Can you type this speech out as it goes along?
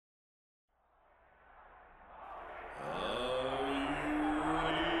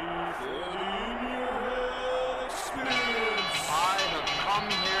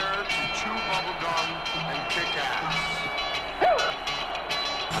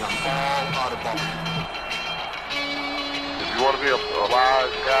all out of bucket. If you want to be a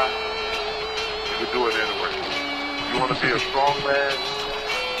wise guy, you can do it anyway. If you want to be a strong man,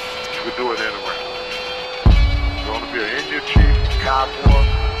 you can do it anyway. If you want to be an Indian chief, cowboy,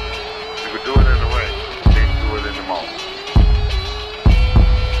 you can do it in the ring. You can't do it in the mall.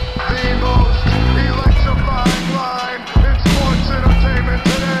 The most electrifying line in sports entertainment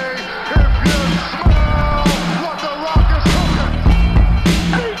today. If you smell what the Rock is cooking,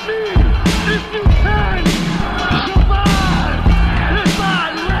 hate me if you can survive if I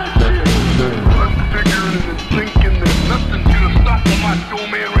let you. I'm figuring and thinking that nothing's gonna stop the Macho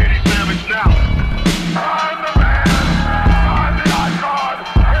Man Randy Savage now. I'm the man, I'm the icon,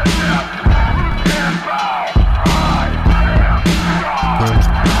 and yes, Bruce can't bow. I am God.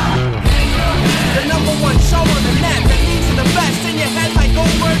 The number one show on the net that leads to the best in your head like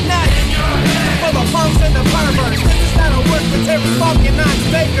Goldberg Net. For the punks and the perverts, this is how it works with Terry Funk and Knox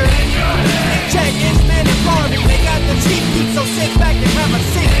Baker. Check Inchman and Barbie, they got the cheap heat, so sit back and have a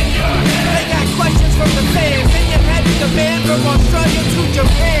seat. They got questions from the fans, in your head the man from Australia to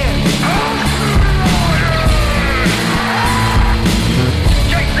Japan.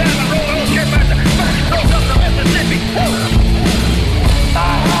 Check down the road, don't get back to back coast of the Mississippi.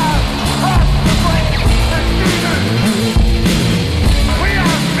 We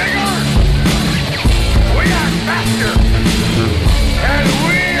are bigger, we are faster, and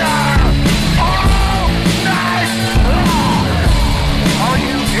we are all night long. All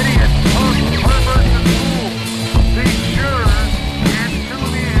you idiots, punks, perverts, and fools, be sure and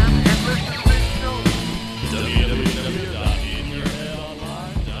tune in and listen to this show.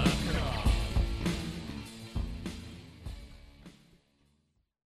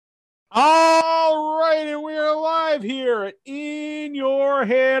 All right, and we are live here at In Your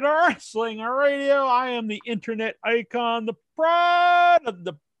Head Wrestling Radio. I am the internet icon, the pride of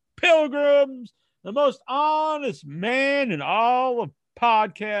the pilgrims, the most honest man in all of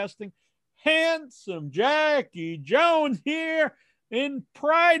podcasting, handsome Jackie Jones here in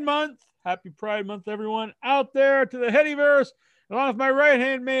Pride Month. Happy Pride Month, everyone out there to the Headyverse, along with my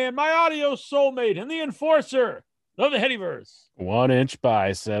right-hand man, my audio soulmate, and the enforcer of the Headyverse. 1 inch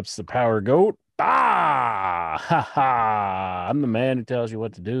biceps, the power goat. Ah, ha ha. I'm the man who tells you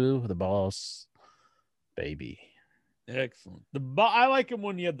what to do, the boss, baby. Excellent. I like him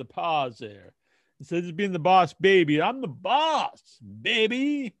when you have the pause there. Instead of being the boss, baby, I'm the boss,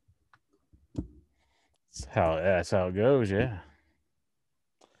 baby. That's how it goes, yeah.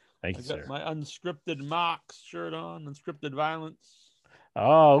 Thank you, I got sir. my unscripted Mox shirt on, unscripted violence.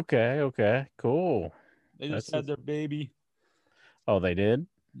 Oh, okay, cool. They just had their baby. Oh, they did?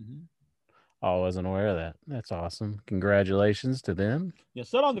 Mm-hmm. Oh, I wasn't aware of that. That's awesome. Congratulations to them. Yeah,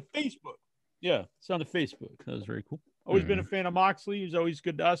 it's on the Facebook. Yeah, it's on the Facebook. That was very cool. Always been a fan of Moxley. He's always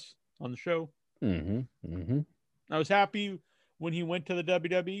good to us on the show. I was happy when he went to the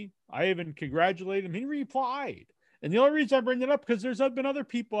WWE. I even congratulated him. He replied. And the only reason I bring it up because there's been other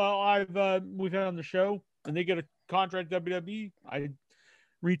people we've had on the show, and they get a contract at WWE. I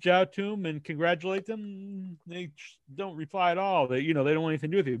reach out to them and congratulate them. They don't reply at all. They don't want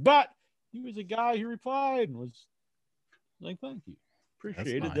anything to do with you. But he was a guy who replied and was like, "Thank you,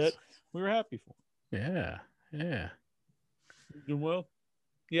 appreciated nice. that. We were happy for Yeah. doing well."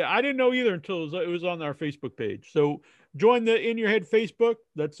 Yeah, I didn't know either until it was on our Facebook page. So join the In Your Head Facebook.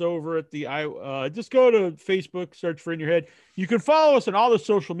 That's over at the just go to Facebook, search for In Your Head. You can follow us on all the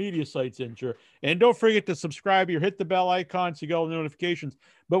social media sites, and don't forget to subscribe or hit the bell icon so you get all the notifications.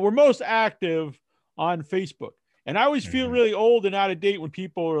 But we're most active on Facebook. And I always feel really old and out of date when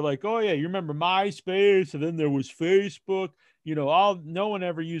people are like, "Oh yeah, you remember MySpace, and then there was Facebook." No one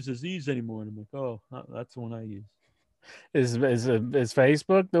ever uses these anymore. And I'm like, "Oh, that's the one I use." Is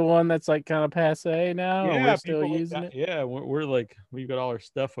Facebook the one that's like kind of passe now? Yeah, we're still people using it. Yeah, we're like, we've got all our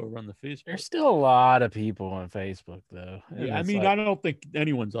stuff over on the Facebook. There's still a lot of people on Facebook though. And Yeah, I it's mean, like- I don't think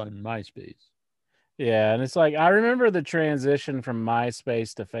anyone's on MySpace. Yeah, and it's like I remember the transition from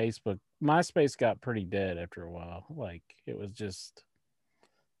MySpace to Facebook. MySpace got pretty dead after a while. Like it was just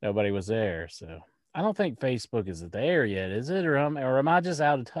nobody was there. So I don't think Facebook is there yet, is it? Or am I just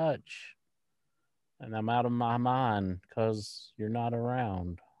out of touch? And I'm out of my mind because you're not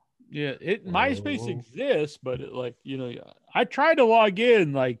around. Yeah, MySpace exists, but I tried to log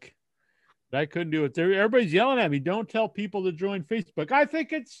in, but I couldn't do it. Everybody's yelling at me. Don't tell people to join Facebook. I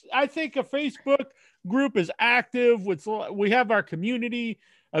think a Facebook group is active. We have our community.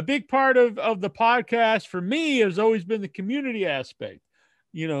 A big part of the podcast for me has always been the community aspect.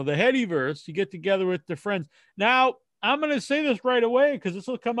 The Headyverse, you get together with the friends. Now, I'm going to say this right away because this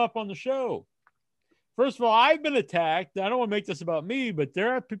will come up on the show. First of all, I've been attacked. I don't want to make this about me, but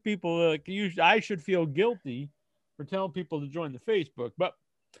there are people like I should feel guilty for telling people to join the Facebook, but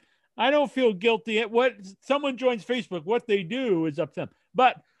I don't feel guilty at what someone joins Facebook. What they do is up to them.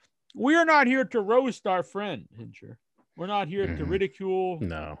 But we are not here to roast our friend, Hincher. We're not here to ridicule,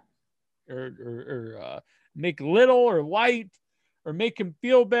 No, or make little or light or make him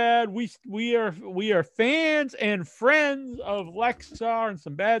feel bad. We are fans and friends of Lexar, and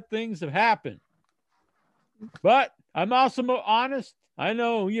some bad things have happened. But I'm also honest. I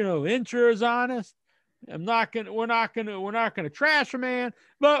know, Hincher is honest. We're not gonna trash a man,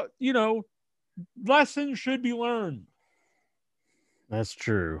 but lessons should be learned. that's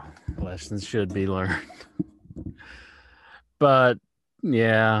true. Lessons should be learned. But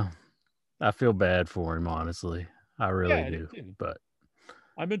yeah, I feel bad for him, honestly. I really do. But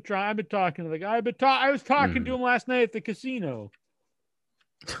I've been talking to the guy. I was talking to him last night at the casino.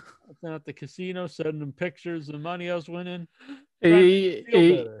 I was at the casino, sending him pictures of the money I was winning.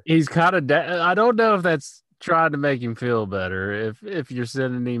 He's kind of I don't know if that's trying to make him feel better. If you're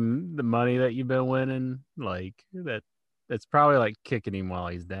sending him the money that you've been winning, like that's probably like kicking him while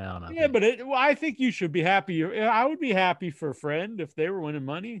he's down. I think. But I think you should be happy. I would be happy for a friend if they were winning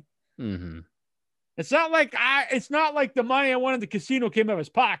money. Mm-hmm. It's not like the money I won in the casino came out of his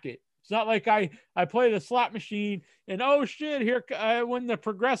pocket. It's not like I play the slot machine and oh shit, here I win the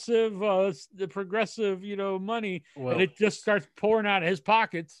progressive money, and it just starts pouring out of his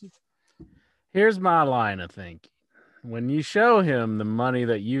pockets. Here's my line of thinking. When you show him the money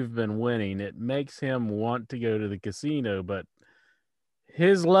that you've been winning, it makes him want to go to the casino, but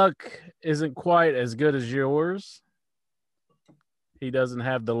his luck isn't quite as good as yours. He doesn't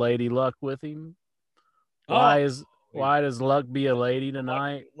have the lady luck with him. Why does luck be a lady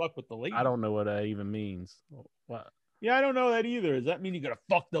tonight? Luck with the lady. I don't know what that even means. What? Yeah, I don't know that either. Does that mean you gotta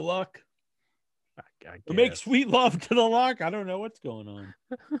fuck the luck? Or make sweet love to the luck? I don't know what's going on.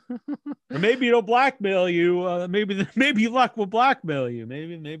 Or maybe it'll blackmail you. Maybe luck will blackmail you.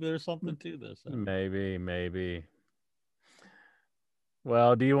 Maybe there's something to this. Maybe.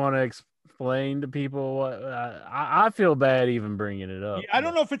 Well, do you want to explain to people what I feel bad even bringing it up? Yeah, I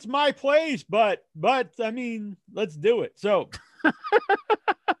don't know if it's my place, but I mean, let's do it. So,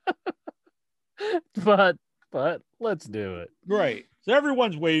 but let's do it. Right. So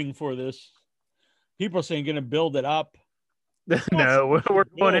everyone's waiting for this. People are saying going to build it up. No, we're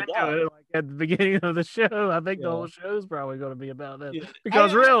going into it like at the beginning of the show. I think the whole show is probably going to be about that. Yeah.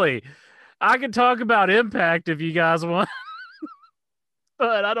 Because really, I can talk about Impact if you guys want.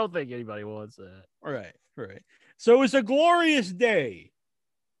 But I don't think anybody wants that. Right. So it was a glorious day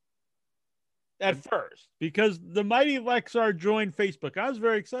at first because the mighty Lexar joined Facebook. I was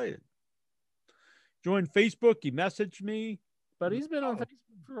very excited. Joined Facebook. He messaged me. But he's been on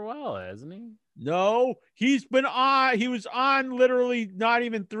Facebook for a while, hasn't he? No, he's been on. He was on literally not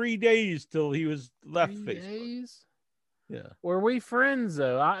even 3 days till he was left Facebook. 3 days? Yeah. Were we friends,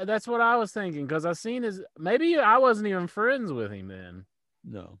 though? That's what I was thinking because I seen his. Maybe I wasn't even friends with him then.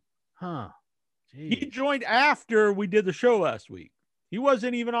 No. Huh. Jeez. He joined after we did the show last week. He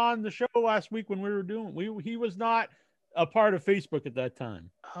wasn't even on the show last week when we were doing. He was not a part of Facebook at that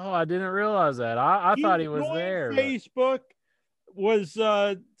time. Oh, I didn't realize that. I thought he was there. Facebook was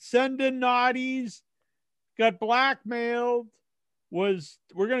sending naughties, got blackmailed. We're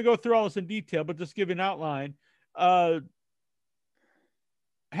going to go through all this in detail, but just give you an outline.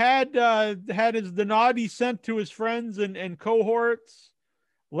 Had the naughty sent to his friends and cohorts,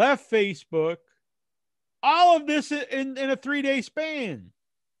 left Facebook. All of this in a 3-day span.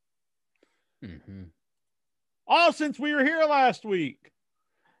 Mm-hmm. All since we were here last week.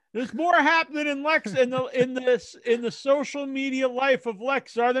 There's more happening in the social media life of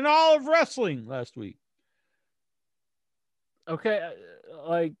Lexar than all of wrestling last week. Okay,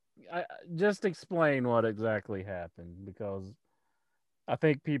 just explain what exactly happened because I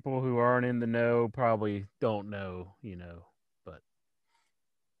think people who aren't in the know probably don't know, but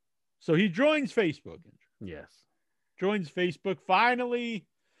so he joins Facebook. Yes. Joins Facebook. Finally,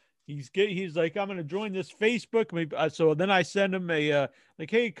 he's like, I'm going to join this Facebook. So then I send him a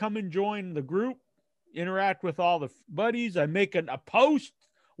hey, come and join the group, interact with all the buddies. I make a post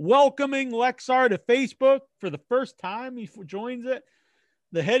welcoming Lexar to Facebook for the first time. He joins it.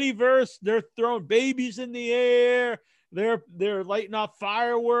 The Headyverse, they're throwing babies in the air. They're lighting off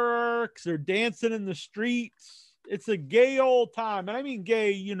fireworks. They're dancing in the streets. It's a gay old time. And I mean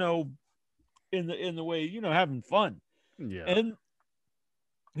gay, in the way, having fun. Yeah. And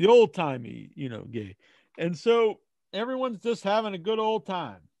the old timey, gay. And so everyone's just having a good old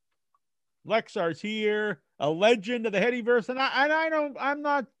time. Lexar's here. a legend of the Headyverse, and I'm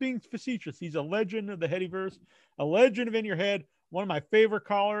not being facetious. He's a legend of the Headyverse, a legend of In Your Head, one of my favorite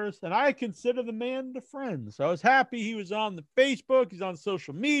callers, and I consider the man a friend. So I was happy he was on the Facebook. He's on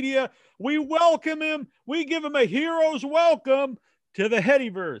social media. We welcome him. We give him a hero's welcome to the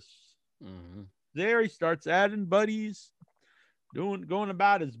Headyverse. Mm-hmm. There he starts adding buddies, going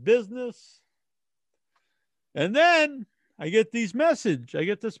about his business. And then I get this message.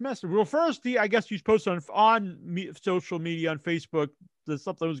 Well, first, I guess he's posted on social media on Facebook that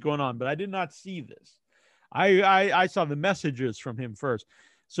something was going on, but I did not see this. I saw the messages from him first.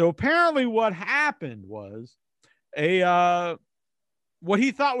 So apparently what happened was what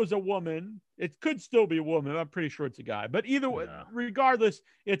he thought was a woman. It could still be a woman. I'm pretty sure it's a guy, but either way, regardless,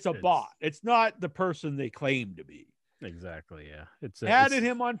 it's bot. It's not the person they claim to be. Exactly. Yeah. Added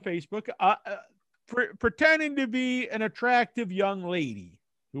him on Facebook, pretending to be an attractive young lady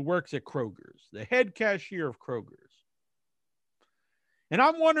who works at Kroger's, the head cashier of Kroger's. And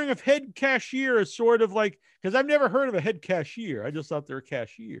I'm wondering if head cashier is sort of like, because I've never heard of a head cashier. I just thought they were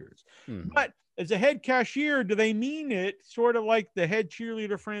cashiers. Mm-hmm. But as a head cashier, do they mean it sort of like the head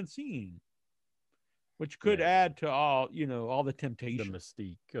cheerleader Francine? Which could add to all the temptation. The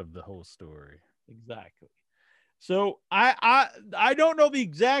mystique of the whole story. Exactly. So I don't know the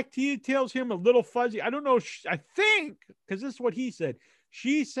exact details here. I'm a little fuzzy. I don't know. I think, because this is what he said,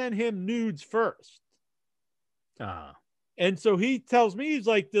 she sent him nudes first. And so he tells me, he's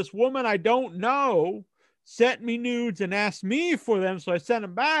like, this woman I don't know sent me nudes and asked me for them. So I sent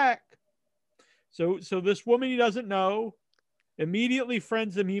them back. So this woman he doesn't know immediately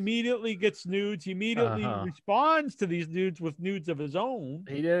friends him. He immediately gets nudes. He immediately responds to these nudes with nudes of his own.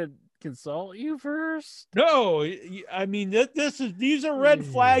 He did consult you first? No, I mean, these are red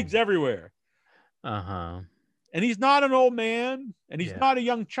flags everywhere. And he's not an old man, and he's not a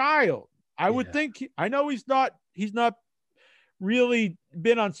young child. I would think, I know he's not really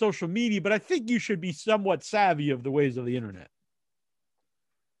been on social media, but I think you should be somewhat savvy of the ways of the internet,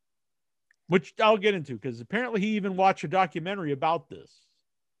 which I'll get into, because apparently he even watched a documentary about this.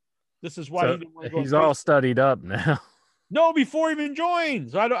 This is why he's all studied up now. No, before he even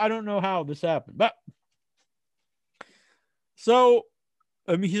joins. I don't know how this happened, but so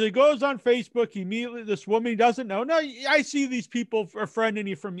he goes on Facebook. Immediately, this woman he doesn't know. No, I see these people are friending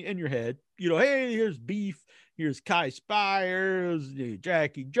you from in your head. Hey, here's Beef. Here's Kai Spires,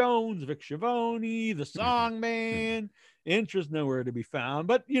 Jackie Jones, Vic Schiavone, the Song Man. Interest nowhere to be found,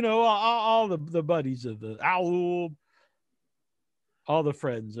 but all the buddies of the Owl, all the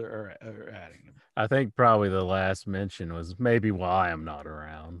friends are adding him. I think probably the last mention was maybe why I'm not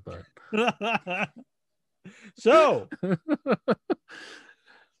around, but so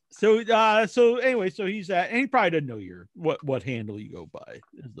anyway, so he's and he probably doesn't know what handle you go by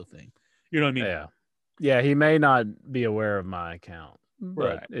is the thing. You know what I mean? Yeah. He may not be aware of my account,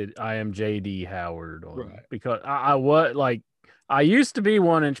 but right. I am JD Howard because I used to be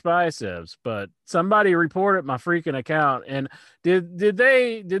 1 Inch Biceps, but somebody reported my freaking account. And did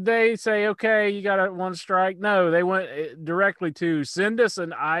they say, okay, you got one strike? No, they went directly to send us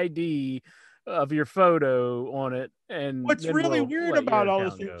an ID of your photo on it. And what's really weird about all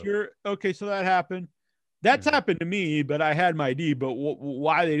this is okay. So that happened. That's happened to me, but I had my ID. But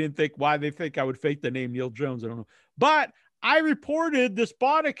why they think I would fake the name Neil Jones, I don't know. But I reported this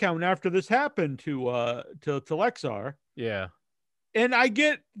bot account after this happened to Lexar. Yeah. And I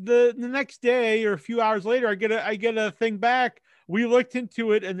get the next day or a few hours later, I get a thing back. We looked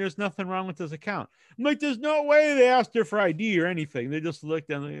into it and there's nothing wrong with this account. I'm like, there's no way they asked her for ID or anything. They just looked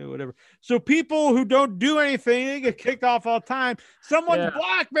and whatever. So people who don't do anything, they get kicked off all the time. Someone's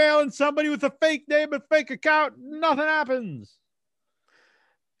blackmailing somebody with a fake name and fake account. Nothing happens.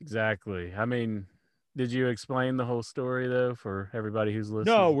 Exactly. I mean, did you explain the whole story though for everybody who's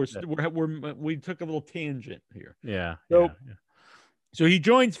listening? No, we took a little tangent here. Yeah. So he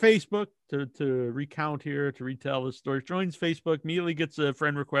joins Facebook to recount here, to retell his story. Joins Facebook, immediately gets a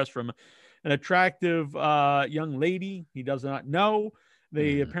friend request from an attractive young lady he does not know.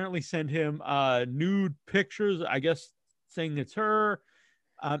 They apparently send him nude pictures, I guess, saying it's her.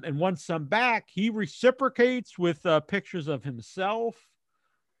 And once I'm back, he reciprocates with pictures of himself.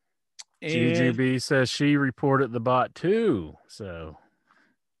 GGB says she reported the bot too. So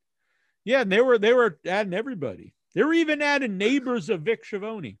yeah, and they were adding everybody. They were even adding neighbors of Vic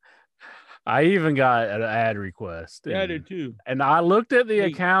Schiavone. I even got an ad request. Yeah, I did too. And I looked at the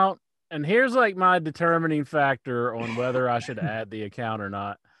account, and here's like my determining factor on whether I should add the account or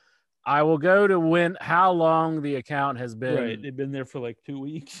not. I will go to how long the account has been. Right, they've been there for like 2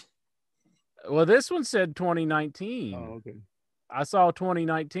 weeks. Well, this one said 2019. Oh, okay. I saw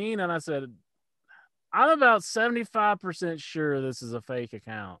 2019, and I said, I'm about 75% sure this is a fake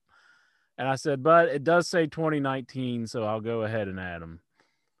account. And I said, but it does say 2019, so I'll go ahead and add them.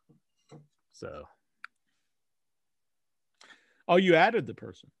 So. Oh, you added the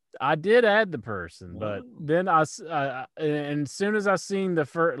person. I did add the person, but then and as soon as I seen the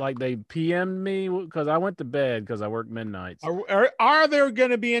first, like they PM'd me because I went to bed because I work midnights. Are there going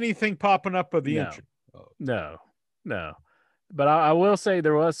to be anything popping up of the interest? No. But I will say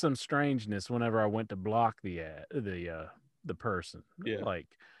there was some strangeness whenever I went to block the person. Yeah. Like,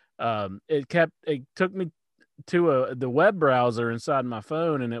 it took me to the web browser inside my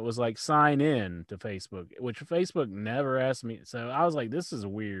phone, and it was like sign in to Facebook, which Facebook never asked me. So I was like, this is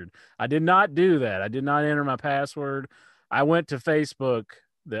weird. I did not do that. I did not enter my password. I went to Facebook,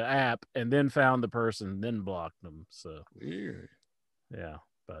 the app, and then found the person, then blocked them. So weird. Yeah,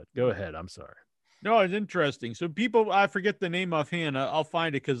 but go ahead. I'm sorry. No, it's interesting. So people, I forget the name offhand. I'll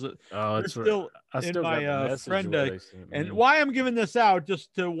find it because it's still in my friend. And why I'm giving this out,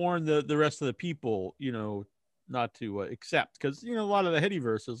 just to warn the rest of the people, not to accept, because a lot of the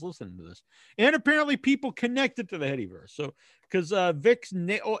Headyverse is listening to this, and apparently people connected to the Headyverse. So because Vic's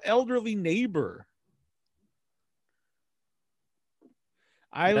elderly neighbor,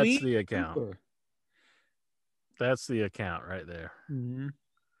 Eileen, that's the account. That's the account right there. Mm-hmm.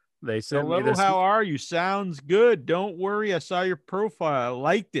 They sent me this. How are you? Sounds good. Don't worry. I saw your profile. I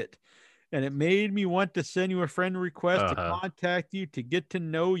liked it. And it made me want to send you a friend request to contact you to get to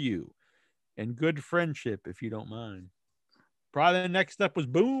know you. And good friendship, if you don't mind. Probably the next step was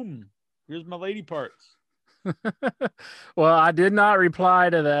boom. Here's my lady parts. Well, I did not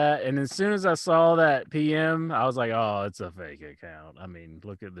reply to that. And as soon as I saw that PM, I was like, oh, it's a fake account. I mean,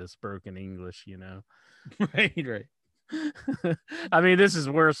 look at this broken English, Right. I mean, this is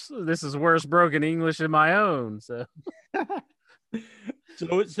worse. This is worse broken English than my own. So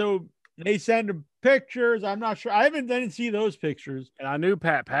they send them pictures. I'm not sure. I didn't see those pictures. And I knew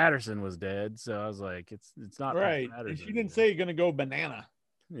Pat Patterson was dead, so I was like, it's not right. Pat Patterson. And she didn't say you're gonna go banana.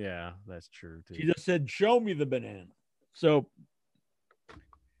 Yeah, that's true too. She just said, "Show me the banana." So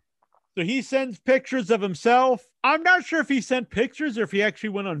he sends pictures of himself. I'm not sure if he sent pictures or if he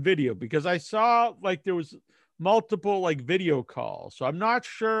actually went on video, because I saw like there was multiple like video calls. So I'm not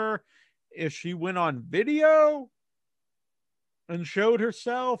sure if she went on video and showed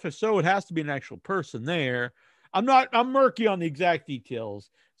herself. If so, it has to be an actual person there. I'm murky on the exact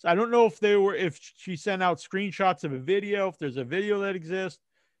details. So I don't know if she sent out screenshots of a video, if there's a video that exists,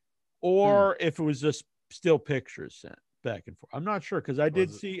 or if it was just still pictures sent back and forth. I'm not sure, because I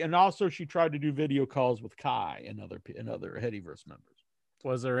did see, and also she tried to do video calls with Kai and other Headyverse members.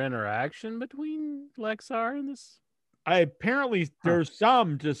 Was there interaction between Lexar and this? There's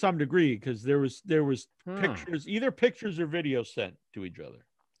some to some degree, because there was pictures, either pictures or videos sent to each other.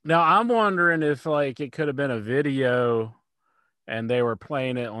 Now I'm wondering if like it could have been a video and they were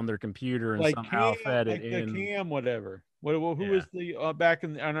playing it on their computer and like somehow fed it in. The Cam, whatever. Who was the back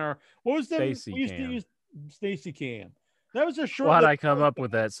in our what was the Stacy we used Cam. to use Stacy Cam. That was a short. Why'd I come up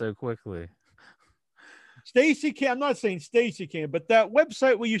with that so quickly? Stacy Cam. I'm not saying Stacy Cam, but that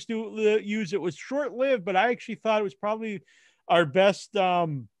website we used to use, it was short-lived, but I actually thought it was probably our best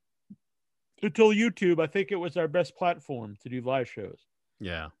until YouTube. I think it was our best platform to do live shows.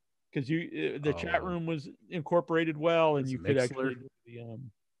 Yeah, because the chat room was incorporated well, and you could actually do the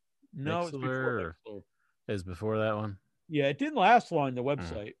no, it's before Mixler. Is before that one. Yeah, it didn't last long, the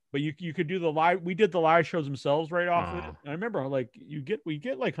website, but you could do the live. We did the live shows themselves right off of it. I remember like we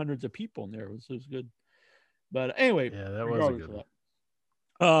get like hundreds of people in there. It was good. But anyway, yeah, that was a good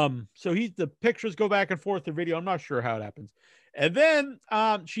one. So the pictures go back and forth, the video. I'm not sure how it happens. And then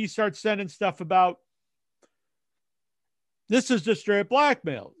she starts sending stuff about, this is just straight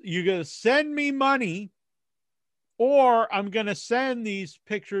blackmail. You're going to send me money, or I'm going to send these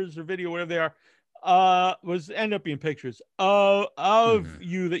pictures or video, whatever they are, end up being pictures of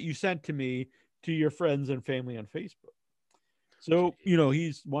you that you sent to me to your friends and family on Facebook. So,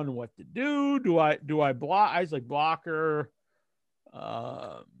 he's wondering what to do. Do I block? I was like, block her,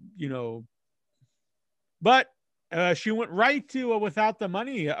 but she went right to without the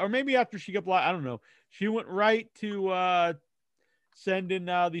money, or maybe after she got blocked. I don't know. She went right to sending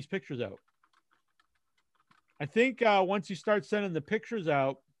these pictures out. I think once you start sending the pictures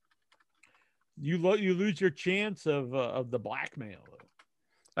out, you lose your chance of the blackmail.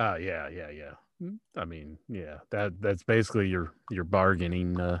 Yeah. I mean, yeah, that's basically your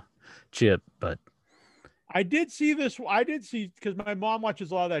bargaining chip. But I did see because my mom watches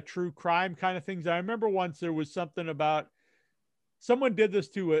a lot of that true crime kind of things. I remember once there was something about someone did this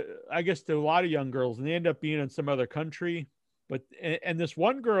to I guess to a lot of young girls, and they end up being in some other country. But and this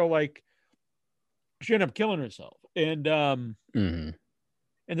one girl, like, she ended up killing herself. And Mm-hmm.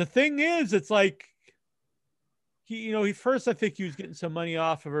 and the thing is, it's like he first, I think he was getting some money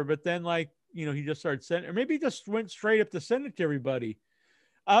off of her, but then he just started sending, or maybe he just went straight up to send it to everybody.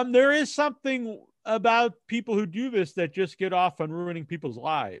 There is something about people who do this that just get off on ruining people's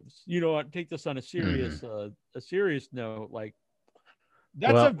lives. Take this on a serious note. Like,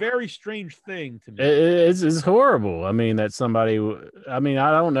 that's a very strange thing to me. It's horrible. I mean, that somebody. I mean,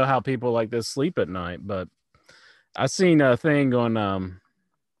 I don't know how people like this sleep at night, but I seen a thing on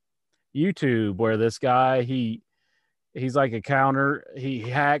YouTube where this guy he's like a counter. He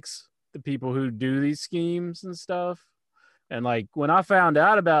hacks the people who do these schemes and stuff. And like when I found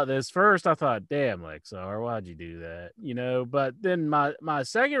out about this first, I thought, "Damn, Lexar, why'd you do that?" But then my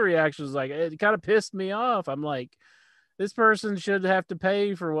second reaction was like, it kind of pissed me off. I'm like, this person should have to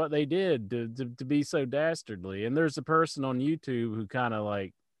pay for what they did to be so dastardly. And there's a person on YouTube who kind of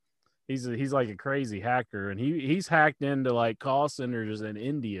like he's like a crazy hacker, and he's hacked into like call centers in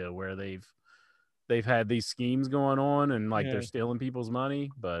India where they've had these schemes going on, and like they're stealing people's money,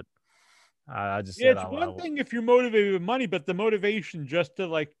 but. I just said, it's one thing if you're motivated with money, but the motivation just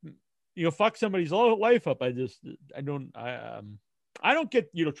to fuck somebody's life up. I don't get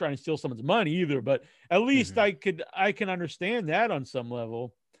trying to steal someone's money either, but at least I can understand that on some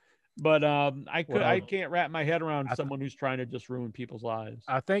level. But I can't wrap my head around someone who's trying to just ruin people's lives.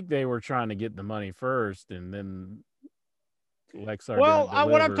 I think they were trying to get the money first, and then Lexar. Well,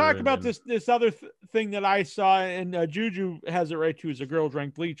 what I'm talking about, this other thing that I saw, and Juju has it right too, is a girl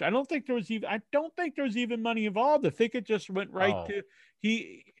drank bleach. I don't think there was even money involved. I think it just went right to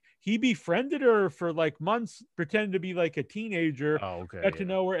he befriended her for like months, pretended to be like a teenager. Got to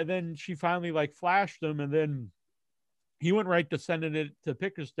know her, and then she finally like flashed him, and then he went right to sending it to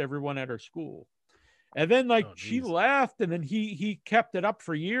pictures to everyone at her school. And then she left, and then he kept it up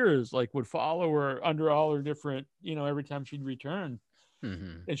for years, like would follow her under all her different, every time she'd return.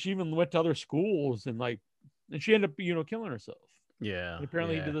 Mm-hmm. And she even went to other schools and she ended up, killing herself. Yeah. And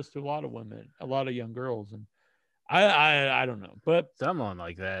apparently he did this to a lot of women, a lot of young girls. And I don't know, but someone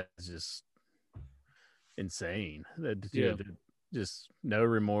like that is just insane. Just no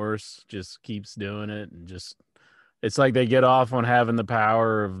remorse, just keeps doing it, and just. It's like they get off on having the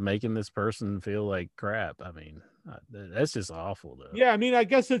power of making this person feel like crap. I mean, that's just awful, though. Yeah, I mean, I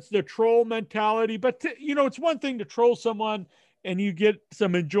guess it's the troll mentality, but it's one thing to troll someone and you get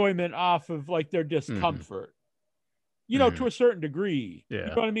some enjoyment off of like their discomfort, to a certain degree. Yeah, you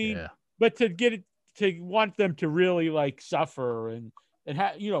know what I mean? Yeah. But to want them to really like suffer and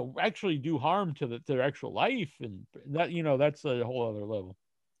actually do harm to their actual life, and that that's a whole other level.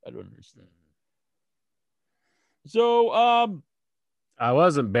 I don't understand. So, I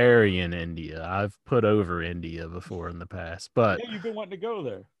wasn't burying India. I've put over India before in the past, but you've been wanting to go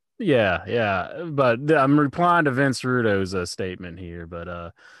there. Yeah. But I'm replying to Vince Rudo's statement here,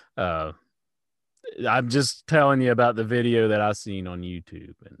 but I'm just telling you about the video that I seen on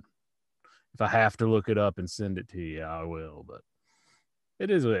YouTube, and if I have to look it up and send it to you, I will. But it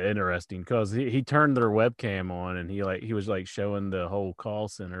is interesting because he turned their webcam on, and he was like showing the whole call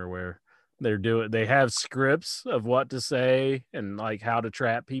center where. They have scripts of what to say and like how to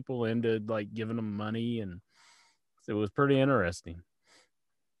trap people into like giving them money, and it was pretty interesting.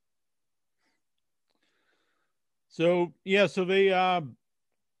 So they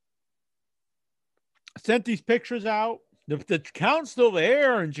sent these pictures out. The account's still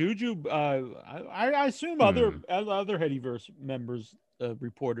there, and Juju, I assume other Headyverse members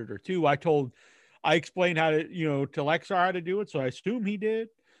reported her too. I explained how to to Lexar how to do it, so I assume he did.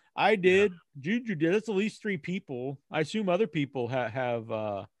 I did. Yeah. Juju did. It's at least 3 people. I assume other people have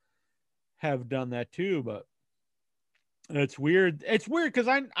done that too, but it's weird. It's weird because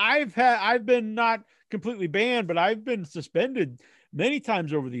I've been not completely banned, but I've been suspended many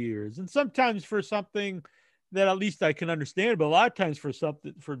times over the years, and sometimes for something that at least I can understand, but a lot of times for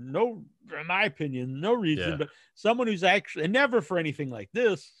something in my opinion, no reason, but someone who's actually, and never for anything like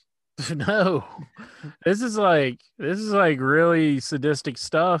this. No, this is like really sadistic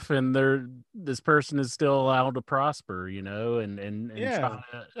stuff, and this person is still allowed to prosper, and try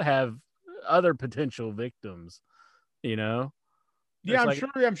to have other potential victims, Yeah,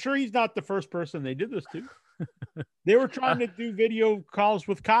 I'm sure he's not the first person they did this to. They were trying to do video calls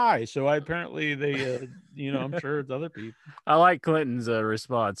with Kai, so apparently they, I'm sure it's other people. I like Clinton's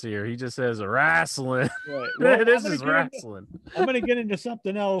response here. He just says wrestling. Right. Well, this is wrestling. I'm going to get into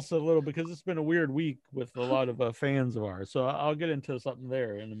something else a little because it's been a weird week with a lot of fans of ours. So I'll get into something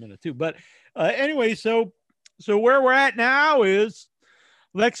there in a minute too. But anyway, so where we're at now is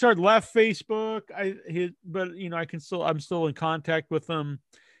Lexar left Facebook. I'm still in contact with him.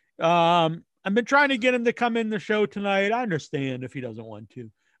 I've been trying to get him to come in the show tonight. I understand if he doesn't want to,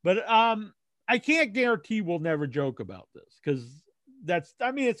 but I can't guarantee we'll never joke about this because it's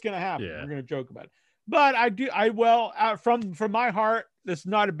going to happen. Yeah. We're going to joke about it. But from my heart, this is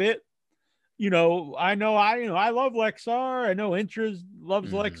not a bit. I love Lexar. I know Intras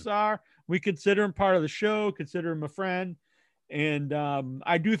loves Lexar. We consider him part of the show, consider him a friend. And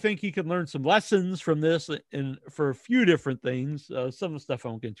I do think he can learn some lessons from this and for a few different things. Some of the stuff I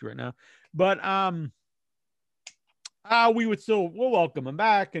won't get into right now, but we'll welcome him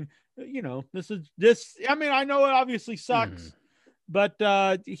back. And this. I mean, I know it obviously sucks, but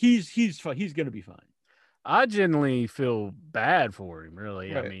he's going to be fine. I genuinely feel bad for him.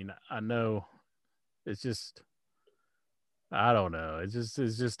 Really, right. I mean, I know it's just, I don't know. It's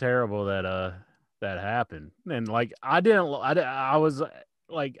just terrible that that happened. And like, I was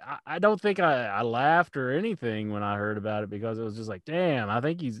like, I don't think I laughed or anything when I heard about it because it was just like, damn, I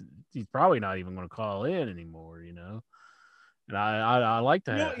think he's probably not even going to call in anymore, And I like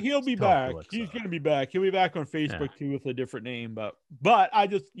to. He'll be back. He's going to be back. He'll be back on Facebook too with a different name. But I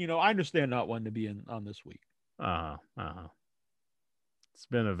just, I understand not wanting to be on this week. It's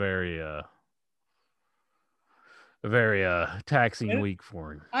been a very taxing week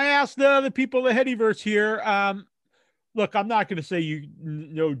for him. I asked the people of the Headyverse here. Look, I'm not going to say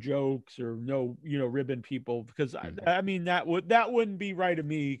no jokes or no ribbon people because I mean that wouldn't be right of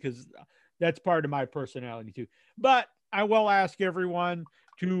me because that's part of my personality too. But I will ask everyone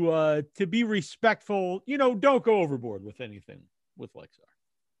to be respectful. Don't go overboard with anything with Lexar.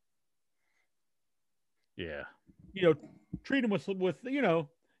 Yeah. Treat him with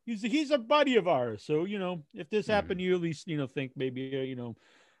he's a buddy of ours. So, if this happened to you, at least, think maybe,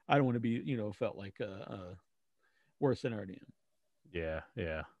 I don't want to be, felt like worse than I already am. Yeah.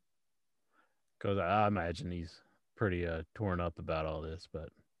 Yeah. Because I imagine he's pretty torn up about all this, but.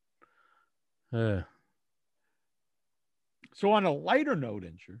 So on a lighter note,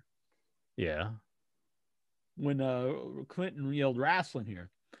 Incher. Yeah. When Clinton yelled wrestling here.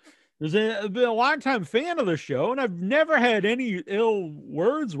 There's been a long-time fan of the show, and I've never had any ill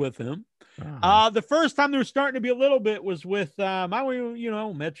words with him. The first time there was starting to be a little bit was with,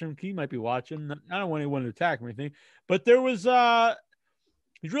 Metro Key might be watching. I don't want anyone to attack him or anything, but there was,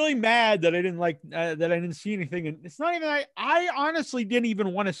 he's really mad that I didn't see anything. And it's not even, I honestly didn't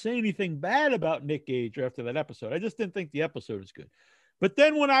even want to say anything bad about Nick Gage after that episode. I just didn't think the episode was good. But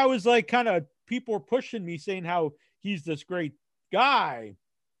then when I was like, kind of people were pushing me saying how he's this great guy,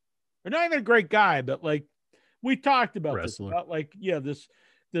 or not even a great guy, but like we talked about wrestler. This, about like,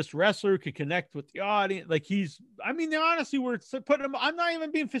 this wrestler could connect with the audience. Like they honestly were putting him, I'm not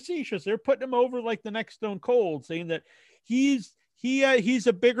even being facetious. They're putting him over like the next Stone Cold, saying that he's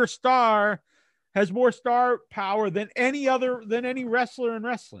a bigger star, has more star power than any wrestler in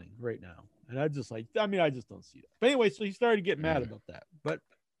wrestling right now. And I just don't see that. But anyway, so he started getting mad about that. But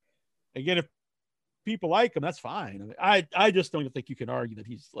again, if people like him, that's fine. I just don't think you can argue that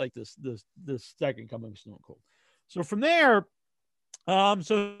he's like this second coming of Stone Cold. So from there,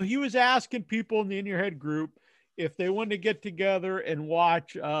 so he was asking people in the In Your Head group if they wanted to get together and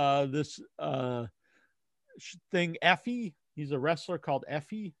watch this thing, Effie. He's a wrestler called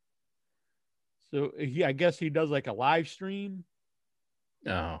Effie. So I guess he does like a live stream.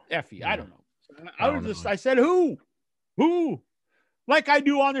 Oh, Effie. Yeah. I don't know. I said, who? Like I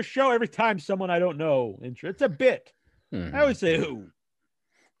do on the show every time someone I don't know. It's a bit. I always say who.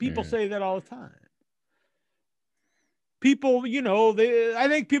 People say that all the time. People, I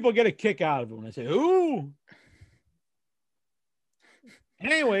think people get a kick out of it when I say who.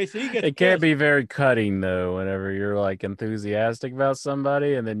 Anyway, so you get. It can't be very cutting though. Whenever you're like enthusiastic about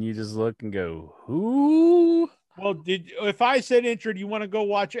somebody, and then you just look and go, "Who?" Well, if I said, "Intro, do you want to go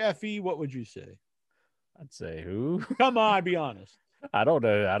watch Effie?" What would you say? I'd say who. Come on, be honest. I don't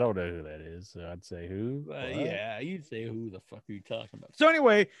know who that is. So I'd say who. Yeah, you'd say who the fuck are you talking about? So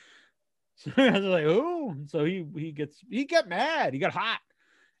anyway, so I was like, who? So he got mad. He got hot,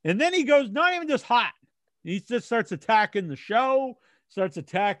 and then he goes, not even just hot. He just starts attacking the show. Starts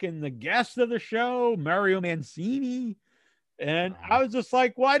attacking the guest of the show, Mario Mancini. And I was just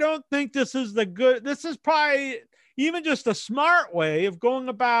like, well, I don't think this is this is probably even just a smart way of going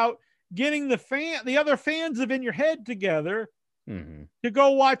about getting the other fans of In Your Head together to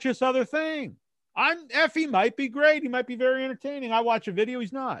go watch this other thing. Effie might be great. He might be very entertaining. I watch a video.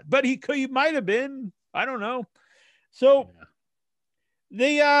 He's not, but he might have been, I don't know. So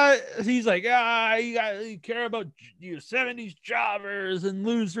he's like, you care about 70s jobbers and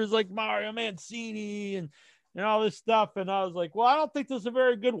losers like Mario Mancini and all this stuff. And I was like, well, I don't think this is a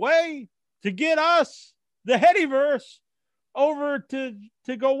very good way to get us, the Headyverse, over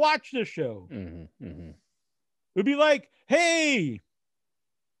to go watch the show. Mm-hmm. Mm-hmm. It would be like, hey,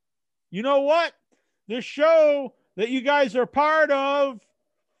 you know what? This show that you guys are part of,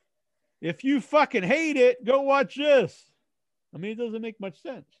 if you fucking hate it, go watch this. I mean, it doesn't make much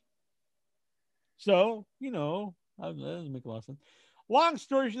sense. So, that doesn't make a lot of sense. Long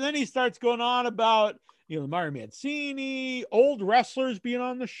story, then he starts going on about, Mario Mancini, old wrestlers being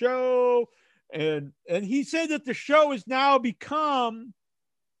on the show. And he said that the show has now become,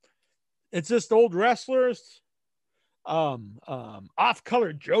 it's just old wrestlers,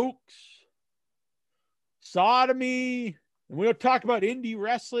 off-color jokes, sodomy, and we don't talk about indie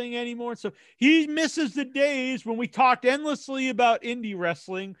wrestling anymore. So he misses the days when we talked endlessly about indie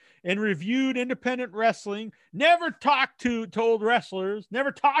wrestling and reviewed independent wrestling, never talked to old wrestlers,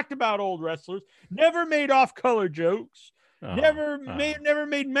 never talked about old wrestlers, never made off-color jokes, never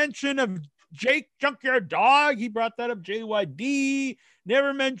made mention of Jake Junkyard Dog. He brought that up, JYD,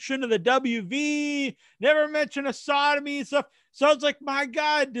 never mentioned of the WV, never mentioned of sodomy and stuff. So I was like, my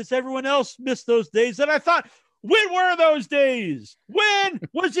God, does everyone else miss those days? And I thought, when were those days? When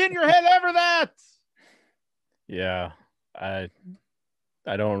was in your head ever that? Yeah, I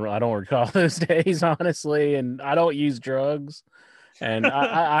don't recall those days, honestly, and I don't use drugs, and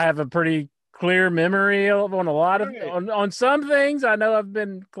I have a pretty clear memory on a lot of on some things. I know I've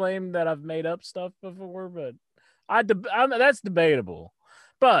been claimed that I've made up stuff before, but that's debatable.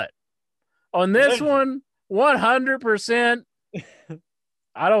 But on this one, 100%,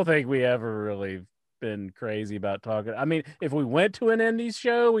 I don't think we ever really been crazy about talking. I mean, if we went to an indies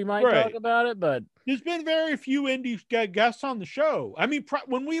show, we might talk about it, but there's been very few indies guests on the show. I mean,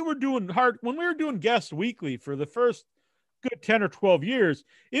 when we were doing guests weekly for the first good 10 or 12 years,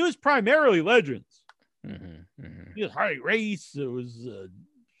 it was primarily legends. Mm-hmm, mm-hmm. It was Harley Race. It was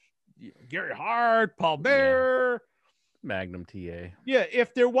Gary Hart, Paul Bearer, Magnum TA. Yeah,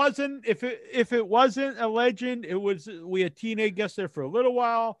 if it wasn't a legend, we had TNA guests there for a little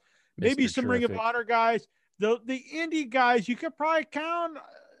while. Maybe some Ring of Honor guys. The indie guys, you could probably count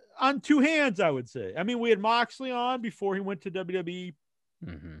on two hands, I would say. I mean, we had Moxley on before he went to WWE.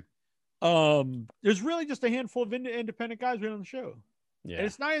 Mm-hmm. There's really just a handful of independent guys on the show. Yeah. And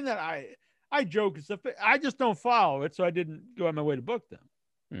it's not even that I joke and stuff, but I just don't follow it, so I didn't go on my way to book them.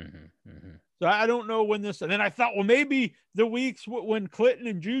 Mm-hmm. Mm-hmm. So I don't know when this, and then I thought, well, maybe the weeks when Clinton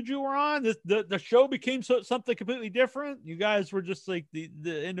and Juju were on, the show became something completely different. You guys were just like the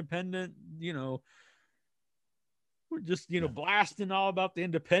independent, we're just, blasting all about the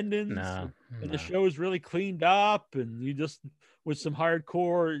independents. No. And the show is really cleaned up, and you just, with some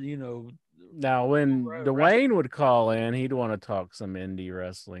hardcore, Now, when Dwayne would call in, he'd want to talk some indie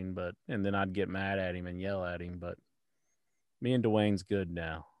wrestling, and then I'd get mad at him and yell at him. But me and Dwayne's good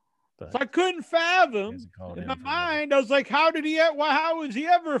now. So I couldn't fathom in my mind. I was like, how was he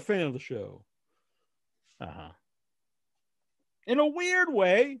ever a fan of the show? In a weird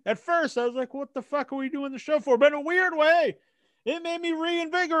way, at first I was like, what the fuck are we doing the show for? But in a weird way, it made me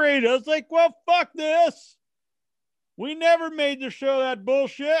reinvigorated. I was like, well, fuck this. We never made the show that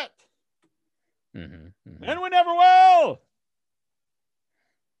bullshit. Mm-hmm, mm-hmm. And we never will.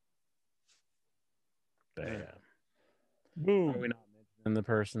 Yeah. Boom. Are we not mentioning the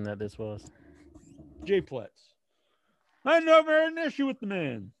person that this was? Jay Pletz. I never had an issue with the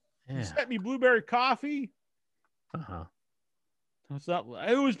man. Yeah. He sent me blueberry coffee. It's not.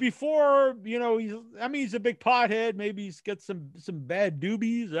 It was before, he's a big pothead. Maybe he's got some bad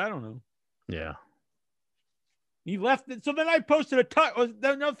doobies. I don't know. Yeah. He left it. So then I posted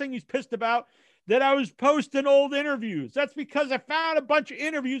another thing he's pissed about, that I was posting old interviews. That's because I found a bunch of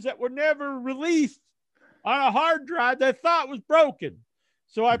interviews that were never released on a hard drive that I thought was broken.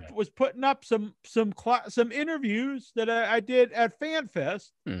 So I was putting up some interviews that I did at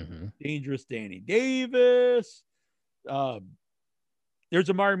FanFest. Mm-hmm. Dangerous Danny Davis. There's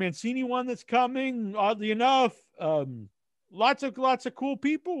a Mario Mancini one that's coming. Oddly enough, lots of cool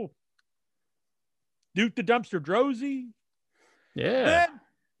people. Duke the Dumpster Drozy. Yeah. Then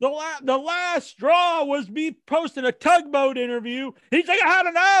the last straw was me posting a Tugboat interview. He's like, I've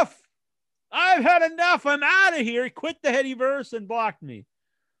had enough. I'm out of here. He quit the Headyverse and blocked me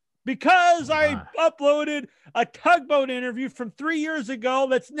because I uploaded a Tugboat interview from 3 years ago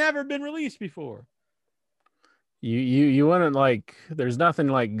that's never been released before. You wouldn't there's nothing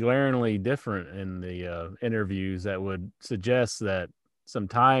glaringly different in the interviews that would suggest that some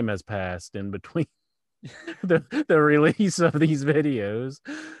time has passed in between the release of these videos.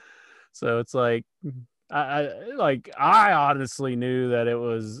 So it's I honestly knew that it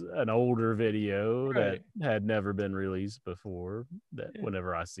was an older video that had never been released before,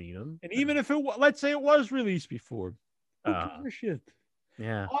 whenever I seen them. And even if let's say it was released before, Who gives a shit?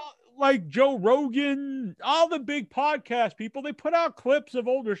 Yeah. Like Joe Rogan, all the big podcast people, they put out clips of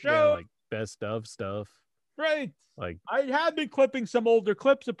older shows. Yeah, like best of stuff. Right. Like I have been clipping some older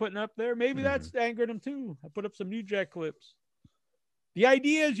clips and putting up there. Maybe that's angered them too. I put up some New Jack clips. The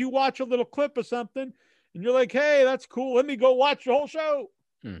idea is you watch a little clip of something and you're like, hey, that's cool. Let me go watch the whole show.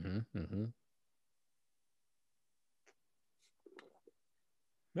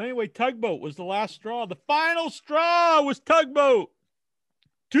 Anyway, Tugboat was the last straw. The final straw was Tugboat.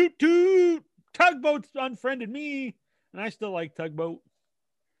 Toot toot. Tugboat's unfriended me, and I still like Tugboat.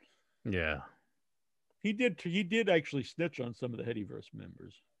 Yeah. He did actually snitch on some of the Headyverse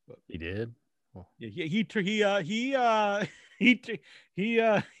members. But he did. Well, yeah, he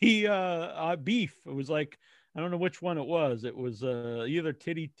beef. It was like, I don't know which one it was. It was either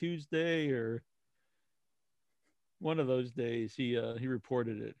Titty Tuesday or one of those days. He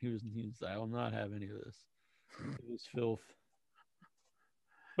reported it. He was I will not have any of this. It was filth.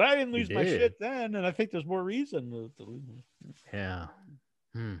 But I didn't lose my shit then, and I think there's more reason to lose. Yeah.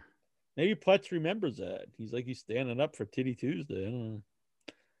 Maybe Pletz remembers that. He's standing up for Titty Tuesday. I don't know.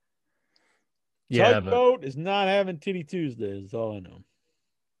 Yeah, Tugboat is not having Titty Tuesday, is all I know.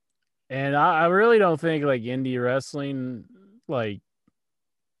 And I really don't think like indie wrestling, like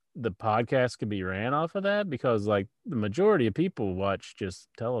the podcast could be ran off of that, because like the majority of people watch just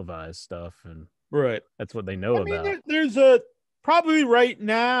televised stuff, and right, that's what they know about. There's probably right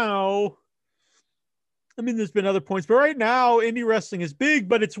now. I mean, there's been other points, but right now indie wrestling is big,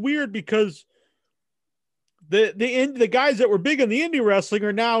 but it's weird because the guys that were big in the indie wrestling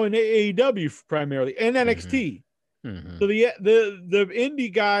are now in AEW primarily and NXT. So the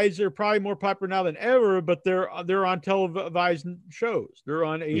indie guys are probably more popular now than ever, but they're on televised shows. They're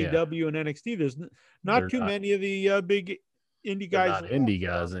on AEW and NXT. There's not too many of the big indie guys. Not indie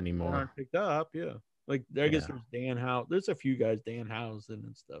guys anymore. Aren't picked up. Yeah, like I guess there's Dan House. There's a few guys, Dan Housen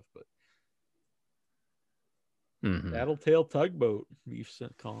and stuff, but Tattletale Tugboat, Beef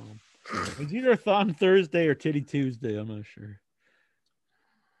column. It's either on Thursday or Titty Tuesday. I'm not sure.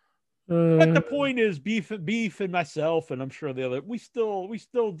 But the point is, beef and myself, and I'm sure the other, we still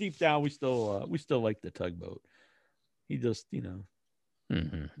deep down, we still like the Tugboat. He just,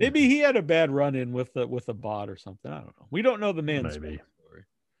 maybe he had a bad run in with a bot or something. I don't know. We don't know the man's story.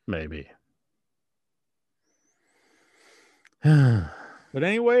 Maybe. But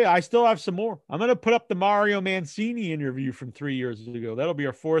anyway, I still have some more. I'm going to put up the Mario Mancini interview from 3 years ago. That'll be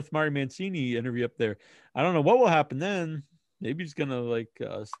our fourth Mario Mancini interview up there. I don't know what will happen then. Maybe he's going to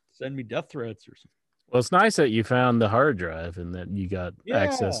send me death threats or something. Well, it's nice that you found the hard drive and that you got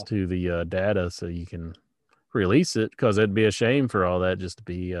access to the data so you can release it, because it'd be a shame for all that just to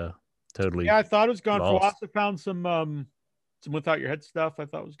be totally. Yeah, I thought it was gone for a while. I found some Without Your Head stuff I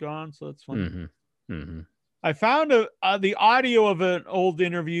thought was gone, so that's fun. I found the audio of an old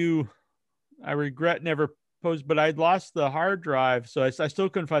interview. I regret never posted, but I'd lost the hard drive, so I still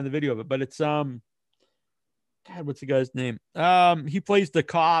couldn't find the video of it. But it's God, what's the guy's name? He plays the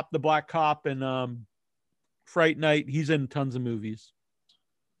cop, the black cop in Fright Night. He's in tons of movies.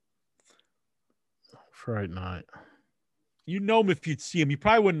 Fright Night. You know him if you'd see him. You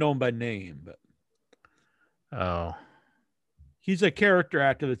probably wouldn't know him by name, but he's a character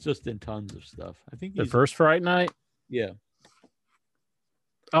actor that's just in tons of stuff. I think the first Fright Night. Yeah.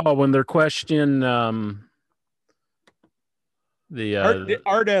 Oh, when they're questioning Art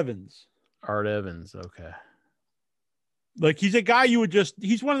Evans. Art Evans. Okay. Like he's a guy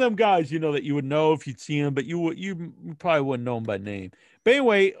he's one of them guys, that you would know if you'd see him, but you probably wouldn't know him by name. But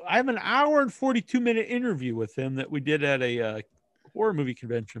anyway, I have an hour and 42-minute interview with him that we did at a horror movie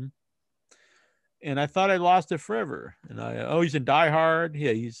convention. And I thought I lost it forever. And he's in Die Hard.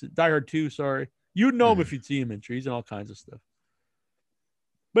 Yeah, he's Die Hard 2, sorry. You'd know him if you'd see him in. He's in all kinds of stuff.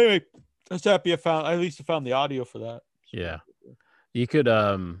 But anyway, I was happy I found the audio for that. Yeah. You could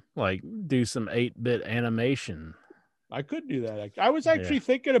do some 8-bit animation. I could do that. I was actually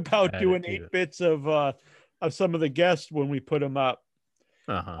thinking about doing 8 bits of some of the guests when we put them up.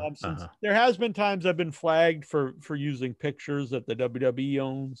 Since there has been times I've been flagged for using pictures that the WWE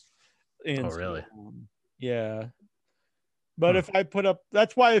owns. And really? Yeah. But if I put up,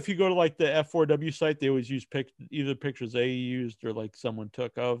 that's why if you go to like the F4W site, they always use either pictures they used or like someone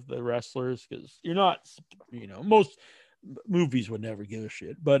took of the wrestlers, because you're not, most movies would never give a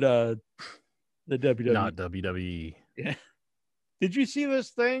shit. But the WWE. Not WWE. Yeah. Did you see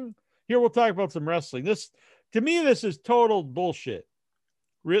this thing? Here, we'll talk about some wrestling. To me, this is total bullshit.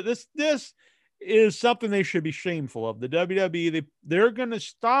 This is something they should be shameful of. The WWE, they're going to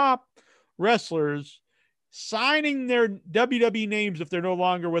stop wrestlers signing their WWE names if they're no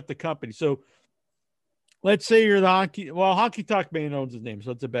longer with the company. So let's say you're the Honky Tonk Man owns his name,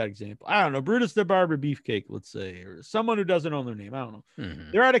 so it's a bad example. I don't know, Brutus the Barber Beefcake, let's say, or someone who doesn't own their name. I don't know.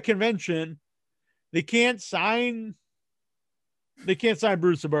 Mm-hmm. They're at a convention. They can't sign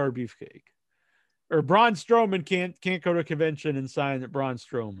Brutus the Barber Beefcake. Or Braun Strowman can't go to a convention and sign Braun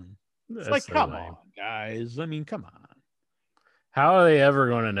Strowman. It's like, so come on, guys. I mean, come on. How are they ever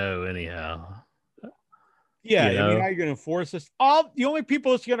going to know anyhow? Yeah, I mean, how are you going to enforce this? The only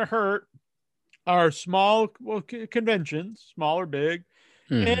people it's going to hurt are small conventions, small or big,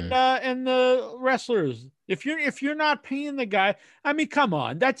 and the wrestlers. If you're not paying the guy, I mean, come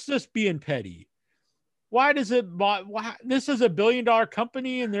on, that's just being petty. Why does it? Why, this is $1 billion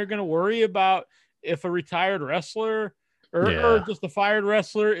company, and they're going to worry about if a retired wrestler or just a fired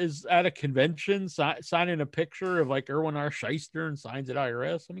wrestler is at a convention signing a picture of like Erwin R. Shyster and signs at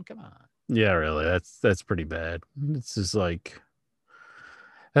IRS. I mean, come on. Yeah, really. That's pretty bad. It's just like,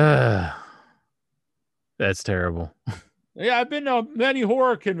 that's terrible. Yeah, I've been to many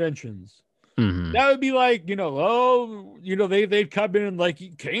horror conventions. Mm-hmm. That would be like, they'd come in and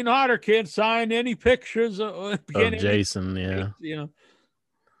like Kane Hodder can't sign any pictures of Jason. Yeah.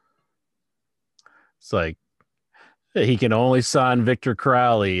 It's like he can only sign Victor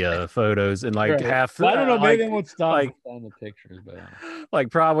Crowley photos and like half. Well, I don't know. Maybe they won't stop signing the pictures, but like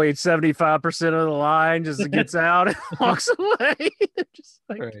probably 75% of the line just gets out and walks away. Just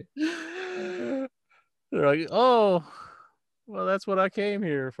like, they're like, oh, well, that's what I came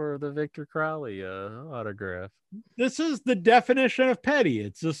here for, the Victor Crowley autograph. This is the definition of petty.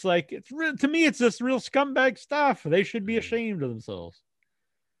 It's just like, to me, it's just real scumbag stuff. They should be ashamed of themselves.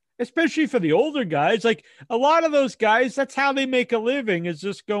 Especially for the older guys. Like a lot of those guys, that's how they make a living, is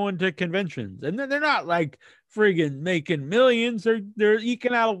just going to conventions. And they're not like friggin' making millions. They're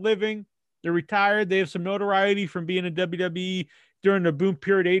eking out a living. They're retired. They have some notoriety from being in WWE during the boom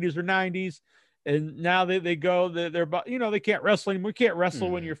period 80s or 90s. And now they go, they're they can't wrestle anymore. You can't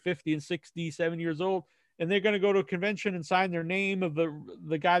wrestle when you're 50 and 60, 70 years old. And they're going to go to a convention and sign their name of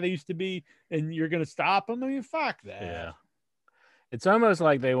the guy they used to be. And you're going to stop them. I mean, fuck that. Yeah. It's almost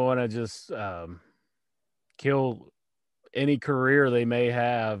like they want to just kill any career they may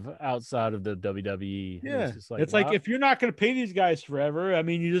have outside of the WWE. Yeah. It's like, if you're not going to pay these guys forever, I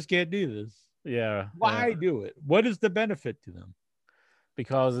mean, you just can't do this. Yeah. Why do it? What is the benefit to them?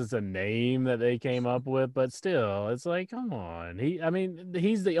 Because it's a name that they came up with, but still, it's like, come on.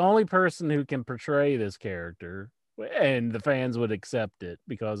 He's the only person who can portray this character, and the fans would accept it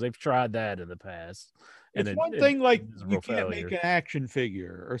because they've tried that in the past. It's one thing like you can't make an action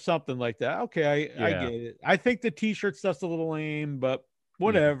figure or something like that. Okay, I get it. I think the t-shirt stuff's a little lame, but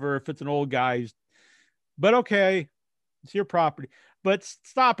whatever. If it's an old guy's, but okay, it's your property. But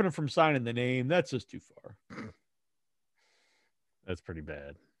stopping him from signing the name, that's just too far. That's pretty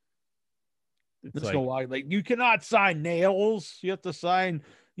bad. There's no why. Like you cannot sign Nails. You have to sign,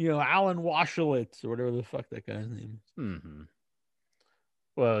 Alan Washowitz or whatever the fuck that guy's name is. Mm-hmm.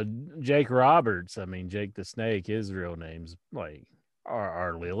 Well, Jake Roberts, Jake the Snake, his real name's like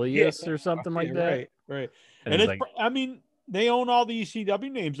Arlilius or something like that. Right. And it's like, they own all the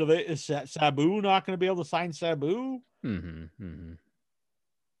ECW names. So is Sabu not going to be able to sign Sabu? Mm-hmm.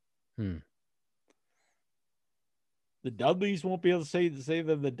 The Dudleys won't be able to say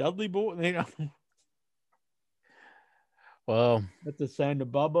the Dudley boy. Well, that's the sign to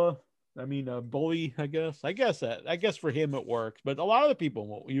Bubba. Bully, I guess for him it works, but a lot of the people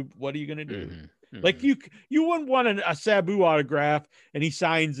won't. What are you going to do? Mm-hmm. Like you wouldn't want a Sabu autograph and he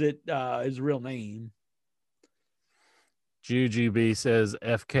signs it his real name. Juju B says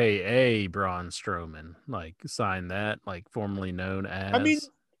FKA Braun Strowman, like sign that, like formerly known as.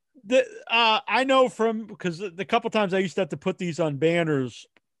 I know because the couple times I used to have to put these on banners,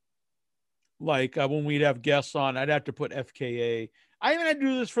 like when we'd have guests on, I'd have to put FKA. I even had to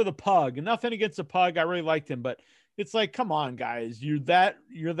do this for the Pug, and nothing against the Pug. I really liked him, but it's like, come on, guys, you're that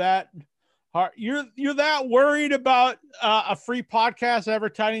hard. You're that worried about a free podcast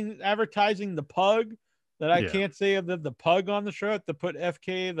advertising the Pug that I can't say of the Pug on the show. I have to put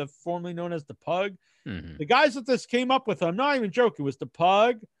FKA, the formerly known as the Pug. Mm-hmm. The guys that this came up with, I'm not even joking. It was the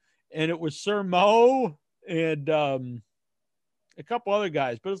Pug, and it was Sir Mo, and a couple other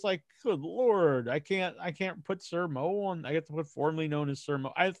guys, but it's like, good Lord, I can't put Sir Mo on. I get to put formerly known as Sir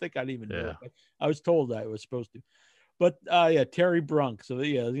Mo. I think I'd even do it. I was told I was supposed to, but Terry Brunk. So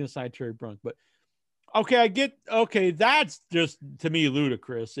I was gonna sign Terry Brunk, but okay, that's just to me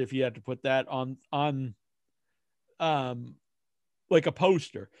ludicrous if you had to put that on like a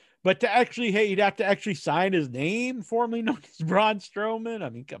poster, but to actually, hey, you'd have to actually sign his name, formerly known as Braun Strowman. I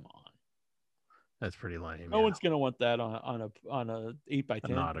mean, come on. That's pretty lame. No one's gonna want that on a 8x10.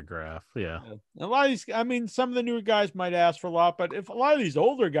 An autograph. Yeah. A lot of these, I mean, some of the newer guys might ask for a lot, but if a lot of these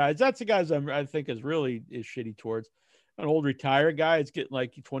older guys, that's the guys I think is shitty towards. An old retired guy is getting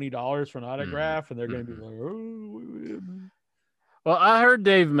like $20 for an autograph, and they're gonna be like, oh. Well, I heard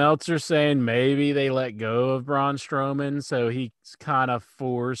Dave Meltzer saying maybe they let go of Braun Strowman, so he's kind of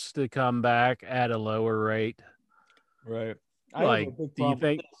forced to come back at a lower rate. Right. Like, do you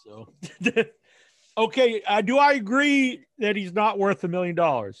think? Okay, do I agree that he's not worth $1 million?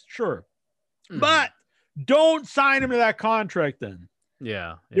 Sure. But don't sign him to that contract then.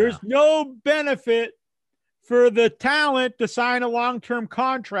 Yeah. There's no benefit for the talent to sign a long-term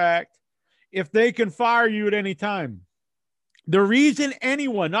contract if they can fire you at any time. The reason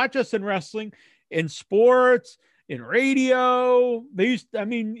anyone, not just in wrestling, in sports, in radio,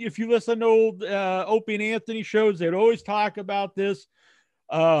 if you listen to old Opie and Anthony shows, they'd always talk about this.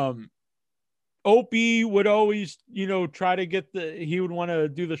 Opie would always, try to he would want to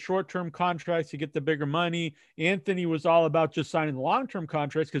do the short-term contracts to get the bigger money. Anthony was all about just signing the long-term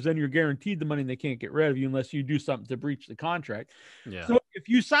contracts because then you're guaranteed the money and they can't get rid of you unless you do something to breach the contract. Yeah. So if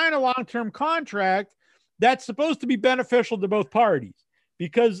you sign a long-term contract, that's supposed to be beneficial to both parties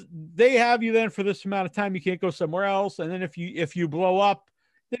because they have you then for this amount of time. You can't go somewhere else. And then if you blow up,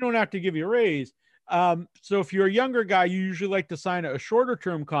 they don't have to give you a raise. So if you're a younger guy, you usually like to sign a shorter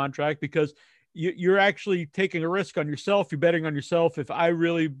term contract because you're actually taking a risk on yourself. You're betting on yourself. If I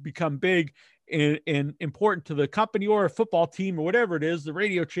really become big and important to the company or a football team or whatever it is, the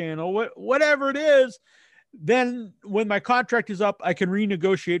radio channel, whatever it is, then when my contract is up, I can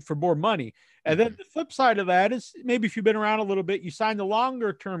renegotiate for more money. And then the flip side of that is maybe if you've been around a little bit, you sign the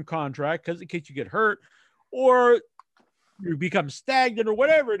longer term contract because in case you get hurt or you become stagnant or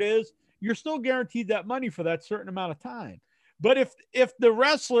whatever it is, you're still guaranteed that money for that certain amount of time. But if the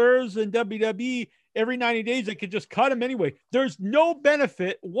wrestlers in WWE every 90 days, they could just cut them anyway. There's no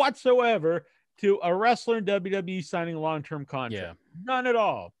benefit whatsoever to a wrestler in WWE signing a long-term contract. Yeah. None at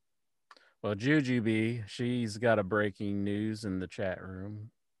all. Well, Jujubee, she's got a breaking news in the chat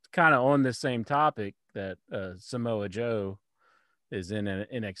room. Kind of on the same topic that Samoa Joe is in an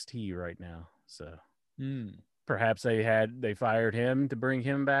NXT right now. So perhaps they fired him to bring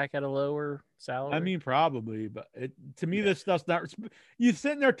him back at a lower salary. I mean, probably, but to me, this stuff's not. You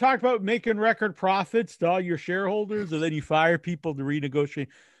sitting there talking about making record profits to all your shareholders, and then you fire people to renegotiate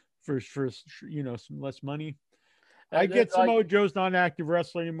for some less money. I get Samoa Joe's not an active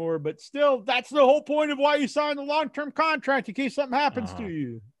wrestler anymore, but still, that's the whole point of why you signed a long-term contract in case something happens to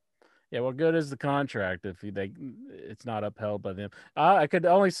you. Yeah, what good is the contract if it's not upheld by them? I could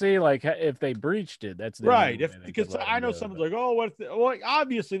only see like if they breached it. That's right. Because I know someone's like, oh, well,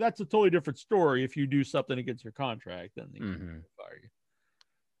 obviously that's a totally different story. If you do something against your contract, then they can fire you.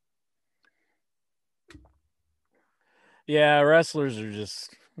 Yeah, wrestlers are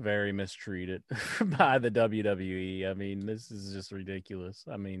just very mistreated by the WWE. I mean, this is just ridiculous.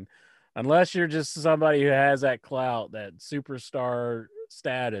 I mean, unless you're just somebody who has that clout, that superstar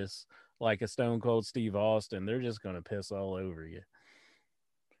status, like a Stone Cold Steve Austin, they're just going to piss all over you.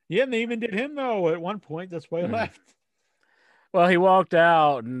 Yeah, and they even did him, though, at one point. That's why he left. Well, he walked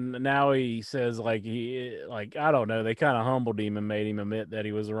out, and now he says, I don't know, they kind of humbled him and made him admit that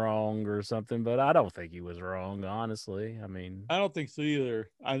he was wrong or something, but I don't think he was wrong, honestly. I mean, I don't think so either.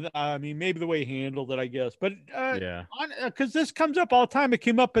 I mean, maybe the way he handled it, I guess. But, yeah. Because this comes up all the time. It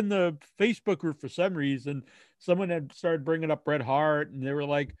came up in the Facebook group for some reason. Someone had started bringing up Bret Hart, and they were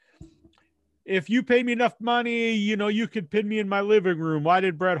like, if you pay me enough money, you could pin me in my living room. Why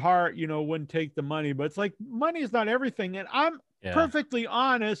did Bret Hart, wouldn't take the money? But it's like, money is not everything. And I'm perfectly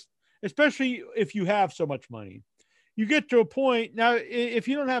honest, especially if you have so much money. You get to a point now, if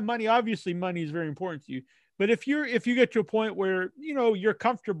you don't have money, obviously money is very important to you. But if you get to a point where, you're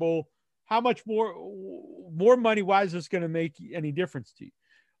comfortable, how much more money, why is this going to make any difference to you?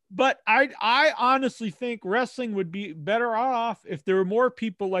 But I honestly think wrestling would be better off if there were more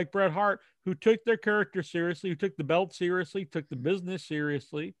people like Bret Hart who took their character seriously, who took the belt seriously, took the business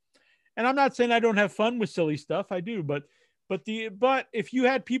seriously. And I'm not saying I don't have fun with silly stuff. I do, but if you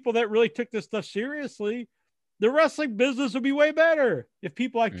had people that really took this stuff seriously, the wrestling business would be way better. If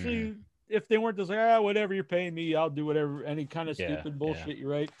people actually, if they weren't just like, whatever, you're paying me, I'll do whatever, any kind of stupid bullshit you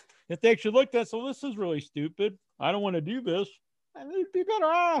write. If they actually looked at, so this is really stupid, I don't want to do this, and they'd be better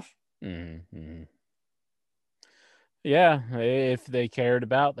off. Mm-hmm. Yeah, if they cared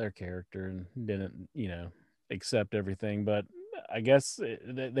about their character and didn't, accept everything. But I guess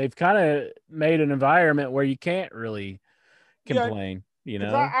they've kind of made an environment where you can't really complain.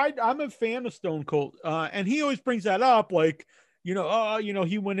 I'm a fan of Stone Cold, and he always brings that up, like, he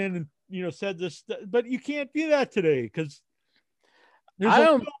went in and said this, but you can't do that today because there's I a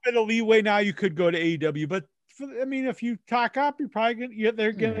don't- little bit of leeway now. You could go to AEW, but if you talk up, you're probably gonna,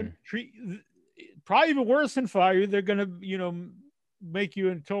 they're gonna treat probably even worse than fire you. They're gonna, make you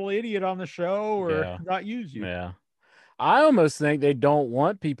a total idiot on the show or not use you. Yeah. I almost think they don't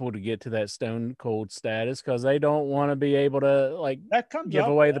want people to get to that stone cold status because they don't want to be able to That comes give up,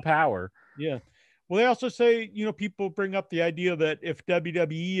 away the power. Yeah. Well, they also say, people bring up the idea that if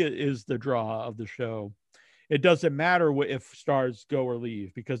WWE is the draw of the show, it doesn't matter if stars go or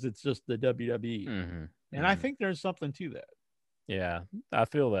leave because it's just the WWE. And I think there's something to that. Yeah, I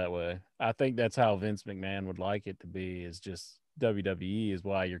feel that way. I think that's how Vince McMahon would like it to be, is just WWE is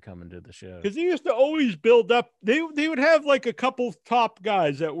why you're coming to the show. Because they used to always build up. They would have like a couple top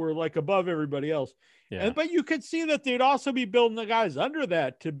guys that were like above everybody else. Yeah. But you could see that they'd also be building the guys under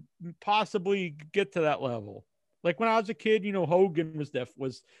that to possibly get to that level. Like when I was a kid, Hogan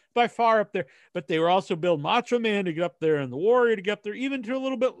was by far up there, but they were also building Macho Man to get up there and the Warrior to get up there. Even to a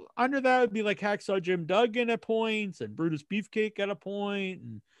little bit under that would be like Hacksaw Jim Duggan at points and Brutus Beefcake at a point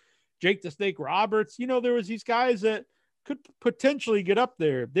and Jake the Snake Roberts. There was these guys that could potentially get up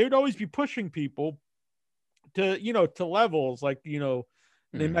there. They would always be pushing people to, to levels like,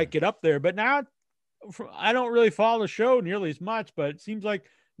 they might get up there. But now I don't really follow the show nearly as much, but it seems like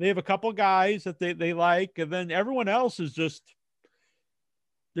they have a couple guys that they like, and then everyone else is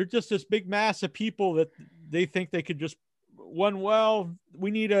they're just this big mass of people that they think they could just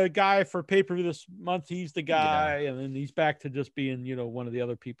we need a guy for pay-per-view this month. He's the guy. And then he's back to just being, one of the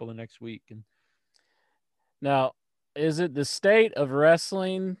other people the next week. And now, is it the state of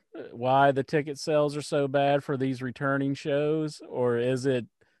wrestling why the ticket sales are so bad for these returning shows, or is it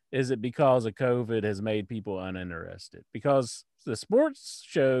because of COVID has made people uninterested? Because the sports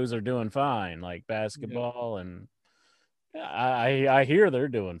shows are doing fine, like basketball, and I hear they're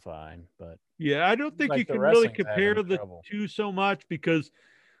doing fine. But yeah, I don't think like you the can really wrestling's compare having the trouble. two so much because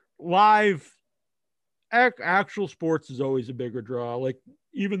live actual sports is always a bigger draw. Like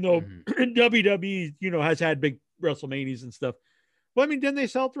even though WWE, has had big WrestleManias and stuff. Well, didn't they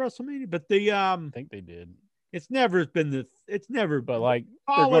sell to WrestleMania? But they I think they did. It's never been But like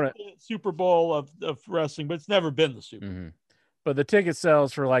call it the Super Bowl of wrestling, but it's never been the Super Bowl. But the ticket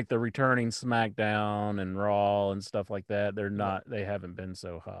sales for like the returning SmackDown and Raw and stuff like that, they haven't been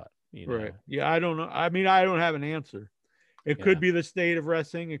so hot. Right. Yeah, I don't know. I don't have an answer. It could be the state of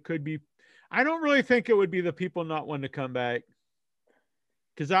wrestling. It could be. I don't really think it would be the people not wanting to come back.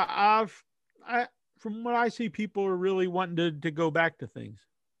 Because I from what I see, people are really wanting to go back to things.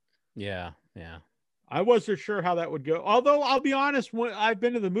 Yeah. I wasn't sure how that would go. Although I'll be honest, I've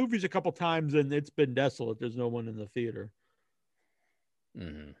been to the movies a couple times and it's been desolate. There's no one in the theater.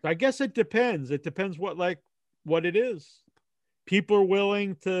 I guess it depends. It depends what it is. People are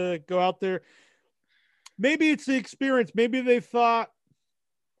willing to go out there. Maybe it's the experience. Maybe they thought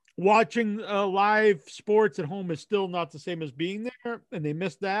watching live sports at home is still not the same as being there, and they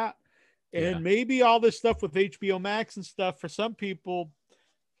missed that. And maybe all this stuff with HBO Max and stuff for some people,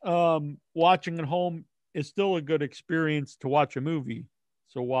 watching at home is still a good experience to watch a movie.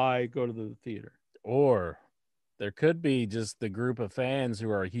 So why go to the theater? Or there could be just the group of fans who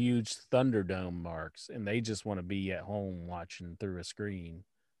are huge Thunderdome marks and they just want to be at home watching through a screen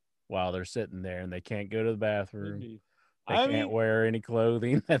while they're sitting there and they can't go to the bathroom. They can't wear any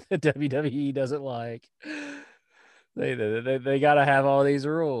clothing that the WWE doesn't like. They got to have all these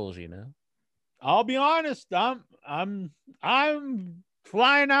rules, I'll be honest. I'm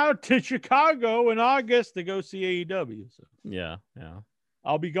flying out to Chicago in August to go see AEW. So yeah.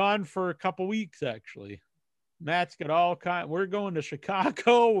 I'll be gone for a couple weeks actually. Matt's got all kind. We're going to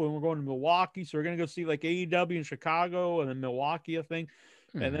Chicago and we're going to Milwaukee. So we're going to go see like AEW in Chicago and then Milwaukee, I think.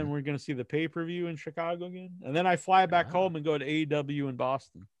 And then we're going to see the pay-per-view in Chicago again. And then I fly back home and go to AEW in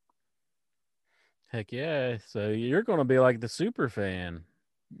Boston. Heck yeah. So you're going to be like the super fan.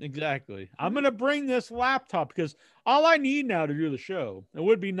 Exactly. I'm going to bring this laptop because all I need now to do the show, it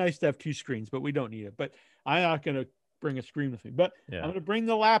would be nice to have two screens, but we don't need it. But I'm not going to bring a screen with me. But I'm going to bring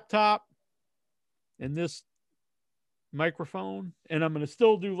the laptop and this microphone, and I'm going to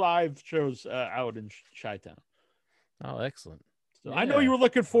still do live shows out in Chi-Town. Oh, excellent. So I know you were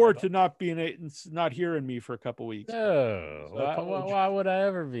looking forward to not hearing me for a couple weeks. No, So why would I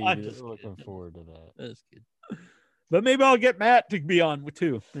ever be just looking forward to that? That's good. But maybe I'll get Matt to be on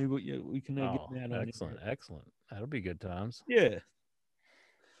too. Maybe we can get Matt on. Excellent. That'll be good times. Yeah.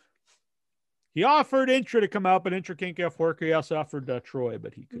 He offered Intra to come out, but Intra can't get off work. He also offered Troy,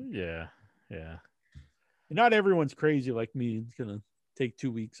 but he couldn't. Yeah. And not everyone's crazy like me. It's gonna take 2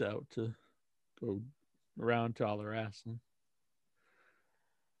 weeks out to go around to all the wrestling.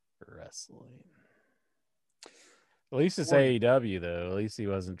 Wrestling. At least it's AEW though. At least he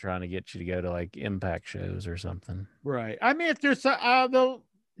wasn't trying to get you to go to like Impact shows or something. Right. I mean, if there's though,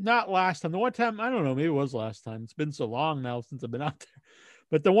 not last time. The one time, I don't know, maybe it was last time. It's been so long now since I've been out there.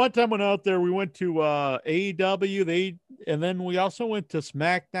 But the one time I went out there, we went to AEW. And then we also went to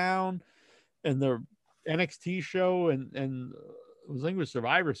SmackDown and the NXT show, and I think it was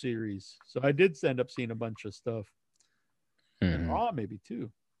Survivor Series. So I did end up seeing a bunch of stuff. And Raw maybe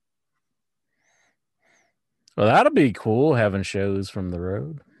too. Well, that'll be cool having shows from the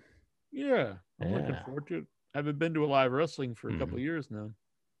road. Yeah, I'm looking forward to it. I haven't been to a live wrestling for a couple of years now.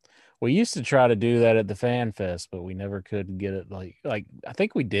 We used to try to do that at the Fan Fest, but we never could get it. Like I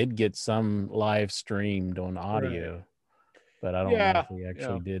think we did get some live streamed on audio, but I don't know if we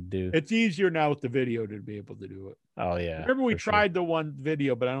actually did do. It's easier now with the video to be able to do it. Oh yeah, remember we tried the one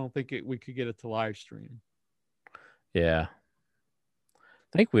video, but I don't think we could get it to live stream. Yeah.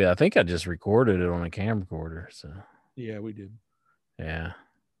 I think I just recorded it on a camcorder. So yeah, we did. Yeah,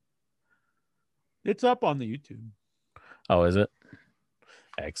 it's up on the YouTube. Oh, is it?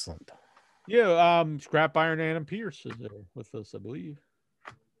 Excellent. Yeah, Scrap Iron Adam Pierce is there with us, I believe.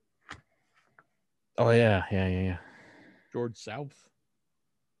 Oh yeah. George South.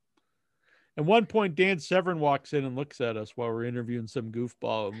 At one point, Dan Severn walks in and looks at us while we're interviewing some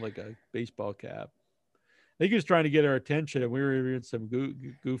goofball in like a baseball cap. I think he was trying to get our attention, and we were interviewing some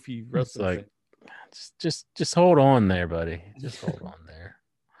goofy wrestling. Like, just hold on there, buddy. Just hold on there.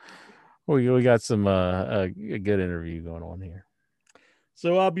 We got some a good interview going on here.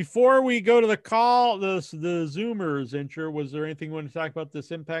 So before we go to the call, the Zoomers intro, was there anything you want to talk about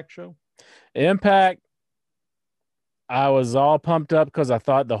this Impact show? Impact, I was all pumped up because I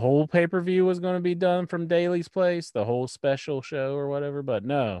thought the whole pay-per-view was going to be done from Daly's place, the whole special show or whatever, but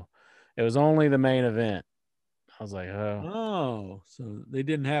no, it was only the main event. I was like, oh, so they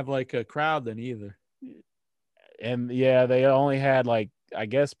didn't have like a crowd then either. And yeah, they only had like, I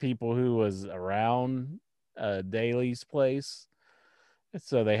guess, people who was around Daly's place.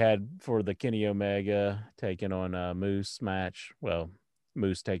 So they had for the Kenny Omega taking on Moose match. Well,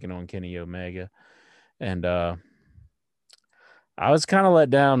 Moose taking on Kenny Omega. And I was kind of let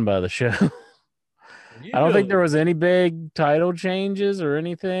down by the show. I don't think there was any big title changes or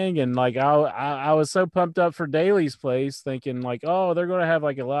anything. And like, I was so pumped up for Daly's place thinking like, oh, they're going to have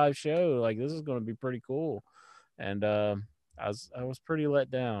like a live show. Like this is going to be pretty cool. And I was pretty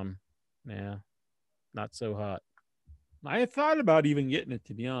let down. Yeah. Not so hot. I had thought about even getting it,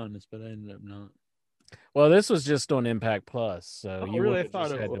 to be honest, but I ended up not. Well, this was just on Impact Plus, so you really would thought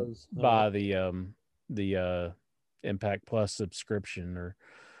just it had was to buy the Impact Plus subscription,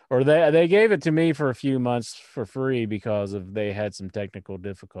 or they gave it to me for a few months for free because they had some technical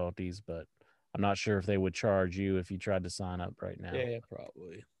difficulties, but I'm not sure if they would charge you if you tried to sign up right now. Yeah,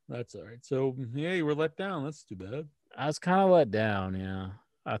 probably. That's all right. So yeah, you were let down. That's too bad. I was kind of let down. Yeah,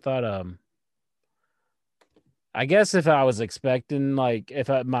 I thought I guess if I was expecting, like,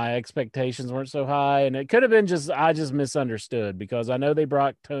 my expectations weren't so high, and it could have been I just misunderstood because I know they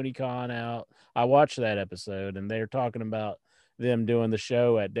brought Tony Khan out. I watched that episode, and they're talking about them doing the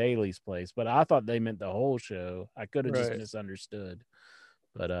show at Daly's place, but I thought they meant the whole show. I could have just misunderstood,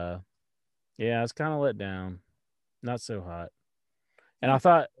 but yeah, I was kind of let down. Not so hot, and I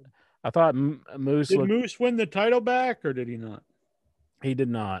thought Moose. Did Moose win the title back, or did he not? He did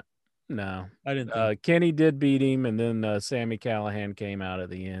not. No, I didn't. Kenny did beat him, and then Sami Callihan came out at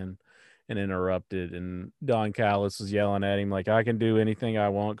the end and interrupted, and Don Callis was yelling at him like, "I can do anything I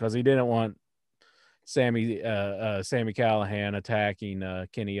want," because he didn't want Sami Callihan attacking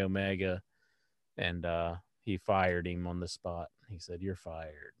Kenny Omega, and he fired him on the spot. He said, "You're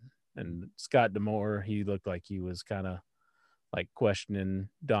fired." And Scott D'Amore, he looked like he was kind of like questioning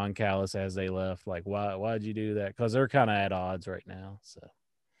Don Callis as they left, like, why'd you do that? Because they're kind of at odds right now, so.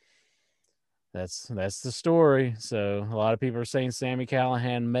 That's the story. So a lot of people are saying Sami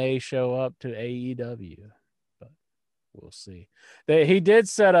Callihan may show up to AEW, but we'll see. He did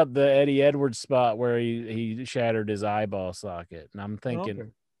set up the Eddie Edwards spot where he shattered his eyeball socket, and I'm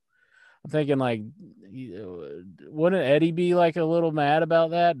thinking like, wouldn't Eddie be like a little mad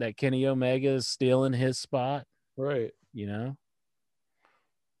about that Kenny Omega is stealing his spot? Right. You know,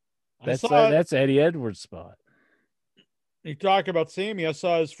 that's Eddie Edwards' spot. You talk about Sami. I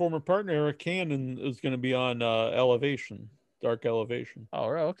saw his former partner Eric Cannon is going to be on Elevation, Dark Elevation. Oh,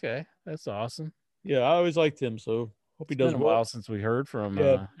 okay, that's awesome. Yeah, I always liked him, so hope he does well. It's been a while since we heard from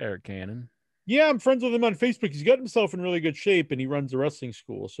Eric Cannon. Yeah, I'm friends with him on Facebook. He's got himself in really good shape, and he runs a wrestling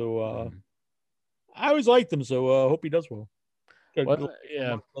school. So I always liked him. So hope he does well.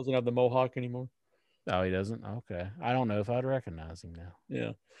 Yeah, doesn't have the mohawk anymore. Oh, he doesn't. Okay, I don't know if I'd recognize him now.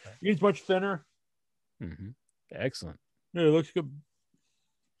 Yeah, he's much thinner. Mm-hmm. Excellent. Yeah, it looks good.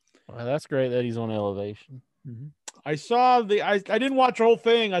 Well, that's great that he's on Elevation. Mm-hmm. I saw I didn't watch the whole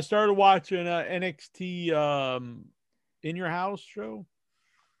thing. I started watching NXT In Your House show.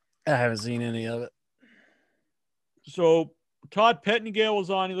 I haven't seen any of it. So Todd Pettengill was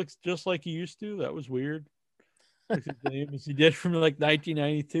on. He looks just like he used to. That was weird. Like his name as he did from like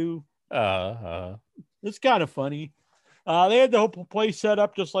 1992. It's kind of funny. They had the whole place set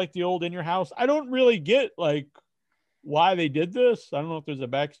up just like the old In Your House. I don't really get like why they did this. I don't know if there's a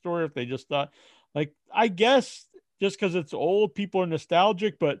backstory, if they just thought, like, I guess just because it's old, people are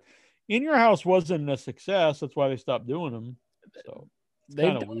nostalgic, but In Your House wasn't a success. That's why they stopped doing them. So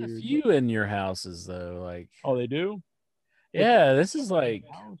they've done weird, a few In Your Houses though. Like, oh, they do? Yeah, this is like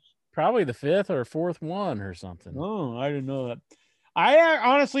probably the 5th or 4th one or something. Oh, I didn't know that. I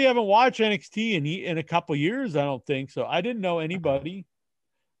honestly haven't watched NXT in a couple years, I don't think. So I didn't know anybody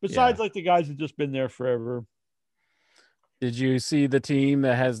besides like the guys that just been there forever. Did you see the team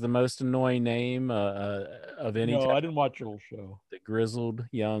that has the most annoying name of any? No, I didn't watch the whole show. The Grizzled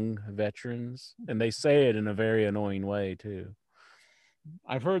Young Veterans. And they say it in a very annoying way too.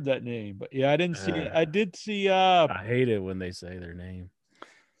 I've heard that name, but yeah, I didn't see it. I did see I hate it when they say their name.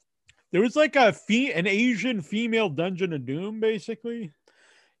 There was like an Asian female Dungeon of Doom, basically.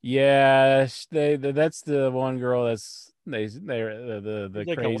 Yeah, that's the one girl that's the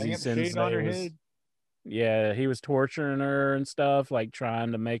like crazy sensei on her head. Yeah, he was torturing her and stuff, like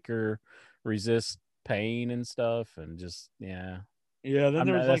trying to make her resist pain and stuff, and just yeah. Then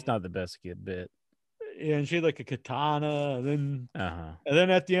there was that's not the best bit. Yeah, and she had like a katana, and then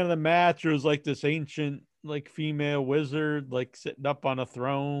at the end of the match, there was like this ancient like female wizard like sitting up on a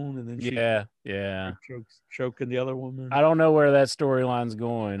throne, and then she choking the other woman. I don't know where that storyline's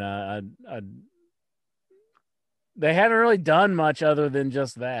going. They haven't really done much other than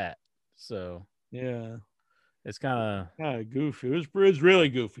just that. So yeah, it's kind of goofy. It was really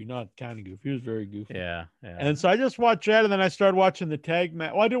goofy, not kind of goofy. It was very goofy. Yeah. And so I just watched that, and then I started watching the tag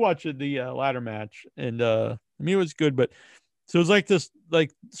match. Well, I did watch the ladder match, and I mean it was good, but so it was like this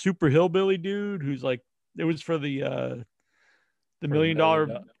like super hillbilly dude who's like it was for the $1 million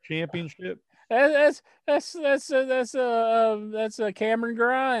championship. That's Cameron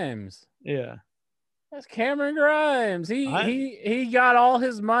Grimes. Yeah, that's Cameron Grimes. He got all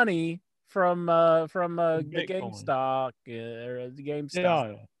his money from the GameStop or the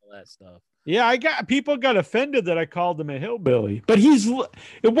GameStop, all that stuff. Yeah, people got offended that I called him a hillbilly, but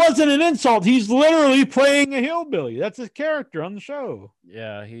it wasn't an insult. He's literally playing a hillbilly. That's his character on the show.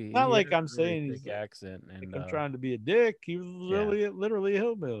 Yeah, not like I'm saying he's accent and I'm trying to be a dick. He was literally a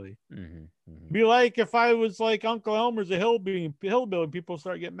hillbilly. Mm-hmm. Be like if I was like Uncle Elmer's a hillbilly, people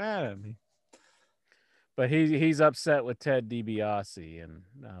start getting mad at me. But he's upset with Ted DiBiase, and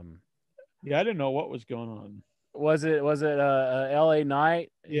yeah, I didn't know what was going on. Was it LA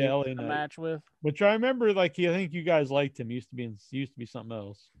Knight? Yeah, LA Knight match with. Which I remember, like I think you guys liked him. He used to be something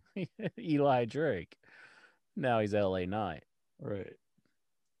else. Eli Drake. Now he's LA Knight. Right.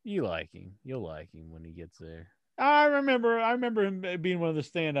 You like him. You'll like him when he gets there. I remember him being one of the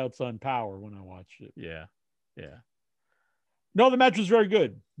standouts on Power when I watched it. Yeah. No, the match was very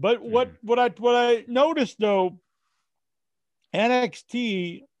good. But what I noticed though,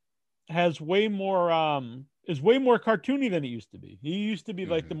 NXT has way more is way more cartoony than it used to be. He used to be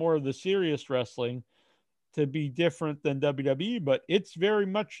like the more of the serious wrestling to be different than WWE, but it's very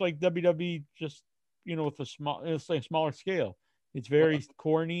much like WWE, just with it's like a smaller scale. It's very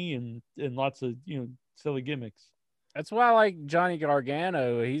corny and lots of silly gimmicks. That's why I like Johnny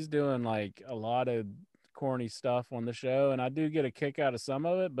Gargano. He's doing like a lot of corny stuff on the show, and I do get a kick out of some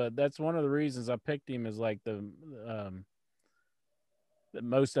of it, but that's one of the reasons I picked him as like the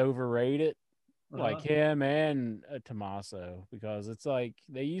most overrated, like him and Tommaso, because it's like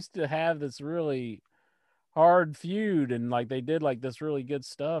they used to have this really hard feud and like they did like this really good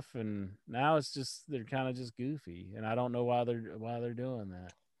stuff, and now it's just they're kind of just goofy, and I don't know why they're doing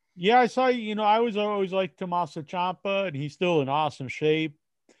that. Yeah, I saw I was always like Tommaso Ciampa, and he's still in awesome shape.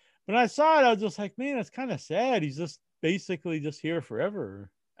 When I saw it, I was just like, man, it's kind of sad. He's just basically just here forever.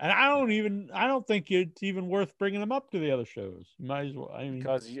 And I don't think it's even worth bringing them up to the other shows. You might as well. I mean,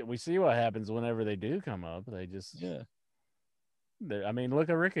 because we see what happens whenever they do come up. They just I mean, look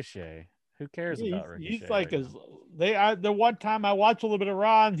at Ricochet. Who cares about Ricochet? He's like the one time I watched a little bit of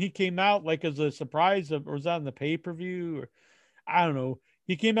Raw, and he came out like as a surprise, or was that on the pay-per-view, or I don't know.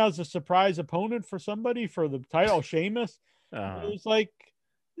 He came out as a surprise opponent for somebody for the title, Sheamus. It was like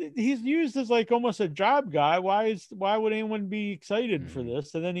he's used as like almost a job guy. Why would anyone be excited for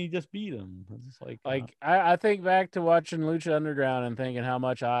this? And then he just beat him. It's like I think back to watching Lucha Underground and thinking how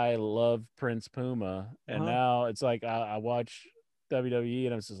much I love Prince Puma, and now it's like I watch WWE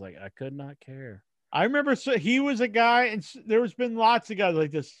and I'm just like I could not care. I remember he was a guy, and there's been lots of guys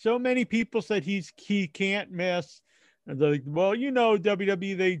like this. So many people said he can't miss. And they're like, well,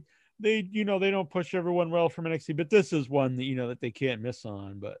 WWE they they don't push everyone well from NXT, but this is one that that they can't miss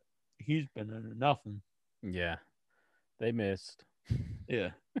on. But he's been under nothing. Yeah, they missed. Yeah,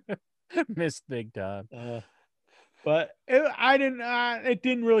 missed big time. But it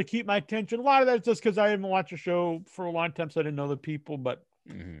didn't really keep my attention. A lot of that's just because I haven't watched a show for a long time, so I didn't know the people. But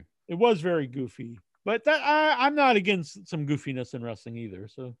it was very goofy. But I'm not against some goofiness in wrestling either.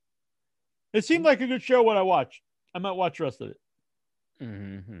 So it seemed like a good show. What I watched, I might watch the rest of it.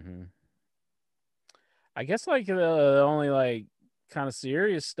 I guess like the only like kind of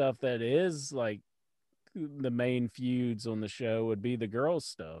serious stuff that is like the main feuds on the show would be the girls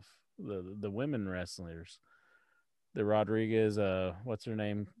stuff, the women wrestlers, the Rodriguez, what's her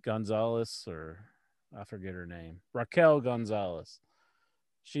name, Gonzalez, or I forget her name, Raquel Gonzalez.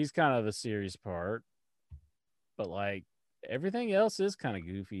 She's kind of the serious part, but like everything else is kind of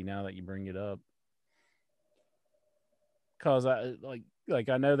goofy now that you bring it up. Cause I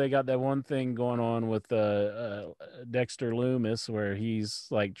I know they got that one thing going on with Dexter Loomis where he's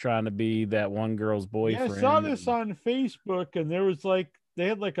like trying to be that one girl's boyfriend. Yeah, I saw this on Facebook, and there was like they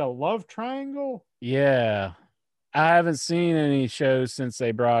had like a love triangle. Yeah, I haven't seen any shows since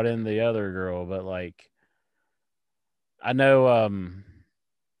they brought in the other girl, but like I know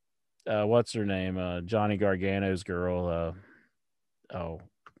what's her name? Johnny Gargano's girl.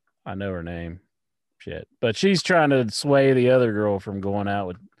 I know her name. Shit. But she's trying to sway the other girl from going out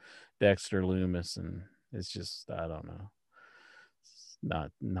with Dexter Loomis, and it's just I don't know. It's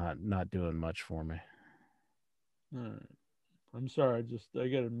not doing much for me. I'm sorry, I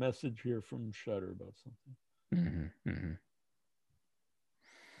got a message here from Shudder about something.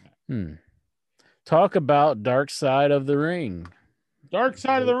 Talk about Dark Side of the Ring. Dark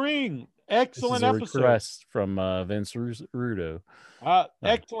Side of the Ring. Excellent episode. Request from Vince Rudo.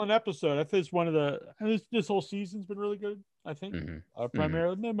 Excellent episode. I think it's one of this whole season's been really good. I think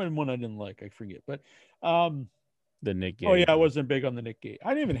primarily maybe one I didn't like. I forget, but the Nick Gage. Oh yeah, I wasn't big on the Nick Gage.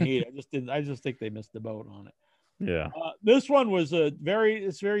 I didn't even hate it. I just think they missed the boat on it. Yeah. This one was it's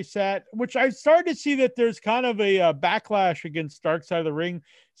very sad. Which I started to see that there's kind of a backlash against Dark Side of the Ring,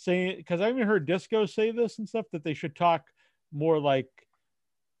 saying because I even heard Disco say this and stuff that they should talk more like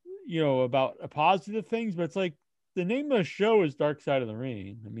about positive things, but it's like the name of the show is Dark Side of the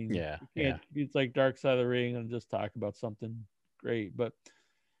Ring. I mean, it's like Dark Side of the Ring and just talk about something great. But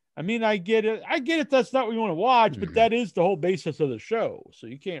I mean, I get it. That's not what you want to watch, but that is the whole basis of the show. So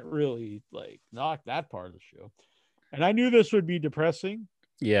you can't really like knock that part of the show. And I knew this would be depressing.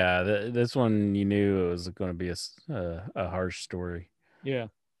 Yeah, this one you knew it was going to be a harsh story. Yeah,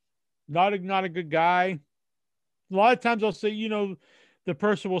 not a good guy. A lot of times I'll say, the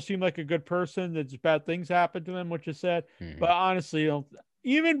person will seem like a good person. That bad things happen to them, which is sad. But honestly,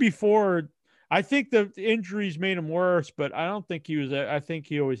 even before, I think the injuries made him worse. But I don't think he was. I think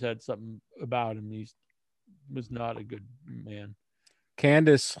he always had something about him. He was not a good man.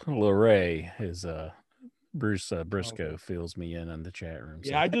 Candice LeRae is Bruce Briscoe fills me in the chat room.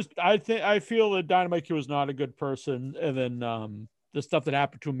 So. Yeah, I feel that Dynamite Kid was not a good person, and then the stuff that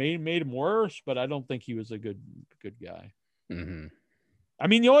happened to him made him worse. But I don't think he was a good guy. I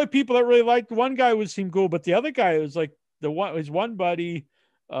mean, the only people that really liked one guy seemed cool, but the other guy was like his one buddy,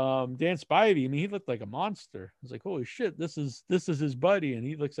 Dan Spivey. I mean, he looked like a monster. I was like, holy shit, this is his buddy, and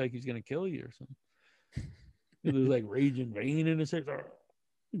he looks like he's gonna kill you or something. It was like raging vein in his head.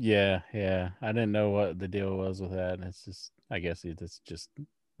 Yeah. I didn't know what the deal was with that. And it's just, I guess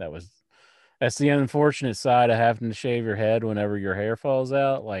that's the unfortunate side of having to shave your head whenever your hair falls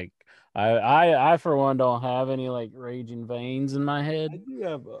out. Like I for one don't have any like raging veins in my head. I do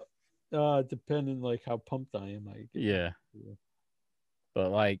have depending like how pumped I am. Yeah.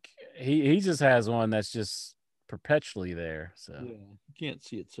 But like he just has one that's just perpetually there. So yeah, you can't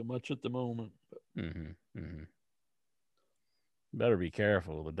see it so much at the moment. But... Better be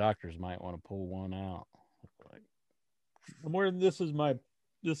careful. The doctors might want to pull one out. I'm wearing this is my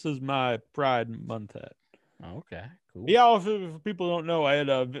Pride Month hat. Oh, okay, cool. Yeah, if people don't know, I had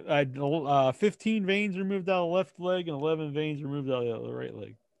 15 veins removed out of the left leg and 11 veins removed out of the right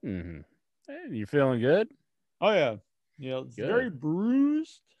leg. Hey, you feeling good? Oh yeah, it's good. Very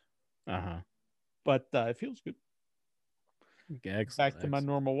bruised. But it feels good. Excellent. Back to my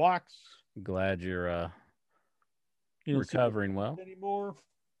normal walks. Glad you're recovering well anymore.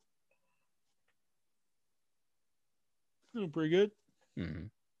 Doing pretty good. Mm-hmm.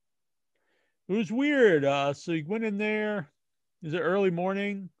 It was weird. So he went in there. It was early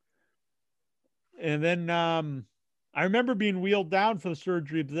morning, and then I remember being wheeled down for the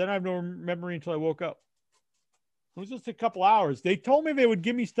surgery, but then I have no memory until I woke up. It was just a couple hours. They told me they would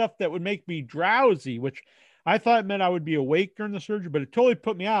give me stuff that would make me drowsy, which I thought meant I would be awake during the surgery, but it totally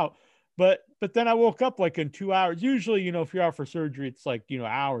put me out. But then I woke up like in 2 hours. Usually, if you're out for surgery, it's like,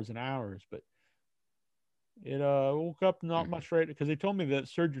 hours and hours. But it woke up not much right because they told me that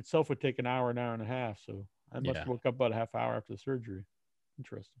surgery itself would take an hour and a half. So I must have woke up about a half hour after the surgery.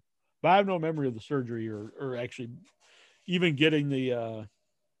 Interesting. But I have no memory of the surgery or actually even getting the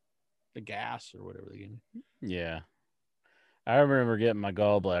gas or whatever they gave me. Yeah. I remember getting my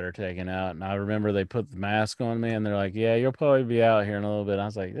gallbladder taken out, and I remember they put the mask on me, and they're like, yeah, you'll probably be out here in a little bit. I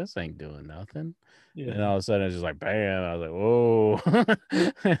was like, this ain't doing nothing. Yeah. And all of a sudden, it's just like, bam. I was like, whoa.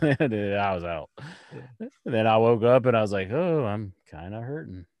 And then I was out. Yeah. And then I woke up, and I was like, oh, I'm kind of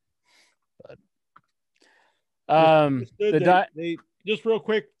hurting. But they just real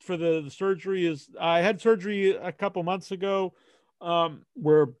quick for the surgery is I had surgery a couple months ago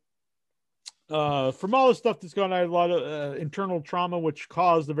where from all the stuff that's gone on, I had a lot of internal trauma, which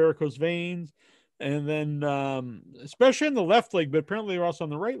caused the varicose veins. And then, especially in the left leg, but apparently they're also on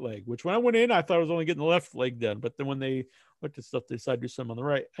the right leg, which when I went in, I thought I was only getting the left leg done. But then when they looked at stuff, they decided to do some on the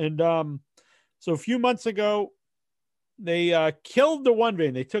right. And so a few months ago, they killed the one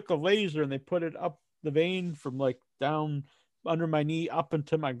vein. They took a laser and they put it up the vein from like down under my knee up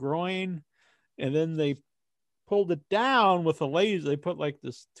into my groin. And then they pulled it down with a laser. They put like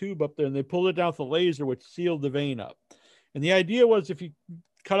this tube up there and they pulled it down with a laser, which sealed the vein up. And the idea was if you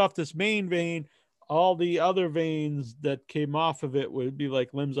cut off this main vein, all the other veins that came off of it would be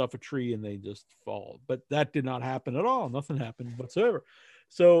like limbs off a tree and they just fall. But that did not happen at all. Nothing happened whatsoever.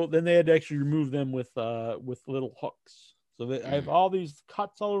 So then they had to actually remove them with little hooks. So I have all these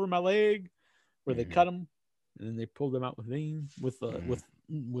cuts all over my leg where they cut them and then they pulled them out with veins with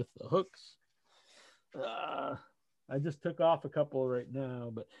the hooks. I just took off a couple right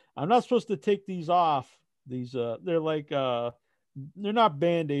now, but I'm not supposed to take these off. These they're like they're not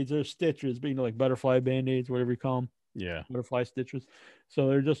band-aids, they're stitches, but like butterfly band-aids, whatever you call them. Yeah, butterfly stitches. So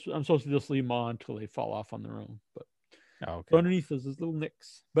I'm supposed to just leave them on until they fall off on their own. But okay. Underneath is this little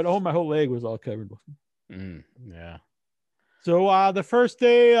nicks. But my whole leg was all covered with them. Yeah. So the first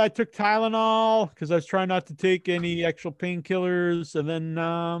day I took Tylenol because I was trying not to take any actual painkillers, and then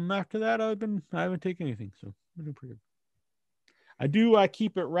after that I haven't taken anything, so I'm doing pretty good. I do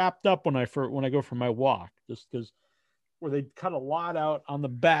keep it wrapped up when I go for my walk, just because where they cut a lot out on the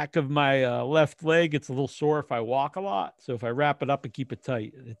back of my left leg, it's a little sore if I walk a lot. So if I wrap it up and keep it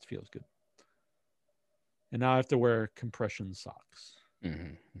tight, it feels good. And now I have to wear compression socks.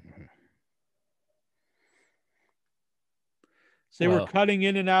 So they were cutting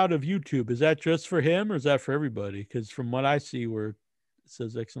in and out of YouTube. Is that just for him or is that for everybody? Because from what I see where it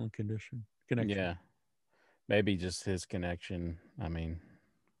says excellent connection. Yeah. Maybe just his connection. I mean,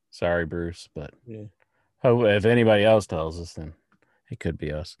 sorry, Bruce, but if anybody else tells us, then it could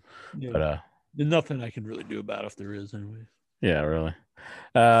be us. Yeah. But there's nothing I can really do about it if there is anyways. Yeah, really.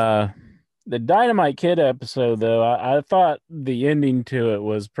 The Dynamite Kid episode, though, I thought the ending to it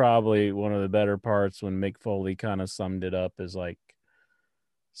was probably one of the better parts when Mick Foley kind of summed it up as like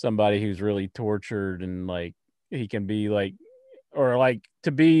somebody who's really tortured and like he can be like, or like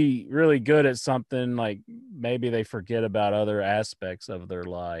to be really good at something, like maybe they forget about other aspects of their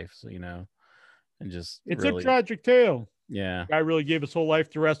lives, and just it's really a tragic tale. Yeah. The guy really gave his whole life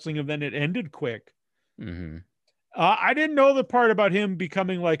to wrestling and then it ended quick. I didn't know the part about him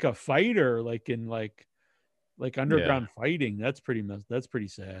becoming like a fighter, like in like underground fighting. That's pretty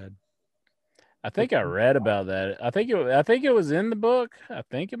sad. I think I read about that. I think it was in the book. I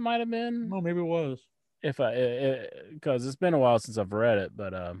think it might have been. Well, maybe it was. Because it's been a while since I've read it,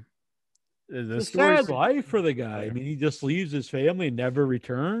 but it's a sad life for the guy. I mean, he just leaves his family and never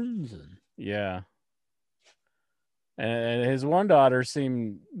returns. Yeah. And his one daughter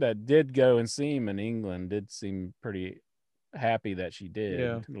that did go and see him in England did seem pretty happy that she did.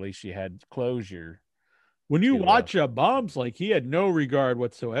 Yeah. At least she had closure. When you watch Bumps, like he had no regard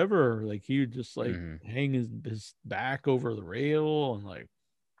whatsoever. Like he would just like hang his back over the rail and like,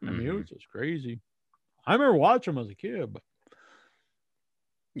 I mean, it was just crazy. I remember watching him as a kid, but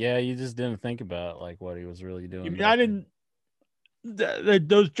yeah, you just didn't think about like what he was really doing. I mean, I didn't.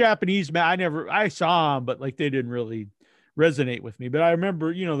 Those Japanese men, I saw them, but like they didn't really resonate with me. But I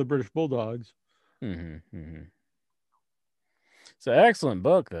remember, the British Bulldogs. It's an excellent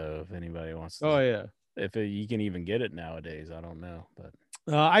book, though. If anybody wants to, yeah. If you can even get it nowadays, I don't know, but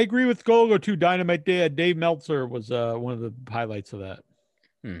I agree with Golgo too. Dynamite Day. Dave Meltzer was one of the highlights of that.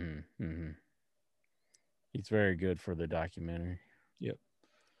 He's very good for the documentary. Yep.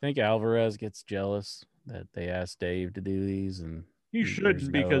 I think Alvarez gets jealous that they asked Dave to do these, and he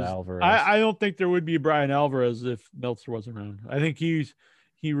shouldn't, because Alvarez. I don't think there would be Brian Alvarez if Meltzer wasn't around. I think he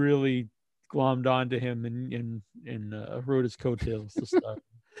really glommed onto him and rode his coattails to start.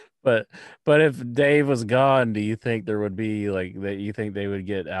 But if Dave was gone, do you think there would be like that? You think they would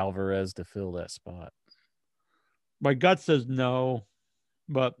get Alvarez to fill that spot? My gut says no,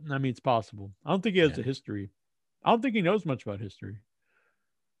 but I mean, it's possible. I don't think he has a history. I don't think he knows much about history.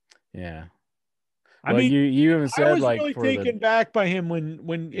 Yeah. I mean, you even said I was like really taken back by him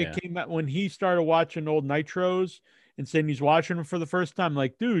when it came out, when he started watching old Nitros and saying he's watching them for the first time.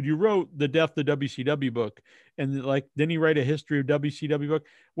 Like, dude, you wrote the Death of WCW book, and like, then he write a history of WCW book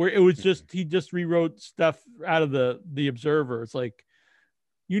where it was just he just rewrote stuff out of the Observer. It's like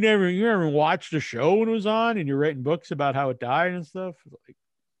you never watched a show when it was on, and you're writing books about how it died and stuff. Like,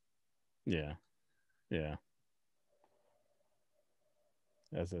 yeah.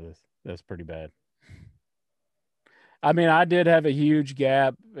 That's pretty bad. I mean, I did have a huge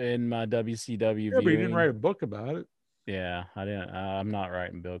gap in my WCW but you didn't write a book about it. Yeah, I didn't. I'm not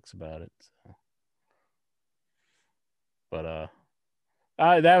writing books about it. So. But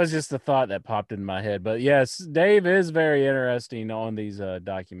that was just a thought that popped in my head. But yes, Dave is very interesting on these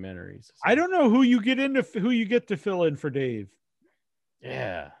documentaries. So. I don't know who you get to fill in for Dave.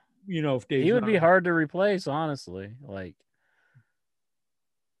 Yeah, if Dave, he would be hard to replace, honestly. Like,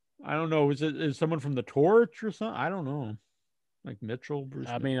 I don't know. Is someone from the Torch or something? I don't know. Like Mitchell, Bruce.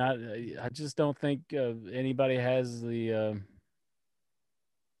 I mean, I just don't think anybody has the.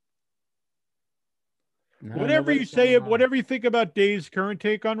 Whatever you say, whatever you think about Dave's current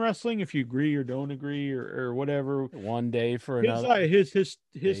take on wrestling, if you agree or don't agree or whatever, one day for another. His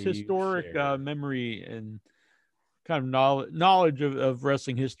historic memory and kind of knowledge of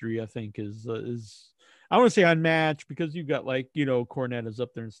wrestling history, I think is I want to say unmatched, because you've got like Cornette is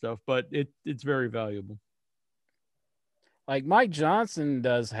up there and stuff, but it's very valuable. Like Mike Johnson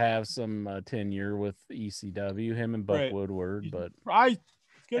does have some tenure with ECW, him and Buck Woodward, but he's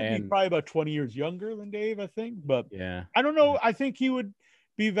going to be probably about 20 years younger than Dave, I think. But yeah, I don't know. I think he would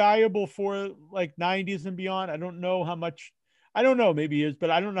be valuable for like 90s and beyond. I don't know how much. I don't know. Maybe he is,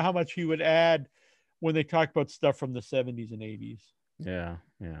 but I don't know how much he would add when they talk about stuff from the 70s and 80s. Yeah.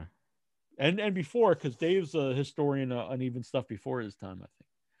 And before, because Dave's a historian on even stuff before his time,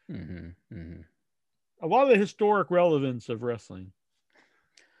 I think. A lot of the historic relevance of wrestling.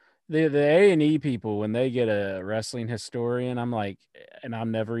 The A&E people, when they get a wrestling historian, I'm like, and I've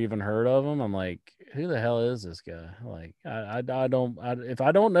never even heard of them. I'm like, who the hell is this guy? Like, I don't if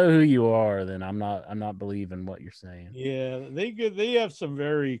I don't know who you are, then I'm not believing what you're saying. Yeah, they have some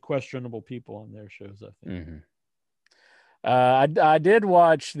very questionable people on their shows, I think. I did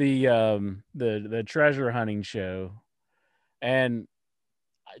watch the treasure hunting show, and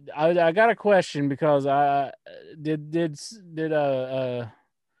I got a question, because I did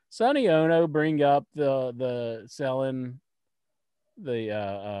Sonny Ono bring up the selling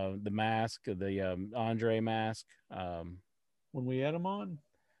the mask, the Andre mask when we had him on?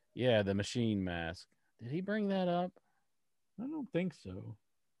 Yeah, the machine mask. Did he bring that up? I don't think so.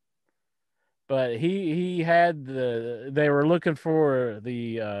 But he had they were looking for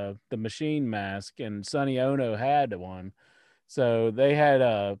the machine mask, and Sonny Ono had one. So they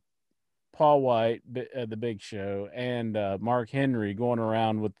had Paul White, the Big Show, and Mark Henry going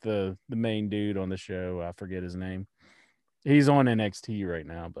around with the main dude on the show. I forget his name. He's on NXT right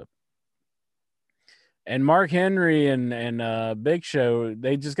now, and Mark Henry and Big Show,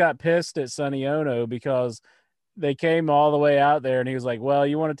 they just got pissed at Sonny Ono because they came all the way out there, and he was like, well,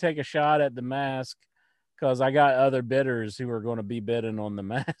 you want to take a shot at the mask, because I got other bidders who are going to be bidding on the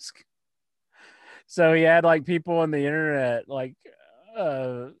mask. So he had like people on the internet like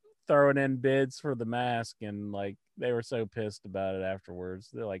throwing in bids for the mask, and like they were so pissed about it afterwards.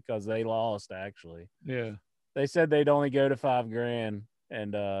 They're like, because they lost, actually. Yeah, they said they'd only go to $5,000,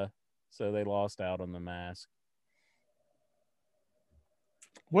 and so they lost out on the mask.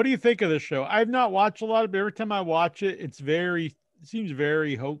 What do you think of this show? I've not watched a lot of it. Every time I watch it, it seems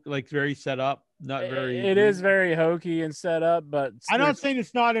very very set up. Not very. It is very hokey and set up, but I'm not saying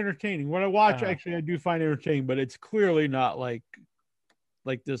it's not entertaining. When I watch, actually, I do find it entertaining, but it's clearly not like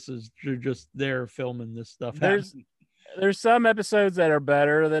this is just they're filming this stuff. There's some episodes that are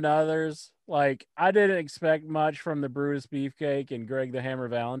better than others. Like, I didn't expect much from the Brutus Beefcake and Greg the Hammer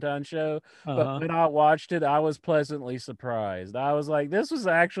Valentine show, but when I watched it, I was pleasantly surprised. I was like, this was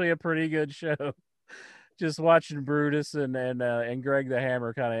actually a pretty good show. just watching Brutus and Greg the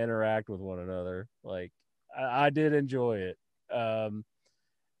Hammer kind of interact with one another. Like I did enjoy it.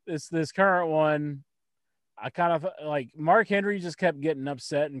 This current one, I kind of like Mark Henry just kept getting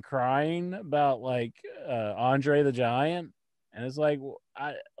upset and crying about like Andre the Giant. And it's like,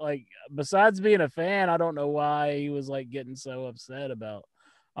 I like, besides being a fan, I don't know why he was like getting so upset about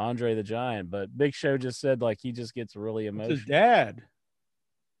Andre the Giant. But Big Show just said like he just gets really emotional. It's his dad.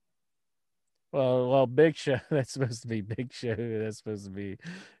 Well, Big Show, that's supposed to be Big Show. That's supposed to be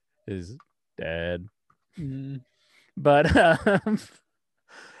his dad. But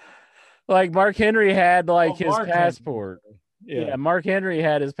like Mark Henry had like his Mark passport. Henry. Yeah, Mark Henry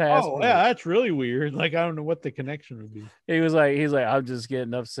had his passport. Oh, yeah, that's really weird. Like, I don't know what the connection would be. He's like, I'm just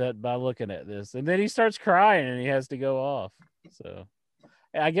getting upset by looking at this. And then he starts crying and he has to go off. So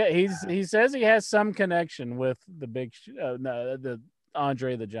I get he says he has some connection with the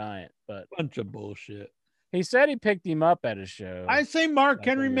Andre the Giant, but bunch of bullshit. He said he picked him up at his show. I say Mark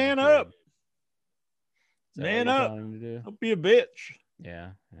Henry, man up. Man up. Don't be a bitch.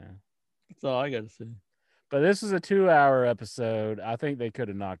 Yeah. That's all I got to say. But this is a 2-hour episode. I think they could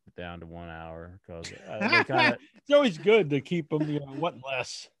have knocked it down to 1 hour because it's always good to keep them wanting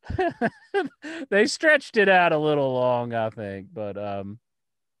less. They stretched it out a little long, I think, but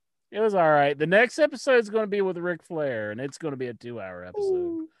it was all right. The next episode is going to be with Ric Flair, and it's going to be a 2-hour episode.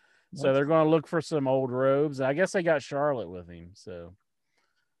 Ooh, so they're going to look for some old robes. I guess they got Charlotte with him, so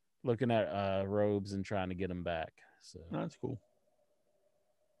looking at robes and trying to get them back. So that's cool.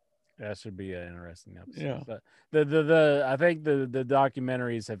 That should be an interesting episode. Yeah. But the I think the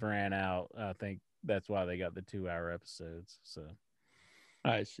documentaries have ran out. I think that's why they got the 2-hour episodes. So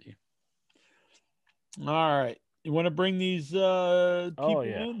I see. All right. You want to bring these people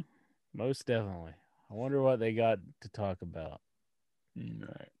in? Most definitely. I wonder what they got to talk about. All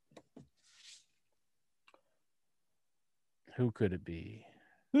right. Who could it be?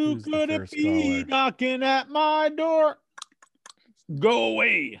 Who's could it be knocking at my door? Go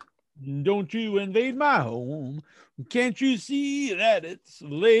away. Don't you invade my home. Can't you see that it's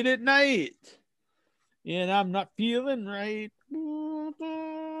late at night? And I'm not feeling right. Who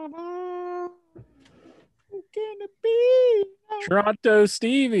can it be? Toronto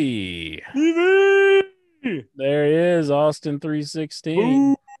Stevie. There he is, Austin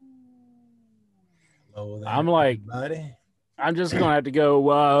 316. Hello there, I'm like, everybody. I'm just gonna have to go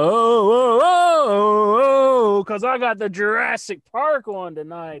whoa, because I got the Jurassic Park one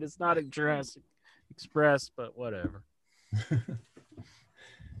tonight. It's not a Jurassic Express, but whatever.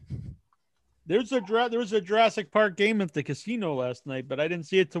 There was a Jurassic Park game at the casino last night, but I didn't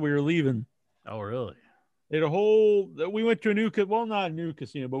see it till we were leaving. Oh, really? They had we went to not a new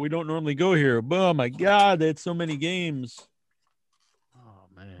casino, but we don't normally go here. But, oh my God, they had so many games. Oh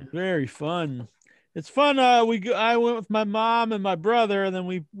man, very fun. It's fun. I went with my mom and my brother, and then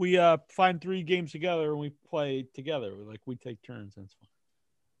we find 3 games together and we play together. We take turns. And it's fun.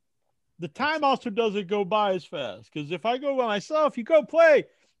 The time also doesn't go by as fast because if I go by myself, you go play.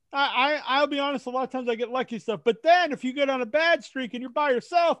 I'll be honest. A lot of times I get lucky stuff, but then if you get on a bad streak and you're by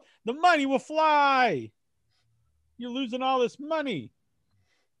yourself, the money will fly. You're losing all this money.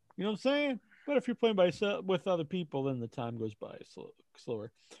 You know what I'm saying? But if you're playing by yourself with other people, then the time goes by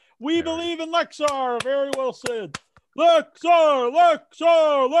slower. We believe in Lexar. Very well said. Lexar.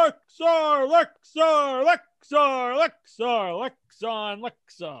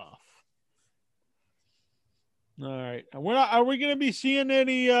 All right. Are we going to be seeing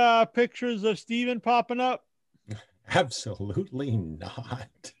any pictures of Steven popping up? Absolutely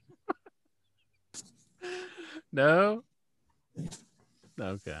not. No?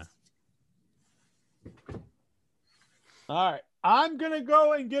 Okay. All right. I'm going to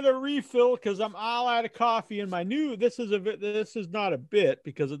go and get a refill because I'm all out of coffee. And this is not a bit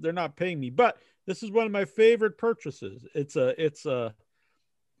because they're not paying me, but this is one of my favorite purchases. It's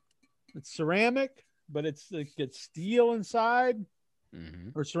ceramic, but it's steel inside,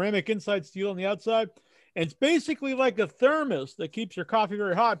 or ceramic inside, steel on the outside. And it's basically like a thermos that keeps your coffee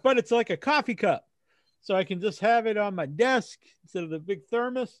very hot, but it's like a coffee cup. So I can just have it on my desk instead of the big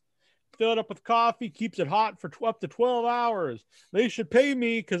thermos. Fill it up with coffee, keeps it hot for up to 12 hours. They should pay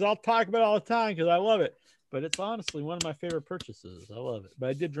me because I'll talk about it all the time because I love it. But it's honestly one of my favorite purchases. I love it. But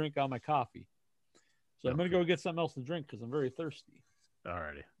I did drink all my coffee. So I'm going to go get something else to drink because I'm very thirsty. All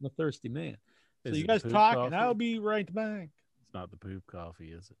righty. I'm a thirsty man. So you guys talk and I'll be right back. It's not the poop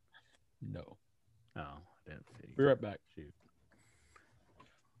coffee, is it? No. Oh, I didn't figure. Be right back. Shoot.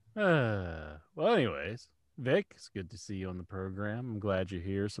 Well, anyways. Vic, it's good to see you on the program. I'm glad you're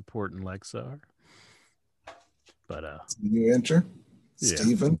here supporting Lexar. But new enter, yeah.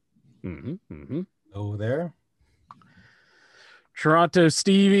 Steven. Oh, there. Toronto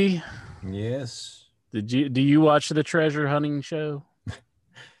Stevie. Yes. Do you watch the treasure hunting show?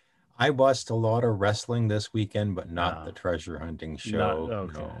 I watched a lot of wrestling this weekend, but not No. the treasure hunting show. Not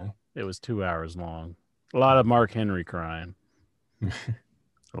okay. No. It was 2 hours long. A lot of Mark Henry crying. A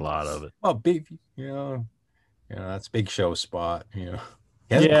lot of it. Well, big, that's Big Show spot. He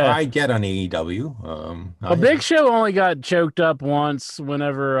hasn't cried yet on AEW. Big Show only got choked up once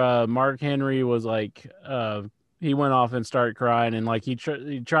whenever Mark Henry was like, he went off and started crying, and like he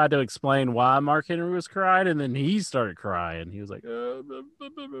tried to explain why Mark Henry was crying, and then he started crying. He was like,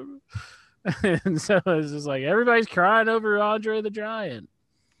 and so it's just like everybody's crying over Andre the Giant,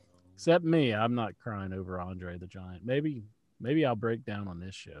 except me. I'm not crying over Andre the Giant. Maybe I'll break down on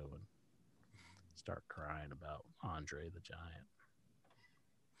this show and start crying about Andre the Giant.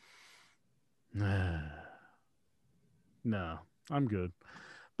 No, I'm good.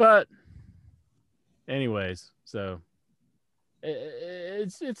 But anyways, so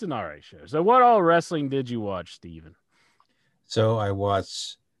it's an all right show. So what all wrestling did you watch, Steven? So I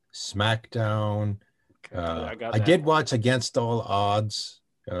watched SmackDown. Okay, I did watch Against All Odds.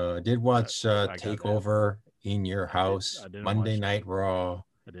 I did watch TakeOver in Your House, Monday Night Raw.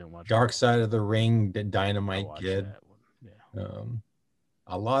 I didn't watch Dark Side of the Ring, Dynamite Kid. Yeah.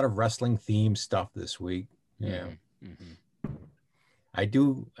 A lot of wrestling themed stuff this week. Yeah. Mm-hmm. I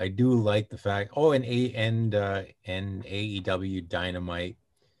do like the fact. Oh, and AEW Dynamite.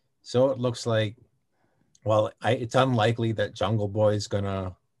 So it looks like, well, it's unlikely that Jungle Boy is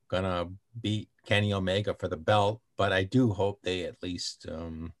gonna beat Kenny Omega for the belt, but I do hope they at least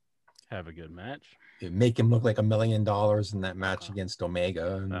have a good match. Make him look like $1 million in that match against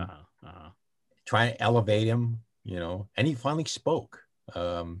Omega, and try and elevate him. And he finally spoke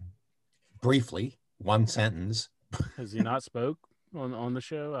briefly, one sentence. Has he not spoke on the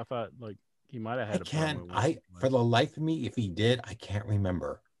show? I thought like he might have had for the life of me, if he did, I can't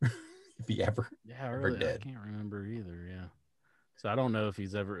remember if he ever did. I can't remember either. Yeah, so I don't know if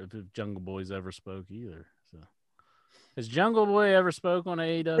if Jungle Boy's ever spoke either. So has Jungle Boy ever spoke on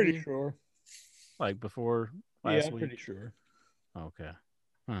AEW? Pretty sure. Like before last week? Pretty sure. Okay.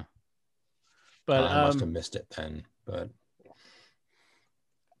 Huh. But I must have missed it then. But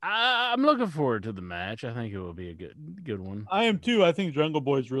I'm looking forward to the match. I think it will be a good one. I am too. I think Jungle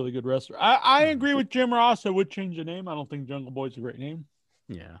Boy's a really good wrestler. I agree with Jim Ross. I would change the name. I don't think Jungle Boy's a great name.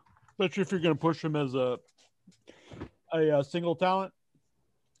 Yeah. Especially if you're going to push him as a single talent.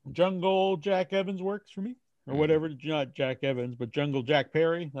 Jungle Jack Evans works for me. Or whatever, not Jack Evans, but Jungle Jack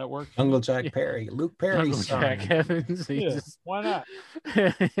Perry. That works. Jungle Jack Perry. Luke Perry's son. Jack Evans. Why not?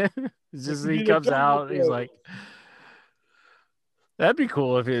 He comes out. He's like, that'd be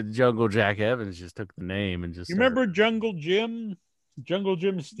cool if Jungle Jack Evans just took the name and just. You remember Jungle Jim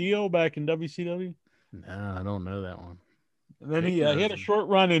Steele back in WCW? No, I don't know that one. And then he had a short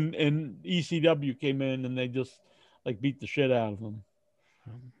run in ECW, came in, and they just like beat the shit out of him.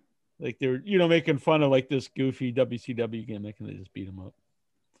 Like they were, making fun of like this goofy WCW gimmick, and they just beat him up.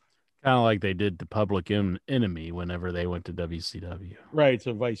 Kind of like they did to Public Enemy whenever they went to WCW. Right.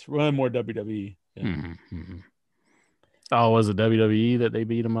 So more WWE. Yeah. Mm-hmm. Oh, was it WWE that they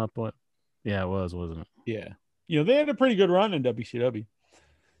beat him up? What? Yeah, it was, wasn't it? Yeah. They had a pretty good run in WCW.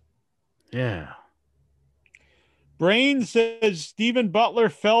 Yeah. Brain says Stephen Butler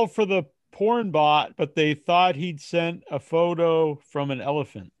fell for the porn bot, but they thought he'd sent a photo from an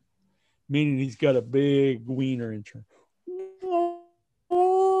elephant, meaning he's got a big wiener in turn.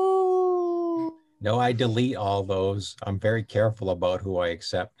 No, I delete all those. I'm very careful about who I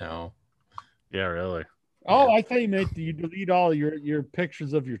accept now. Yeah, really. Oh, Yeah. I thought you meant you delete all your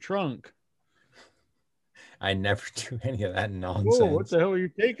pictures of your trunk. I never do any of that nonsense. Whoa, what the hell are you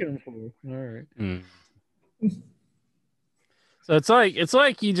taking them for? All right. Mm. So it's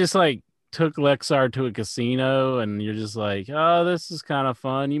like you just like took Lexar to a casino and you're just like, oh, this is kind of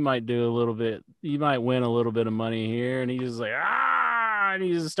fun. You might win a little bit of money here. And he's just like, and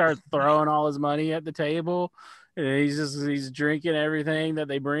he just starts throwing all his money at the table. And he's drinking everything that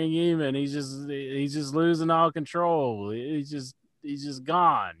they bring him, and he's just losing all control. He's just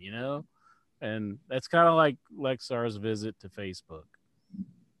gone, And that's kind of like Lexar's visit to Facebook.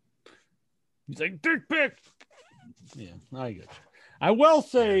 He's like, dick pic. Yeah, I get you. I will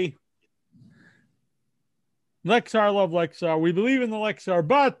say, Lexar, love Lexar. We believe in the Lexar,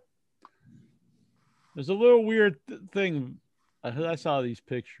 but there's a little weird thing. I saw these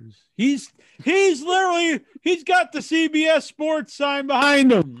pictures. He's got the CBS Sports sign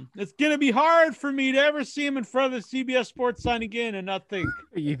behind him. It's gonna be hard for me to ever see him in front of the CBS Sports sign again and not think.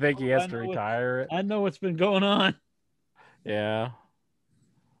 You think he has to retire it? I know what's been going on. Yeah.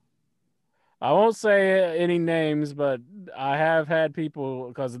 I won't say any names, but I have had people,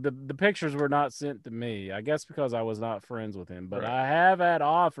 because the pictures were not sent to me. I guess because I was not friends with him, but Right. I have had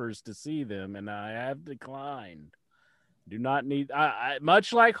offers to see them, and I have declined. Do not need. I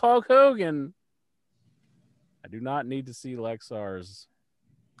much like Hulk Hogan. I do not need to see Lexar's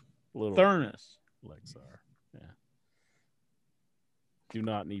little Thurnus. Lexar. Yeah. Do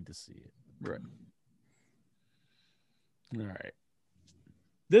not need to see it. Right. All right.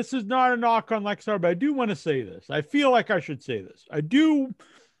 This is not a knock on Lexar, but I do want to say this. I feel like I should say this. I do.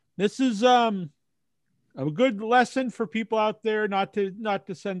 This is a good lesson for people out there not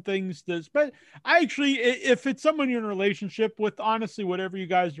to send things to. But I actually, if it's someone you're in a relationship with, honestly, whatever you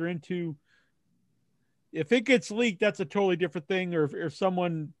guys are into, if it gets leaked, that's a totally different thing. Or if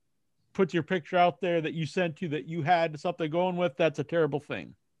someone puts your picture out there that you sent to that you had something going with, that's a terrible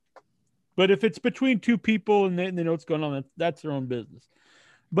thing. But if it's between two people and they know what's going on, that's their own business.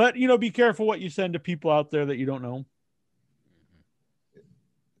 But, be careful what you send to people out there that you don't know.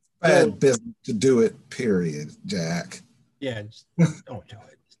 Bad business to do it, period, Jack. Yeah, just don't do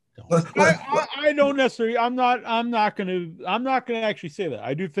it. Don't. I don't necessarily. I'm not gonna actually say that.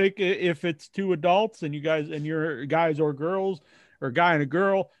 I do think if it's two adults and you're guys or girls, or a guy and a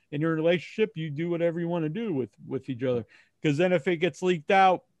girl, and you're in a relationship, you do whatever you want to do with each other. Because then if it gets leaked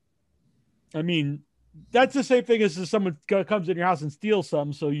out, I mean, that's the same thing as if someone comes in your house and steals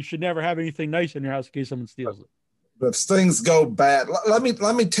something. So you should never have anything nice in your house in case someone steals it. But if things go bad, let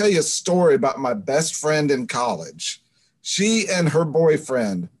me tell you a story about my best friend in college. She and her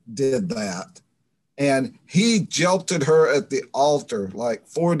boyfriend did that, and he jilted her at the altar like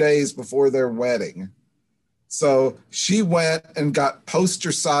 4 days before their wedding. So she went and got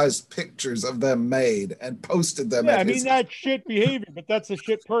poster-sized pictures of them made and posted them. Yeah, I mean, that's shit behavior, but that's a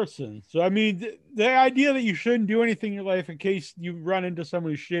shit person. So, I mean, the idea that you shouldn't do anything in your life in case you run into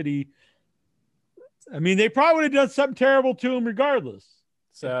someone who's shitty, I mean, they probably would have done something terrible to him regardless.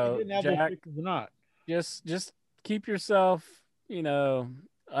 So, Jack, or not. Just keep yourself,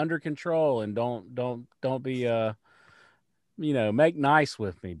 under control, and don't be make nice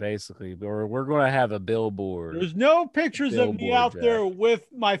with me, basically, or we're going to have a billboard. There's no pictures of me out there with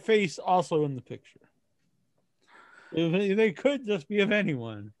my face also in the picture. They could just be of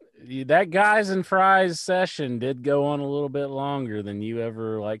anyone. That Guys and Fries session did go on a little bit longer than you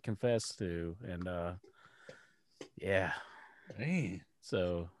ever confessed to, and yeah, man.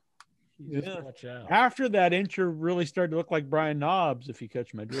 So yeah. Watch out. After that, intro really started to look like Brian Knobs, if you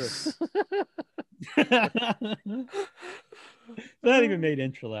catch my drift. That even made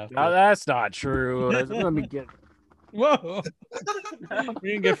intro laugh. No, that's not true. Let me get. Whoa! We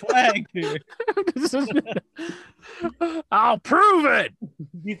didn't get flagged here. I'll prove it. Do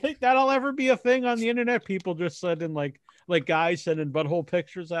you think that'll ever be a thing on the internet? People just sending like guys sending butthole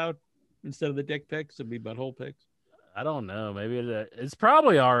pictures out instead of the dick pics, it'd be butthole pics. I don't know. Maybe it's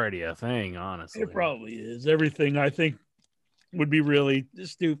probably already a thing. Honestly, it probably is. Everything I think would be really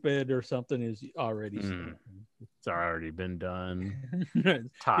stupid or something is already. It's already been done.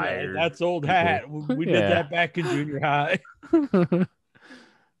 Tired. Yeah, that's old hat. We did that back in junior high.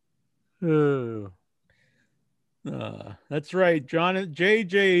 That's right, John.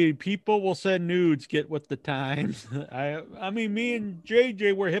 JJ, people will send nudes. Get with the times. I mean, me and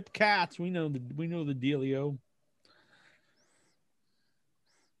JJ, we're hip cats. We know the dealio.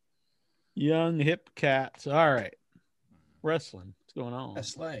 Young hip cats. All right. Wrestling. What's going on?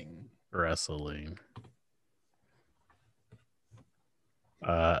 Wrestling.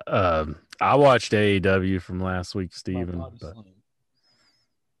 I watched AEW from last week, Steven.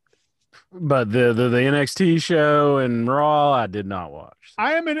 But the NXT show and Raw, I did not watch.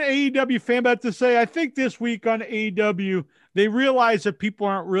 I am an AEW fan, but to say, I think this week on AEW, they realized that people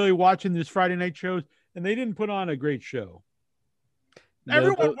aren't really watching these Friday night shows, and they didn't put on a great show.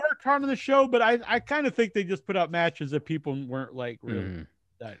 Everyone worked hard on the show, but I kind of think they just put out matches that people weren't really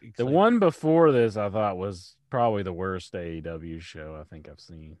that excited. The one before this, I thought, was probably the worst AEW show I think I've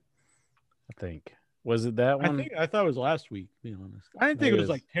seen. Was it that one? I thought it was last week, to be honest. I didn't think it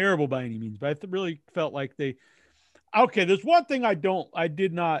was terrible by any means, but I really felt like they. Okay, there's one thing I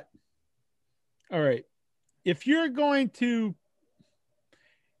did not. All right, if you're going to,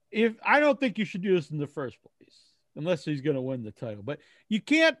 I don't think you should do this in the first place. Unless he's going to win the title. But you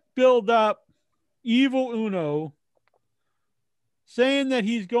can't build up Evil Uno saying that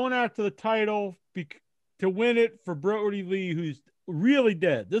he's going after the title to win it for Brody Lee, who's really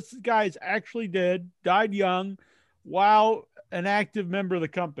dead. This guy's actually dead, died young, while an active member of the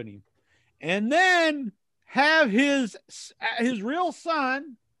company. And then have his real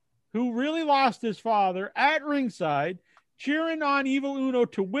son, who really lost his father, at ringside, cheering on Evil Uno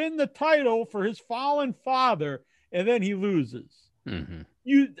to win the title for his fallen father, and then he loses. Mm-hmm.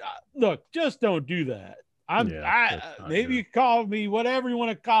 You look, just don't do that. Yeah, Maybe you call me whatever you want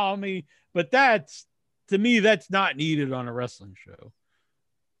to call me, but that's, to me, that's not needed on a wrestling show.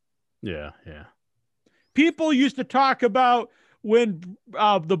 Yeah, yeah. People used to talk about when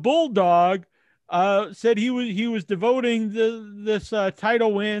the Bulldog said he was devoting this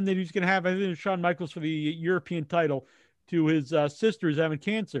title win that he's going to have, I think, Shawn Michaels for the European title, to his sister who's having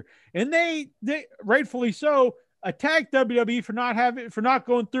cancer, and they rightfully so attacked WWE for not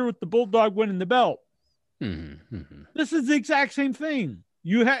going through with the Bulldog winning the belt. Mm-hmm. Mm-hmm. This is the exact same thing.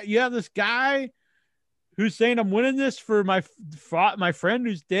 You have this guy who's saying, I'm winning this for my friend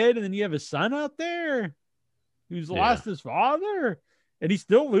who's dead, and then you have his son out there who's lost his father, and he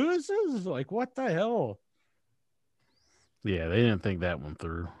still loses. Like, what the hell? Yeah, they didn't think that one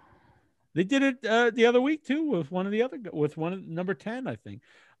through. They did it the other week too with one of number 10, I think.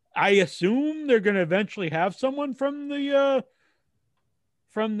 I assume they're going to eventually have someone from the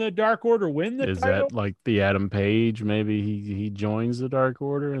Dark Order win the title. Is that like the Adam Page? Maybe he joins the Dark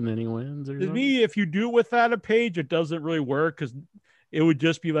Order and then he wins? Or to me, if you do it with Adam Page, it doesn't really work, because it would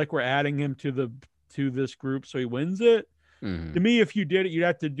just be like we're adding him to this group so he wins it. Mm-hmm. To me, if you did it, you'd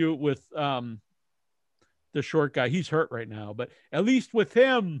have to do it with the short guy. He's hurt right now, but at least with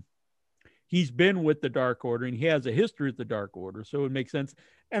him, he's been with the Dark Order and he has a history with the Dark Order, so it makes sense.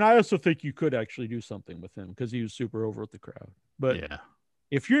 And I also think you could actually do something with him because he was super over with the crowd. But yeah,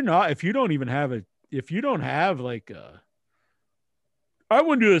 if you don't have like I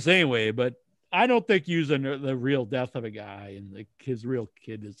wouldn't do this anyway, but I don't think using the real death of a guy and his real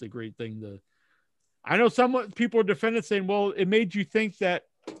kid is a great thing. I know some people are defending, saying, well, it made you think that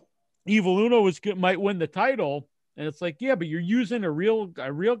Evil Uno might win the title. And it's like, yeah, but you're using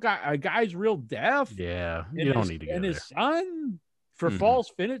a guy's real death. Yeah, you don't need to go and there. His son for false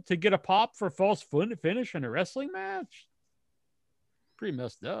finish, to get a pop for false finish in a wrestling match. Pretty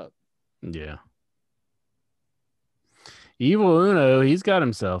messed up. Yeah. Evil Uno, he's got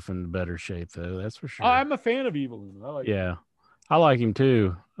himself in better shape though. That's for sure. I'm a fan of Evil Uno. I like him. I like him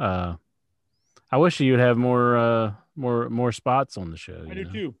too. I wish he would have more spots on the show. I do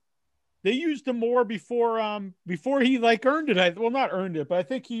too. They used him more before he like earned it. Not earned it, but I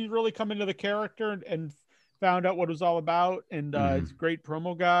think he really come into the character and found out what it was all about. And he's a great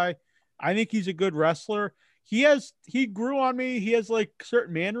promo guy. I think he's a good wrestler. He grew on me. He has like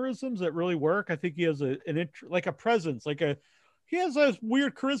certain mannerisms that really work. I think he has a presence, he has a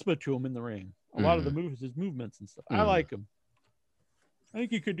weird charisma to him in the ring. A lot of his movements and stuff. I like him. I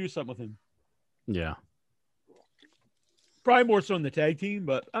think you could do something with him. Yeah. Probably more so in the tag team,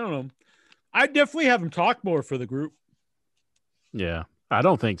 but I don't know. I'd definitely have him talk more for the group. Yeah. I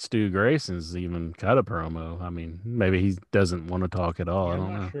don't think Stu Grayson's even cut a promo. I mean, maybe he doesn't want to talk at all. Yeah, I don't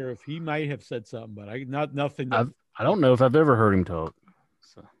know. I'm not sure if he might have said something, but nothing. I don't know if I've ever heard him talk.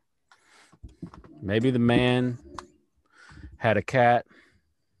 So maybe the man had a cat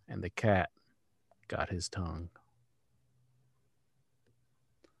and the cat got his tongue.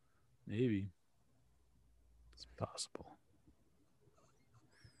 Maybe. It's possible.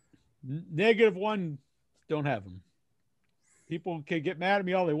 -1, don't have him. People can get mad at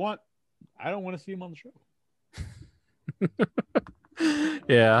me all they want. I don't want to see him on the show.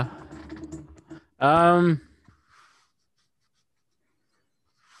 Yeah.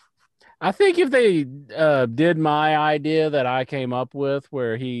 I think if they did my idea that I came up with,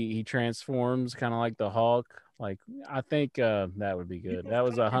 where he transforms kind of like the Hulk, like I think that would be good. That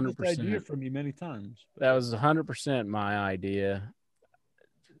was 100% idea from me many times. That was 100% my idea.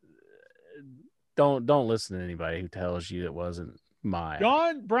 Don't listen to anybody who tells you it wasn't my.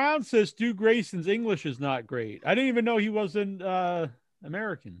 John Brown says Stu Grayson's English is not great. I didn't even know he wasn't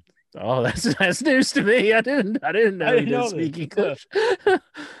American. Oh, that's news to me. I didn't know he didn't speak English.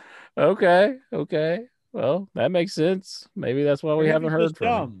 Okay. Well, that makes sense. Maybe that's why we haven't heard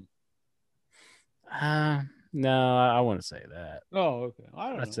from him. No, I wouldn't say that. Oh, okay. I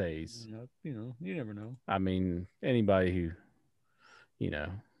don't know. I'd say he's, you never know. I mean, anybody who,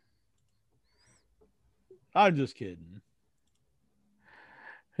 I'm just kidding.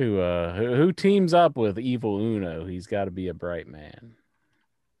 Who teams up with Evil Uno, he's got to be a bright man.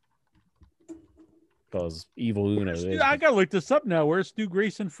 Because Evil Uno is. I gotta look this up now. Where's Stu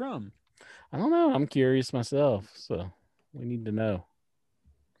Grayson from? I don't know. I'm curious myself, so we need to know.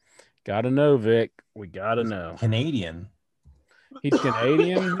 Gotta know, Vic. We gotta know. Canadian. He's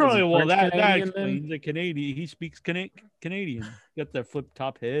Canadian. Well, that explains the Canadian. He speaks Canadian. Got that flip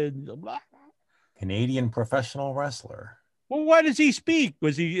top head. Blah. Canadian professional wrestler. Well, what does he speak?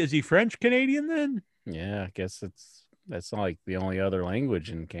 Is he French Canadian then? Yeah, I guess That's like the only other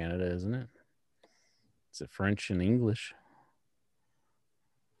language in Canada, isn't it? It's French and English.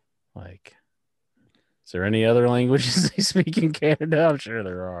 Like, is there any other languages they speak in Canada? I'm sure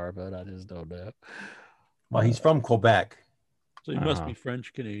there are, but I just don't know. Well, he's from Quebec. So he must be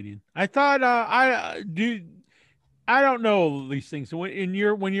French Canadian. I thought I don't know these things. So when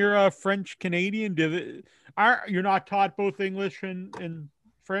you're a French Canadian, you're not taught both English and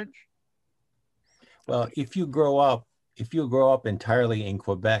French? Well, if you grow up entirely in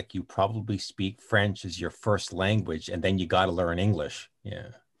Quebec, you probably speak French as your first language, and then you got to learn English. Yeah.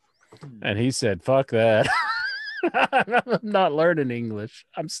 And he said, "Fuck that! I'm not learning English.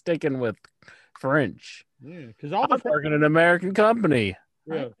 I'm sticking with French. Yeah, because I'm working at an American company.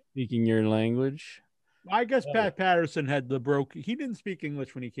 Yeah. Speaking your language." I guess Pat Patterson had he didn't speak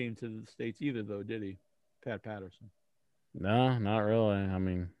English when he came to the States either, though, did he? Pat Patterson. No, not really. I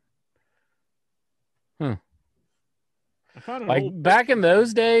mean, I found like back in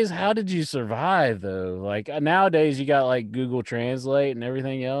those days, how did you survive though? Like nowadays you got like Google Translate and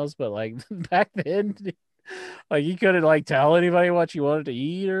everything else, but like back then, like you couldn't like tell anybody what you wanted to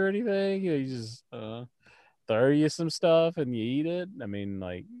eat or anything. You just throw you some stuff and you eat it. I mean,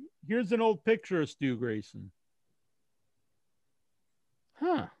 like, here's an old picture of Stu Grayson.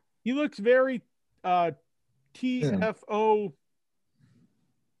 Huh. He looks very TFOAW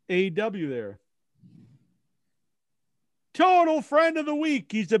there. Total friend of the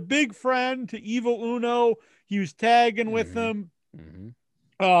week. He's a big friend to Evil Uno. He was tagging with them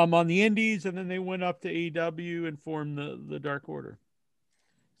on the Indies, and then they went up to AEW and formed the Dark Order.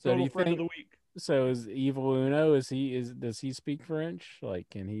 So Total friend of the week. So is Evil Uno? Does he speak French? Like,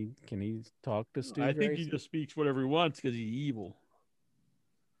 can he talk to Stu? I think he just speaks whatever he wants because he's evil.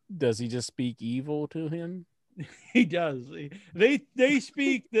 Does he just speak evil to him? He does. They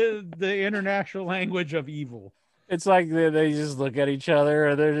speak the international language of evil. It's like they just look at each other,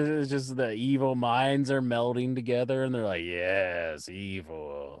 and they're just the evil minds are melding together, and they're like, "Yes,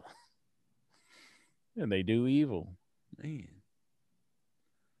 evil," and they do evil. Man,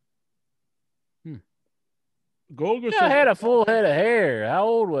 Golga had a full head of hair. How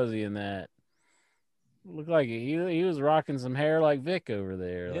old was he in that? Looked like he was rocking some hair like Vic over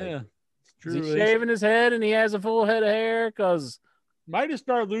there. Yeah, like, it's true. Is he shaving his head and he has a full head of hair? Because might have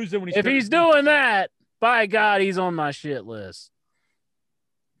started losing when if he's doing that, by God, he's on my shit list.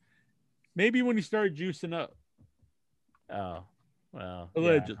 Maybe when he started juicing up. Oh, well,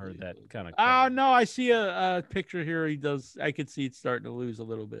 allegedly. Yeah, I heard that kind of. Oh no, I see a picture here. He does. I could see it starting to lose a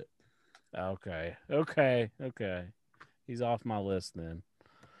little bit. Okay. He's off my list then.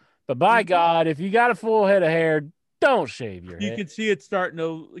 But by God, if you got a full head of hair, don't shave your head. You can see it starting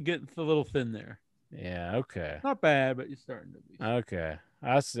to get a little thin there. Yeah. Okay. Not bad, but you're starting to be. Okay.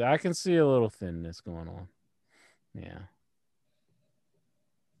 I can see a little thinness going on. Yeah.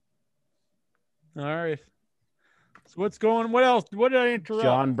 All right. So what's going? What else? What did I interrupt?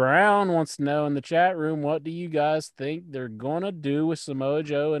 John Brown wants to know in the chat room, what do you guys think they're going to do with Samoa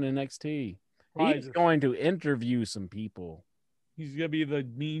Joe and NXT? He's going to interview some people. He's going to be the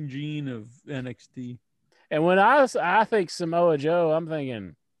Mean Gene of NXT. And when I think Samoa Joe, I'm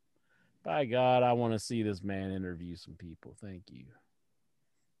thinking, by God, I want to see this man interview some people. Thank you.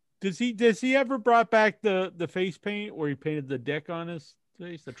 Does he ever brought back the face paint where he painted the dick on his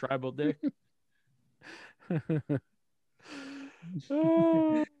face, the tribal dick?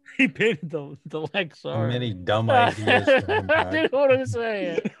 He painted the Lexar. So many dumb ideas. I didn't want to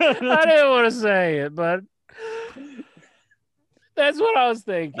say it. But that's what I was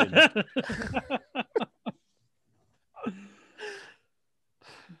thinking.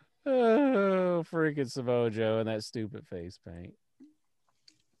 Oh, freaking Samoa Joe and that stupid face paint.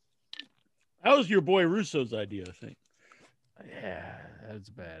 That was your boy Russo's idea, I think. Yeah, that's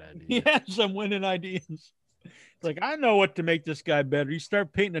a bad idea. He had some winning ideas. It's like, I know what to make this guy better. You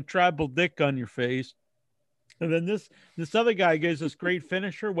start painting a tribal dick on your face. And then this other guy gives this great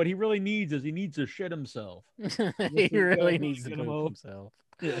finisher. What he really needs is he needs to shit himself. He really needs to poop himself.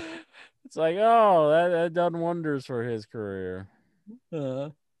 Yeah. It's like, oh, that done wonders for his career.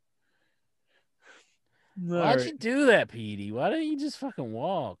 Why'd you do that, Petey? Why didn't you just fucking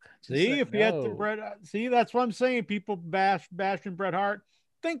walk? See, if you had the Bret, see, that's what I'm saying. People bashing Bret Hart.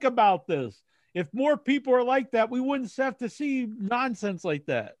 Think about this. If more people are like that, we wouldn't have to see nonsense like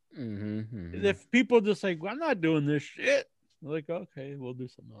that. If people just like, well, I'm not doing this shit. They're like, okay, we'll do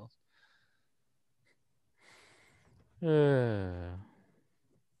something else.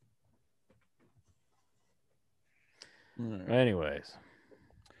 Anyways.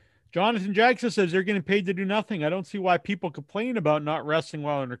 Jonathan Jackson says they're getting paid to do nothing. I don't see why people complain about not wrestling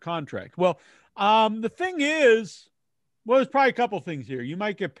while under contract. Well, the thing is, Well, there's probably a couple things here. You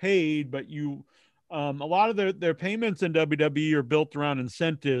might get paid, but a lot of their payments in WWE are built around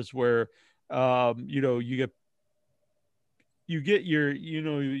incentives where, you get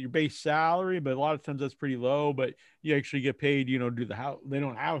your base salary, but a lot of times that's pretty low, but you actually get paid, do the house. They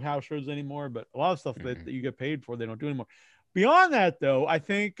don't have house shows anymore, but a lot of stuff that you get paid for, they don't do anymore. Beyond that though, I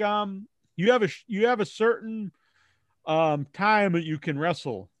think, you have a certain, time that you can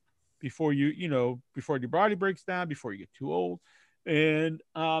wrestle before before your body breaks down, before you get too old. And,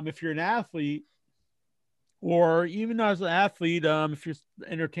 if you're an athlete, or even as an athlete, if you're an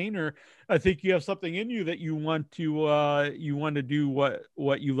entertainer, I think you have something in you that you want to do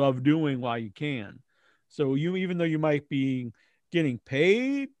what you love doing while you can. So even though you might be getting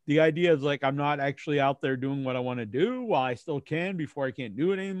paid, the idea is like, I'm not actually out there doing what I want to do while I still can before I can't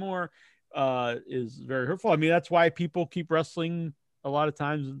do it anymore, is very hurtful. I mean, that's why people keep wrestling a lot of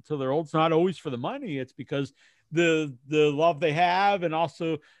times until they're old. It's not always for the money. It's because the love they have, and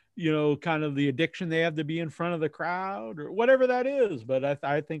also, kind of the addiction they have to be in front of the crowd or whatever that is. But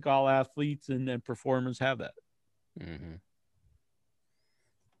I think all athletes and performers have that. Mm-hmm.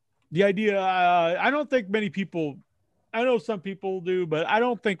 The idea, I don't think many people, I know some people do, but I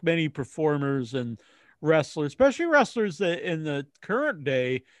don't think many performers and wrestlers, especially wrestlers that in the current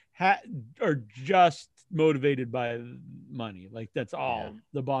day, are just motivated by money. Like that's all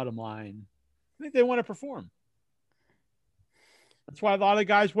the bottom line. I think they want to perform. That's why a lot of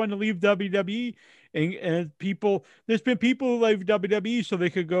guys want to leave WWE, and there's been people who leave WWE so they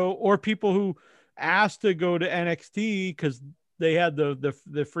could go, or people who asked to go to NXT because they had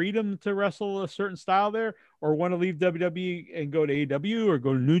the freedom to wrestle a certain style there, or want to leave WWE and go to AEW or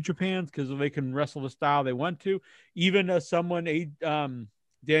go to New Japan because they can wrestle the style they want to. Even someone,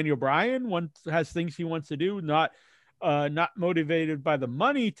 Daniel Bryan has things he wants to do, not motivated by the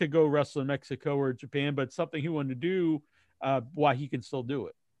money to go wrestle in Mexico or Japan, but something he wanted to do, why he can still do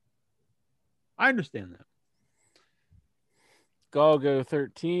it. I understand that.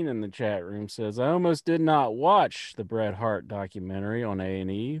 Galgo13 in the chat room says, I almost did not watch the Bret Hart documentary on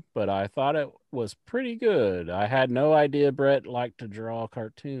A&E, but I thought it was pretty good. I had no idea Bret liked to draw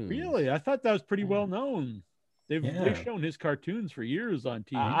cartoons. Really? I thought that was pretty well known. They've shown his cartoons for years on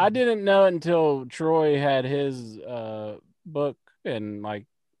TV. I didn't know it until Troy had his book, and like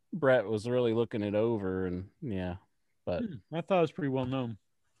Bret was really looking it over, and but I thought it was pretty well known.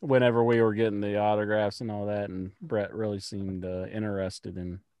 Whenever we were getting the autographs and all that, and Bret really seemed interested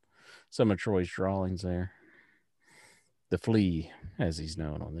in some of Troy's drawings there. The Flea, as he's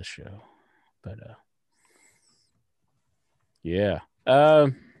known on this show. But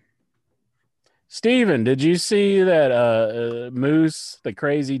Steven, did you see that Moose, the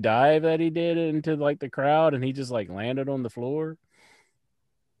crazy dive that he did into like the crowd, and he just like landed on the floor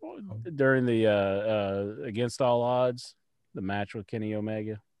during the Against All Odds, the match with Kenny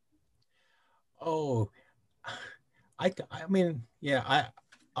Omega? Oh,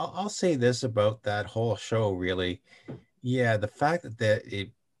 I'll say this about that whole show, really. Yeah, the fact that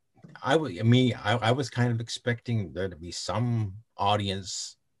I was kind of expecting there to be some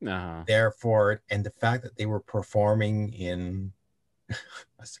audience there for it, and the fact that they were performing in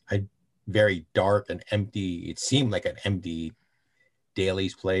a very dark and empty, it seemed like an empty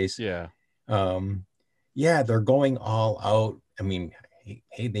Daly's place. Yeah, they're going all out. I mean,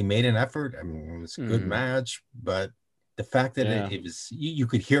 hey, they made an effort. I mean, it was a good match, but the fact that it was, you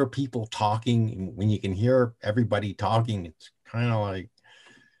could hear people talking, and when you can hear everybody talking, it's kind of like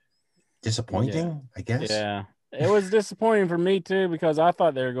disappointing, I guess. Yeah, it was disappointing for me too, because I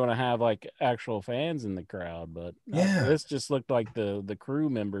thought they were going to have like actual fans in the crowd, but this just looked like the crew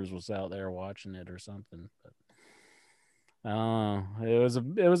members was out there watching it or something. But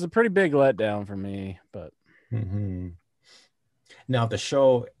it was a pretty big letdown for me. But now the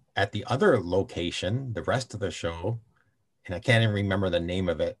show at the other location, the rest of the show, and I can't even remember the name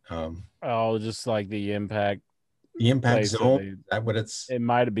of it. Just like the Impact. The Impact Zone. That what it's? It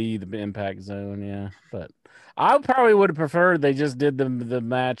might be the Impact Zone, yeah. But I probably would have preferred they just did the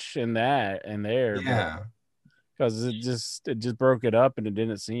match in there. Yeah. Because it just broke it up and it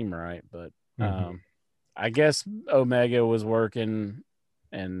didn't seem right. But I guess Omega was working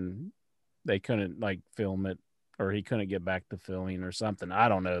and they couldn't like film it, or he couldn't get back to filming or something. I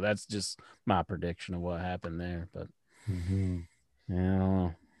don't know. That's just my prediction of what happened there. But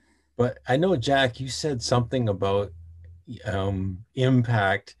But I know, Jack, you said something about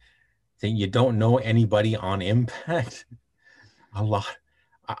Impact, that you don't know anybody on Impact a lot.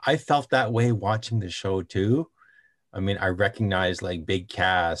 I felt that way watching the show too. I mean, I recognize like Big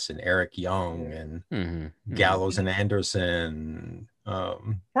Cass and Eric Young and Gallows and Anderson. Part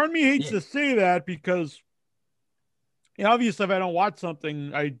of me hates to say that because obviously, if I don't watch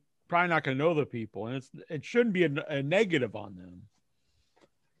something, I probably not going to know the people, and it shouldn't be a negative on them.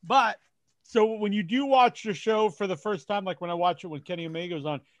 But so when you do watch the show for the first time, like when I watch it when Kenny Omega was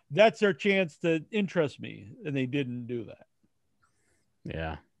on, that's their chance to interest me, and they didn't do that.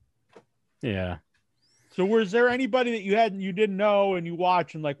 Yeah. Yeah. So was there anybody that you didn't know and you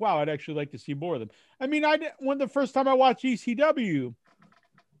watch and like, wow, I'd actually like to see more of them? I mean, when the first time I watched ECW,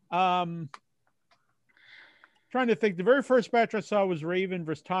 trying to think, the very first match I saw was Raven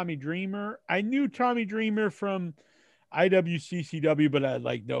versus Tommy Dreamer. I knew Tommy Dreamer from IWCCW, but I had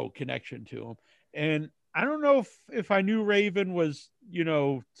like no connection to him. And I don't know if I knew Raven was,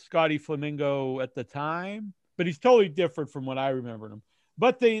 Scotty Flamingo at the time, but he's totally different from what I remembered him.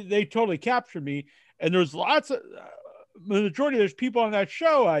 But they totally captured me. And there's lots of the majority of those people on that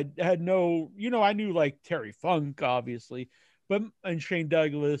show. I had no, I knew like Terry Funk, obviously, and Shane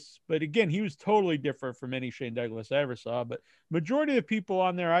Douglas. But again, he was totally different from any Shane Douglas I ever saw. But majority of the people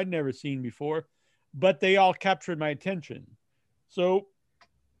on there I'd never seen before, but they all captured my attention. So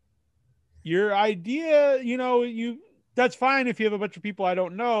your idea, that's fine if you have a bunch of people I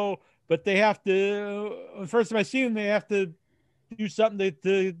don't know, but they have to, the first time I see them, they have to do something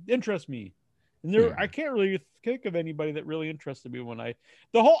to interest me. And I can't really think of anybody that really interested me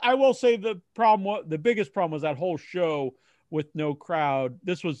I will say the biggest problem was that whole show with no crowd.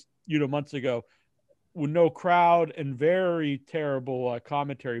 This was, months ago, with no crowd and very terrible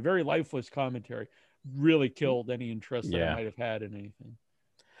commentary, very lifeless commentary, really killed any interest that I might have had in anything.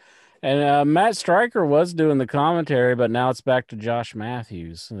 And Matt Stryker was doing the commentary, but now it's back to Josh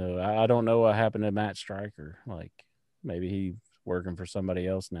Matthews. So I don't know what happened to Matt Stryker. Like maybe he's working for somebody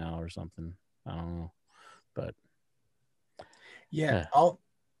else now or something. I don't know, but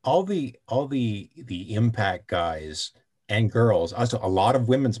all the Impact guys and girls. Also, a lot of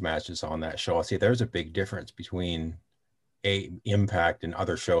women's matches on that show. I see there's a big difference between Impact and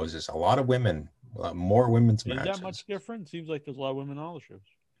other shows. There's a lot of women, more women's matches. Is that much different? Seems like there's a lot of women on all the shows.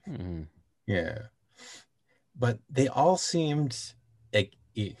 Mm-hmm. Yeah, but they all seemed like,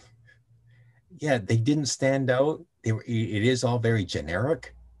 they didn't stand out. It is all very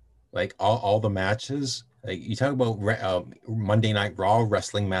generic. Like all the matches, like you talk about Monday Night Raw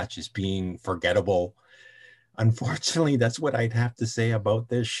wrestling matches being forgettable. Unfortunately, that's what I'd have to say about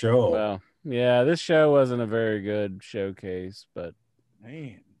this show. Well, yeah, this show wasn't a very good showcase, but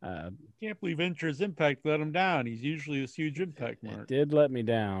man, I can't believe Entra's Impact let him down. He's usually this huge Impact mark. It did let me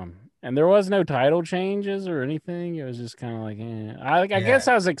down, and there was no title changes or anything. It was just kind of like, I guess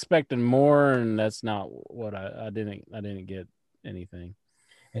I was expecting more, and that's not what I didn't get anything.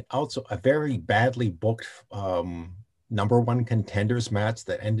 And also a very badly booked number one contenders match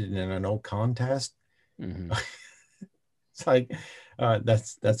that ended in a no contest. Mm-hmm. It's like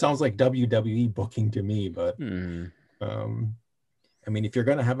that sounds like WWE booking to me. But I mean, if you're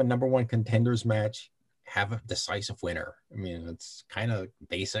going to have a number one contenders match, have a decisive winner. I mean, it's kind of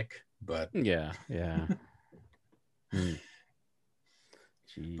basic, but yeah.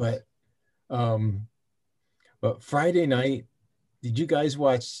 But Friday night. Did you guys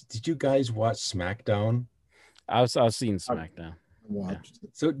watch SmackDown? I've seen SmackDown. Watched it.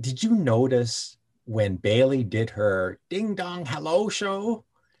 So did you notice when Bayley did her ding dong hello show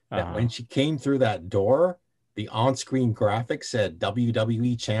that when she came through that door, the on-screen graphic said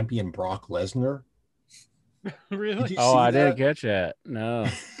WWE champion Brock Lesnar? Really? I didn't catch that. No.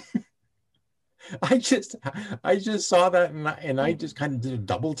 I just saw that and I just kind of did a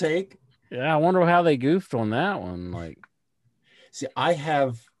double take. Yeah, I wonder how they goofed on that one. Like, see, I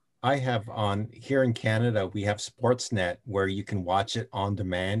have on here in Canada, we have Sportsnet where you can watch it on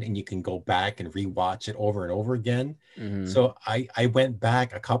demand and you can go back and rewatch it over and over again. mm-hmm. So I went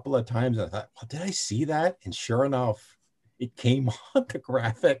back a couple of times and I thought, well, did I see that? And sure enough, it came on the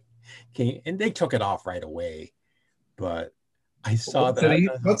graphic, and they took it off right away. But I saw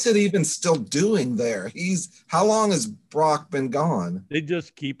what's it even still doing there? How long has Brock been gone? They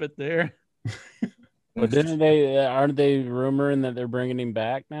just keep it there. But aren't they rumoring that they're bringing him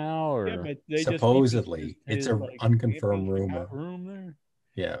back now? Or they supposedly, it's an like, unconfirmed rumor. Room there.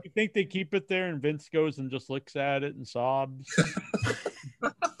 Yeah. You think they keep it there and Vince goes and just looks at it and sobs?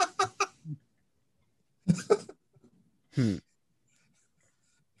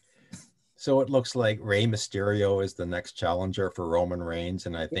 So it looks like Rey Mysterio is the next challenger for Roman Reigns,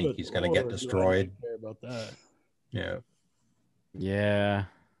 and I think he's going to get destroyed. I don't care about that. Yeah. Yeah.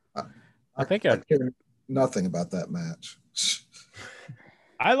 I care nothing about that match.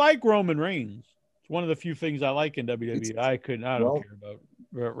 I like Roman Reigns. It's one of the few things I like in WWE. I don't care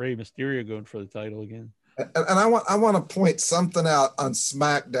about Rey Mysterio going for the title again. And I want to point something out on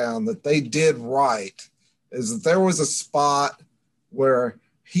SmackDown that they did right is that there was a spot where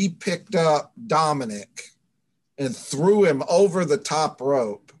he picked up Dominic and threw him over the top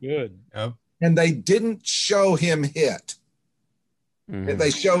rope. Good. Yep. And they didn't show him hit. Mhm.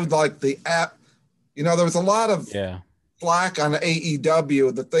 They showed like the app. You know, there was a lot of flack on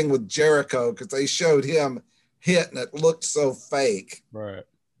AEW, the thing with Jericho, because they showed him hit and it looked so fake. Right.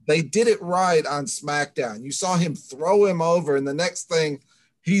 They did it right on SmackDown. You saw him throw him over, and the next thing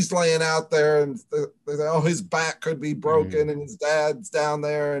he's laying out there, and his back could be broken, and his dad's down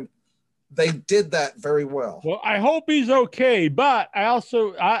there, and they did that very well. Well, I hope he's okay, but I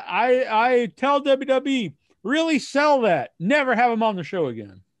also I tell WWE, really sell that. Never have him on the show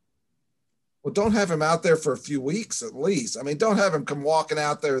again. Well, don't have him out there for a few weeks at least. I mean, don't have him come walking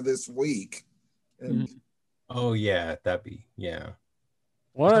out there this week. And Oh yeah, that'd be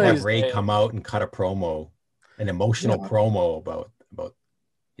One of Have these Ray days- come out and cut a promo, an emotional promo about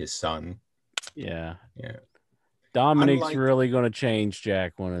his son. Yeah. Yeah. Dominic's Unlike- really going to change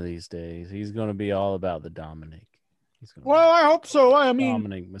Jack one of these days. He's going to be all about the Dominic. He's going to Well, I hope so. I mean,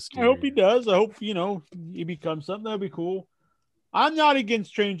 Dominic Mysterio. I hope he does. I hope, he becomes something. That'd be cool. I'm not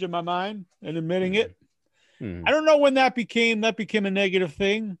against changing my mind and admitting it. Mhm. I don't know when that became a negative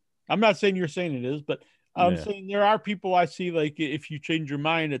thing. I'm not saying you're saying it is, but I'm saying there are people I see, like, if you change your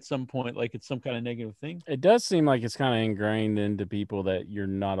mind at some point, like it's some kind of negative thing. It does seem like it's kind of ingrained into people that you're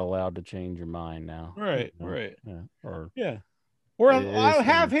not allowed to change your mind now. Right, You know? right. Yeah. Or Yeah. Or It is I'll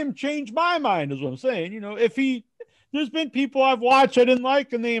have funny. him change my mind, is what I'm saying. If there's been people I've watched I didn't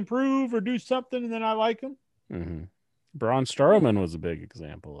like and they improve or do something and then I like them. Mhm. Braun Strowman was a big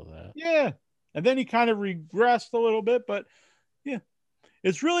example of that. Yeah. And then he kind of regressed a little bit, but yeah,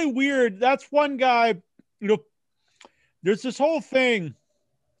 it's really weird. That's one guy, there's this whole thing.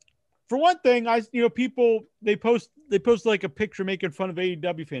 For one thing, people, they post like a picture making fun of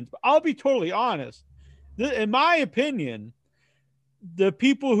AEW fans, but I'll be totally honest. In my opinion, the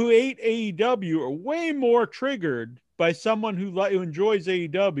people who hate AEW are way more triggered by someone who enjoys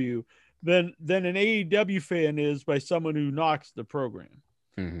AEW than an AEW fan is by someone who knocks the program.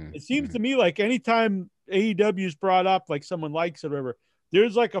 Mhm. It seems to me like anytime AEW is brought up, like someone likes it or whatever,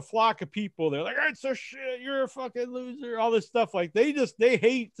 there's like a flock of people. They're like, "It's a shit. You're a fucking loser." All this stuff. Like they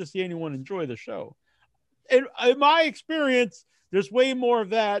hate to see anyone enjoy the show. And in my experience, there's way more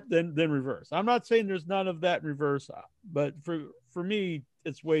of that than reverse. I'm not saying there's none of that in reverse, but for me,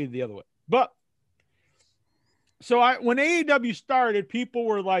 it's way the other way. But so when AEW started, people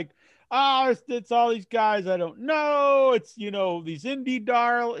were like, it's all these guys I don't know. It's these it's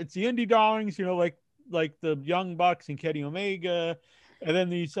the indie darlings, like the Young Bucks and Kenny Omega, and then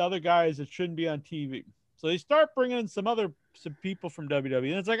these other guys that shouldn't be on TV. So they start bringing in some people from WWE,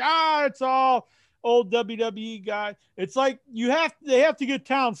 and it's like, it's all old WWE guys. It's like they have to get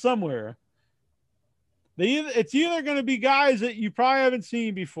talent somewhere. It's either going to be guys that you probably haven't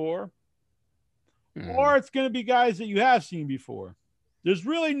seen before, or it's going to be guys that you have seen before. There's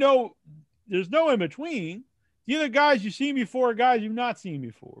no in between. It's either guys you've seen before or guys you've not seen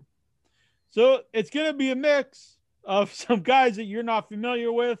before. So it's going to be a mix of some guys that you're not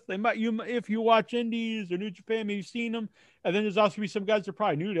familiar with. If you watch Indies or New Japan, maybe you've seen them. And then there's also going to be some guys that are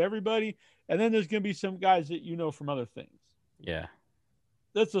probably new to everybody. And then there's going to be some guys that you know from other things. Yeah.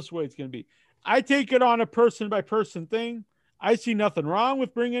 That's just the way it's going to be. I take it on a person by person thing. I see nothing wrong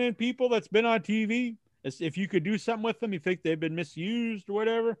with bringing in people that's been on TV. If you could do something with them, you think they've been misused or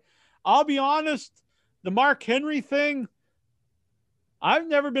whatever. I'll be honest, the Mark Henry thing, I've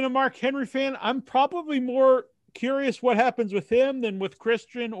never been a Mark Henry fan. I'm probably more curious what happens with him than with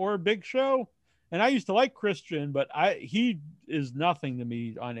Christian or Big Show. And I used to like Christian, but he is nothing to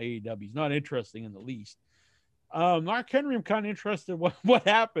me on AEW. He's not interesting in the least. Mark Henry, I'm kind of interested in what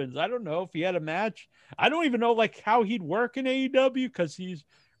happens. I don't know if he had a match. I don't even know how he'd work in AEW because he's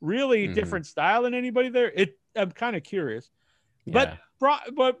really a different style than anybody there. I'm kind of curious. Yeah.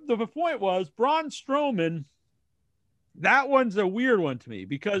 But the point was Braun Strowman, that one's a weird one to me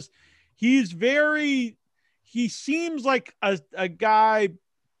because he seems like a guy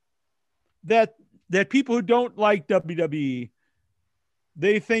that people who don't like WWE,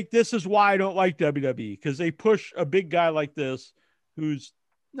 they think this is why I don't like WWE, because they push a big guy like this who's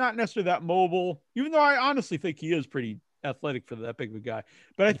not necessarily that mobile, even though I honestly think he is pretty athletic for that big of a guy.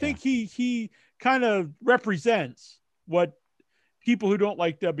 But I think he kind of represents what people who don't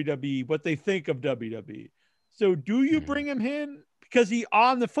like WWE, what they think of WWE. So do you bring him in? Because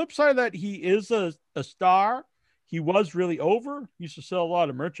on the flip side of that, he is a star. He was really over. He used to sell a lot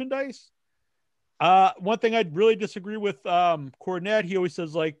of merchandise. One thing I'd really disagree with Cornette, he always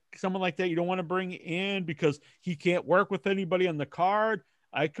says like someone like that you don't want to bring in because he can't work with anybody on the card.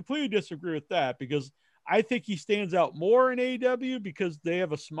 I completely disagree with that because I think he stands out more in AEW because they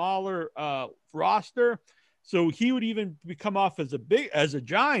have a smaller roster. So he would even come off as a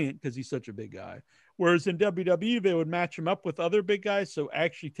giant because he's such a big guy. Whereas in WWE, they would match him up with other big guys. So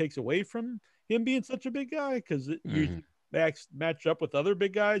actually takes away from him being such a big guy because you match up with other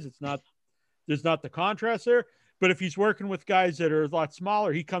big guys. There's not the contrast there. But if he's working with guys that are a lot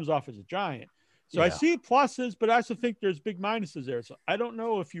smaller, he comes off as a giant. So I see pluses, but I also think there's big minuses there. So I don't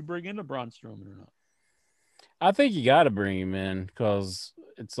know if you bring in a Braun Strowman or not. I think you got to bring him in because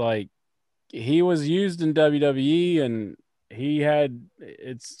it's like he was used in WWE and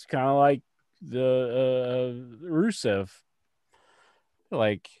it's kind of like the Rusev.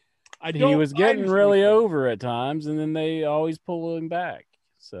 Like he was getting really over at times and then they always pull him back.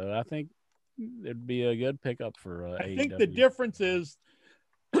 So I think it'd be a good pickup for AEW. I think the difference is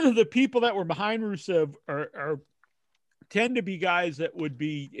the people that were behind Rusev are tend to be guys that would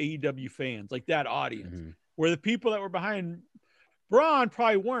be AEW fans, like that audience. Where the people that were behind Braun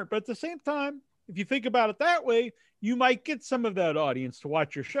probably weren't. But at the same time, if you think about it that way, you might get some of that audience to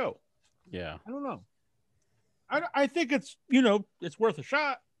watch your show. Yeah. I don't know. I think it's, it's worth a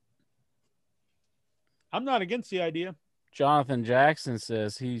shot. I'm not against the idea. Jonathan Jackson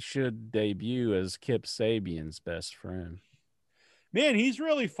says he should debut as Kip Sabian's best friend. Man, he's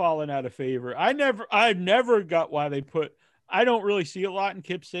really fallen out of favor. I've never got why they I don't really see a lot in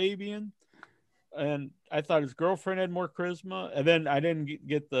Kip Sabian. And I thought his girlfriend had more charisma. And then I didn't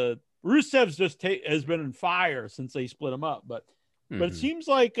get the Rusev's has been on fire since they split him up. But it seems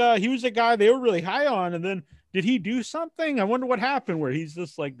like he was a guy they were really high on. And then did he do something? I wonder what happened where he's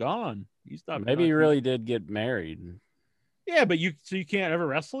just like gone. He's not. Maybe he really did get married. Yeah, but you can't ever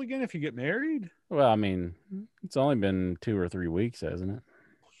wrestle again if you get married? Well, I mean, it's only been 2 or 3 weeks, hasn't it?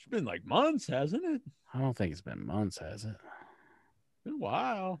 It's been like months, hasn't it? I don't think it's been months, has it? It's been a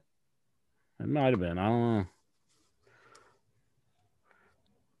while. It might have been. I don't know.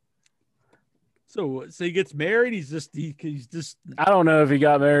 So he gets married. He's just. I don't know if he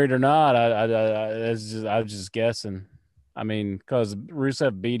got married or not. I'm just guessing. I mean, because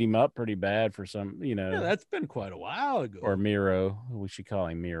Rusev beat him up pretty bad for some, Yeah, that's been quite a while ago. Or Miro. We should call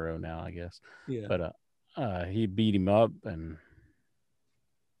him Miro now, I guess. Yeah. But he beat him up, and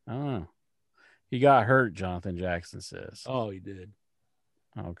I don't know. He got hurt, Jonathan Jackson says. Oh, he did.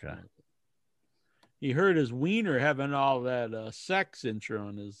 Okay. He hurt his wiener having all that sex intro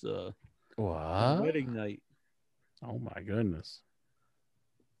on his wedding night. Oh my goodness!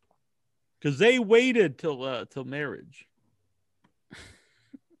 Because they waited till marriage.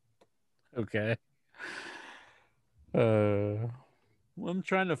 Okay. Well, I'm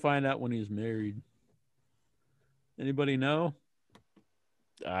trying to find out when he's married. Anybody know?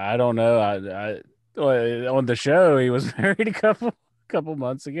 I don't know. I on the show he was married a couple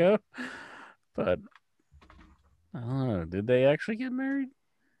months ago, but I don't know. Did they actually get married?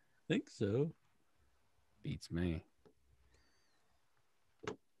 I think so. Beats me.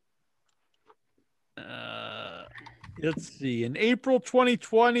 Let's see. In April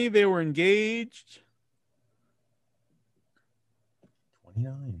 2020, they were engaged.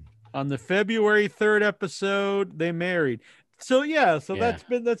 29. On the February 3rd episode, they married. So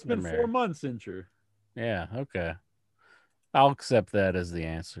that's been 4 months, Incher. Yeah, okay. I'll accept that as the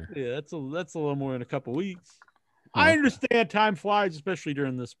answer. Yeah, that's a little more than a couple weeks. Okay. I understand time flies, especially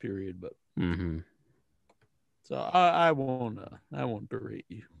during this period, but so I won't berate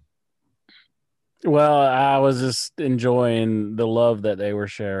you. Well, I was just enjoying the love that they were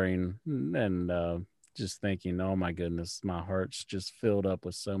sharing and just thinking, oh my goodness, my heart's just filled up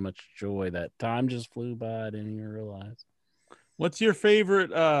with so much joy that time just flew by. I didn't even realize. What's your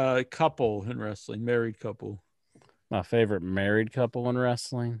favorite couple in wrestling, married couple? My favorite married couple in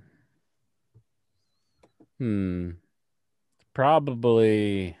wrestling?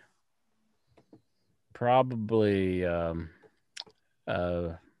 Probably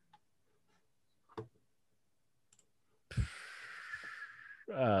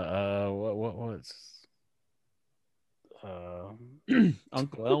what's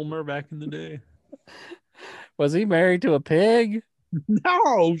Uncle Elmer back in the day? Was he married to a pig?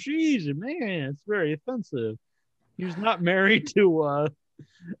 No, geez, man, it's very offensive. He was not married to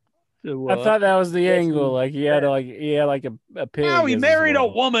I thought that was the angle. Like he had like a pig. No, he married a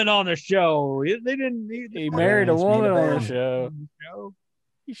woman on the show. They didn't need. He married a woman on the show.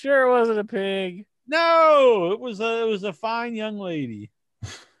 You sure it wasn't a pig? No, it was a fine young lady.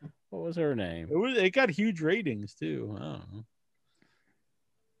 What was her name? It got huge ratings too. I don't know.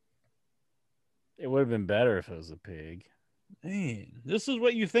 It would have been better if it was a pig. Man, this is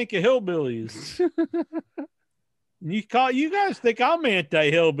what you think of hillbillies. You guys think I'm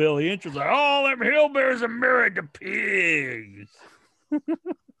anti-hillbilly? Interest like, oh, them hillbillies are married to pigs.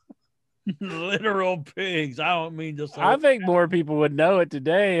 Literal pigs. I don't mean just. I think more people would know it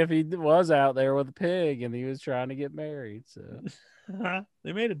today if he was out there with a pig and he was trying to get married. So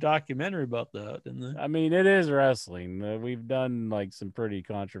they made a documentary about that, didn't they? I mean, it is wrestling. We've done like some pretty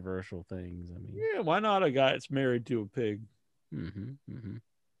controversial things. I mean, yeah, why not a guy that's married to a pig? Mm-hmm.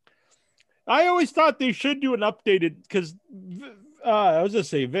 I always thought they should do an updated because I was gonna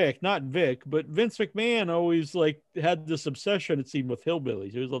say Vic, not Vic, but Vince McMahon always like had this obsession, it seemed, with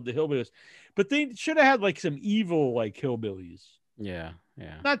hillbillies. He always loved the hillbillies, but they should have had like some evil like hillbillies. Yeah.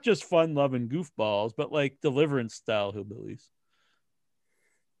 Not just fun-loving goofballs, but like Deliverance style hillbillies.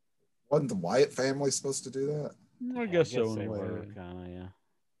 Wasn't the Wyatt family supposed to do that? I guess so. They In a way. were kind of, yeah.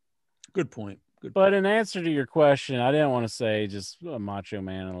 Good point. But in answer to your question, I didn't want to say just Macho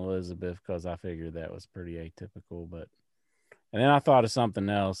Man and Elizabeth because I figured that was pretty atypical. And then I thought of something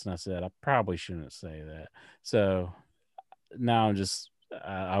else, and I said I probably shouldn't say that. So now I'm just,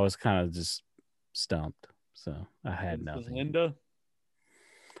 I was kind of just stumped. So I had nothing. Linda,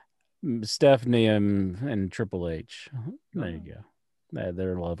 Stephanie, and Triple H. There you go.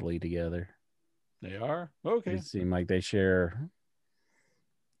 They're lovely together. They are okay. They seem like they share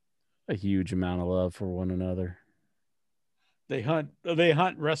a huge amount of love for one another. They hunt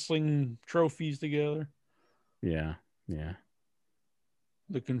wrestling trophies together. Yeah.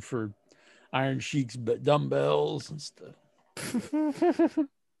 Looking for Iron Sheik's dumbbells and stuff.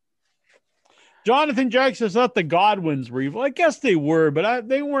 Jonathan Jackson thought the Godwins were evil. I guess they were, but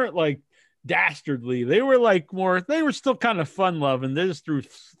they weren't like dastardly. They were like they were still kind of fun loving. They just threw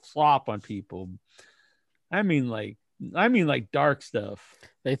slop on people. I mean like dark stuff.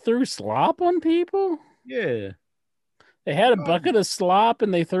 They threw slop on people? Yeah. They had a bucket of slop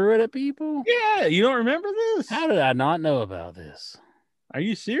and they threw it at people? Yeah. You don't remember this? How did I not know about this? Are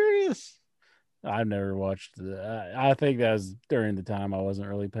you serious? I've never watched I think that was during the time I wasn't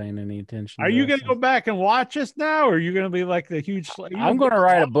really paying any attention. Are you going to go back and watch this now? Or are you going to be like the huge... I'm going to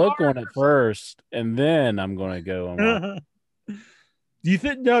write a book on it first, and then I'm going to go and Do you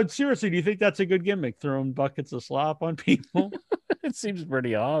think, no, seriously, do you think that's a good gimmick, throwing buckets of slop on people? It seems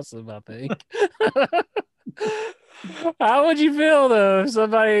pretty awesome, I think. How would you feel, though, if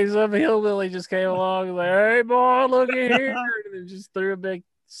some hillbilly just came along and like, hey, boy, look at here, and just threw a big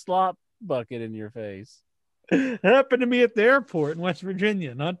slop bucket in your face? It happened to me at the airport in West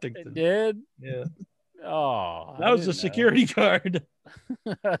Virginia, not Huntington. It did? Yeah. Oh, that was a security guard.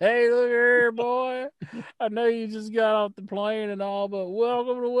 Hey, look here, boy. I know you just got off the plane and all, but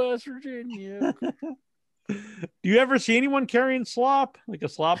welcome to West Virginia. Do you ever see anyone carrying slop, like a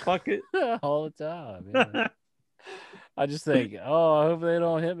slop bucket? All the time. Yeah. I just think, I hope they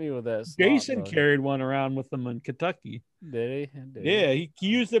don't hit me with that slop Jason bucket. carried one around with him in Kentucky. Did he? Yeah, he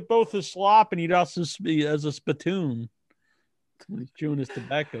used it both as slop and he'd also as a spittoon when he's chewing his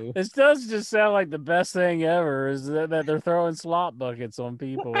tobacco. This does just sound like the best thing ever, is that they're throwing slop buckets on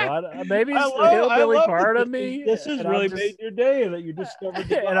people. Maybe it's the hillbilly part of me. This has really made your day that you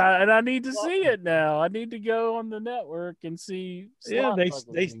discovered. And I need to see it now. I need to go on the network and see. Yeah,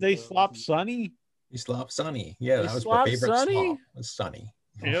 they slop Sonny. He slopped Sonny. Yeah, They that was my favorite Sonny? slop. Was Sonny.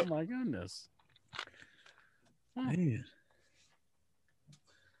 Oh my goodness. Man.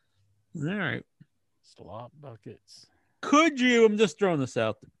 All right. Slop buckets. Could you, I'm just throwing this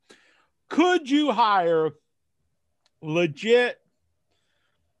out there, could you hire legit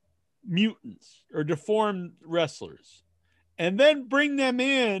mutants or deformed wrestlers and then bring them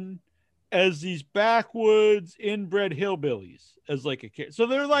in as these backwoods inbred hillbillies as like a kid? So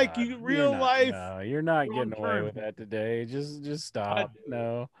they're like real life. No, you're not getting away with that today. Just stop.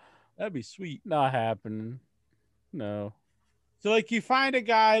 No, that'd be sweet. Not happening. No. So like you find a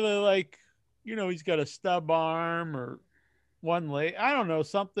guy that like, he's got a stub arm or one leg. I don't know,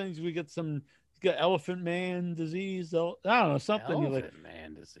 something. We get he's got elephant man disease. I don't know, something. Elephant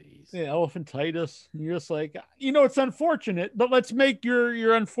man disease. Yeah, elephantitis. And you're just like, it's unfortunate, but let's make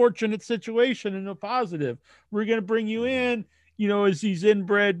your unfortunate situation into a positive. We're going to bring you in, as these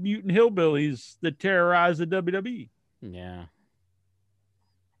inbred mutant hillbillies that terrorize the WWE. Yeah.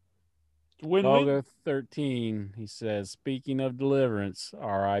 Win-win. 13, he says, speaking of Deliverance,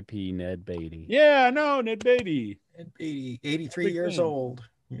 R.I.P. Ned Beatty. Yeah, no, Ned Beatty. Ned Beatty, 83 years old.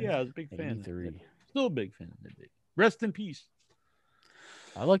 Yeah, I was a big fan. 83. Still a big fan of Ned Beatty. Rest in peace.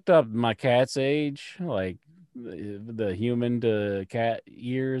 I looked up my cat's age, like the human to cat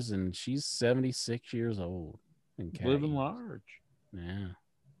years, and she's 76 years old. Living large. Yeah.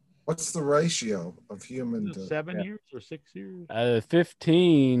 What's the ratio of human to 7 years or 6 years?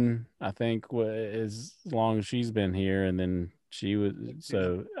 15, I think, as long as she's been here, and then she was.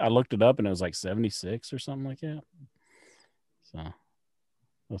 So I looked it up, and it was like 76 or something like that. So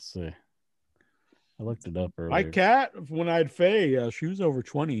let's see. I looked it up earlier. My cat, when I had Faye, she was over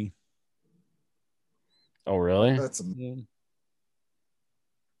 20. Oh, really? That's Yeah.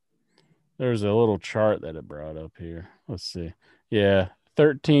 There's a little chart that it brought up here. Let's see. Yeah.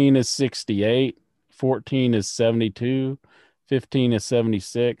 13 is 68, 14 is 72, 15 is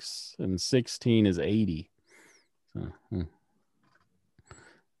 76, and 16 is 80. So,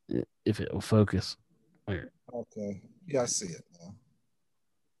 if it will focus. okay. Yeah, I see it now.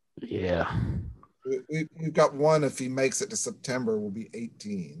 Yeah. We've got one. If he makes it to September, will be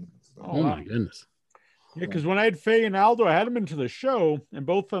 18. So. Oh my goodness. Yeah, because when I had Faye and Aldo, I had them into the show, and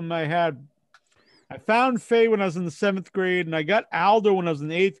both of them I found Faye when I was in the 7th grade, and I got Aldo when I was in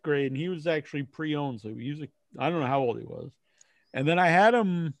the 8th grade, and he was actually pre-owned, so he was I don't know how old he was. And then I had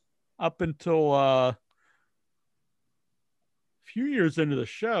him up until a few years into the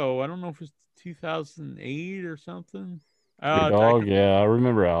show. I don't know if it was 2008 or something. Dog, yeah, I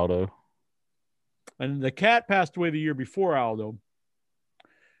remember Aldo. And the cat passed away the year before Aldo.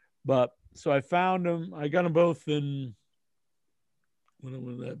 But so I found them. I got them both in. When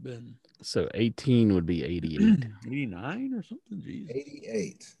would that have been? So 18 would be 88. 89 or something? Jeez.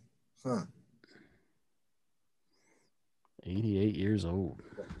 88. Huh. 88 years old.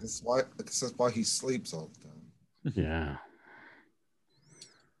 This is why he sleeps all the time. Yeah.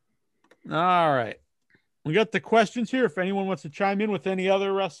 All right. We got the questions here. If anyone wants to chime in with any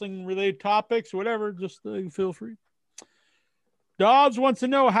other wrestling related topics, whatever, just feel free. Dobbs wants to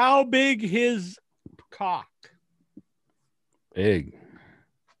know how big his cock. Big.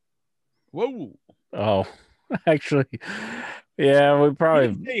 Whoa. Oh, actually, yeah, we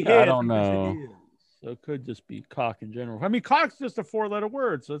probably, I don't know. So it could just be cock in general. I mean, cock's just a 4-letter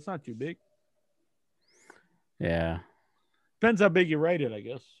word, so it's not too big. Yeah. Depends how big you write it, I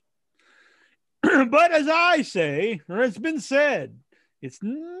guess. But as I say, or it's been said, it's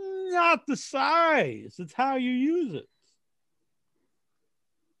not the size, it's how you use it.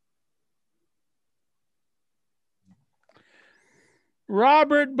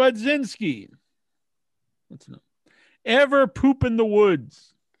 Robert Budzinski. What's no? Ever poop in the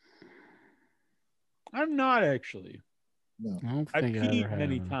woods? I'm not actually. No. I peed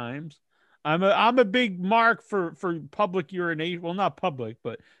many times. I'm a big mark for public urination. Well, not public,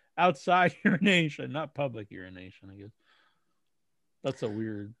 but outside urination, not public urination, I guess. That's a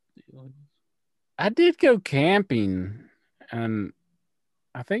weird deal. I did go camping, and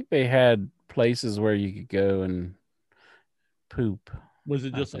I think they had places where you could go and poop. Was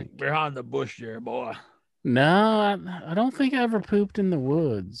it just like behind the bush there, boy? No, I don't think I ever pooped in the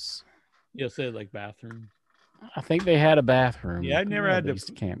woods. You say like bathroom. I think they had a bathroom. Yeah, I never had to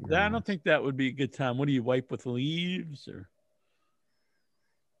camp. I don't think that would be a good time. What do you wipe with leaves, or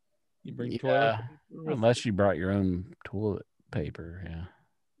you bring toilet paper? Unless you brought your own toilet paper. Yeah,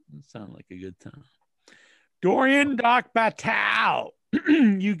 that sounds like a good time. Dorian Doc Batal,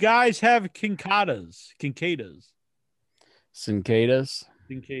 you guys have cicadas. Cincadas.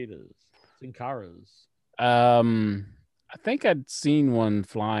 I think I'd seen one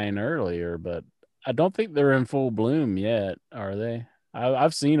flying earlier, but I don't think they're in full bloom yet, are they?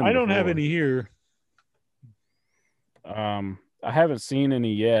 I've seen them. I don't have any here. I haven't seen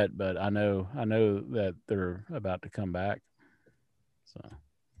any yet, but I know that they're about to come back. So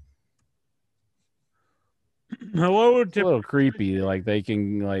it's a little creepy. Like they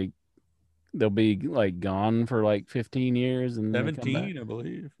can they'll be gone for 15 years and 17, I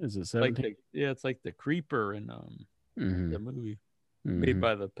believe. Is it 17? It's like the creeper in the movie made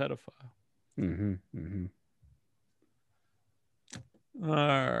by the pedophile. All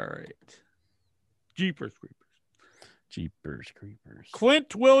right. Jeepers Creepers.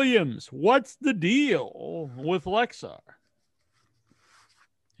 Clint Williams, what's the deal with Lexar?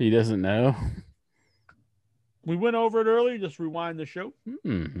 He doesn't know. We went over it earlier. Just rewind the show.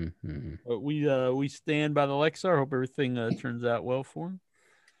 But we stand by the Lexar. Hope everything turns out well for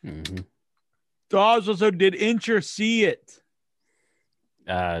him. Dawes also did Incher see it?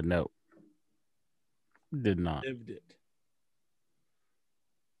 No. Did not. Lived it.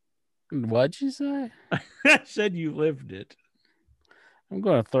 What'd you say? I said you lived it. I'm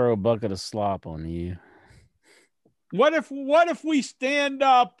going to throw a bucket of slop on you. What if we stand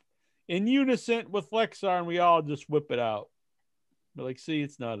up in unison with Lexar and we all just whip it out? But see,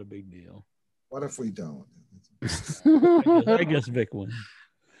 it's not a big deal. What if we don't? I guess Vic wins.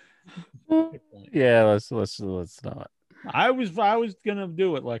 Yeah, let's not. I was gonna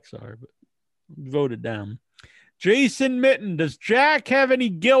do it, Lexar, but voted down. Jason Mitten, does Jack have any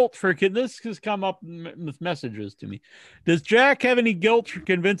guilt for this has come up with messages to me? Does Jack have any guilt for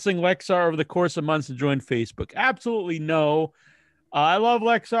convincing Lexar over the course of months to join Facebook? Absolutely no. I love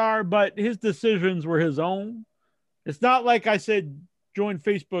Lexar, but his decisions were his own. It's not like I said join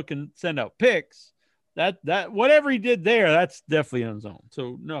Facebook and send out pics. That whatever he did there, that's definitely on his own.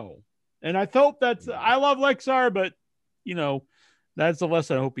 So no. And I hope I love Lexar, but that's a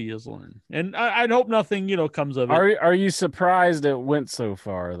lesson I hope he has learned. And I'd hope nothing, comes of it. Are you surprised it went so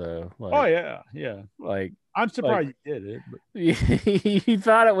far though? Like, oh yeah. Like I'm surprised you did it. But... you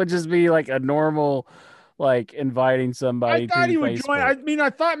thought it would just be like a normal, like inviting somebody. I thought to he would Facebook. join. I mean,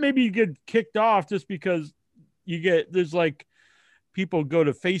 I thought maybe you get kicked off just because there's like people go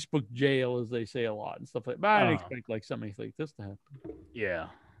to Facebook jail, as they say a lot and stuff like that. But I didn't expect like something like this to happen. Yeah.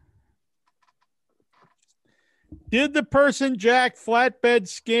 Did the person Jack flatbed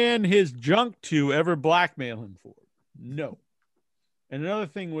scan his junk to ever blackmail him for it? No. And another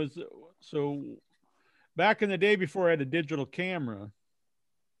thing was, so back in the day before I had a digital camera,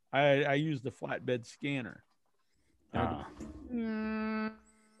 I used the flatbed scanner.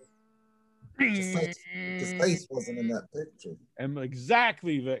 His face wasn't in that picture. And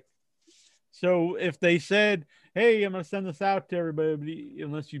exactly, Vic. So if they said, hey, I'm going to send this out to everybody,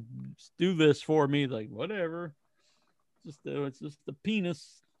 unless you do this for me, like, whatever. It's just the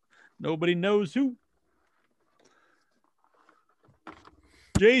penis. Nobody knows who.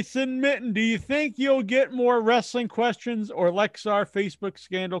 Jason Mitten, do you think you'll get more wrestling questions or Lexar Facebook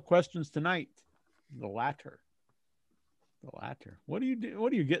scandal questions tonight? The latter. What are you doing?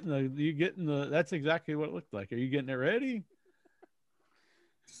 What are you getting? That's exactly what it looked like. Are you getting it ready?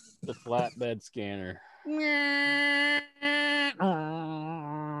 The flatbed scanner.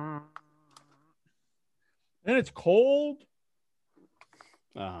 And it's cold.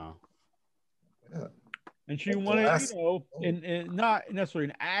 Uh-huh. Yeah. And she wanted, in not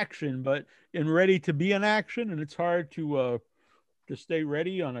necessarily in action, but in ready to be in action. And it's hard to stay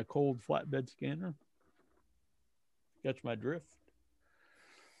ready on a cold flatbed scanner. Catch my drift.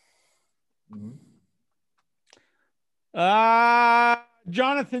 Mm-hmm.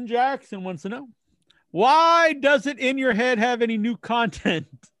 Jonathan Jackson wants to know, why does it in your head have any new content?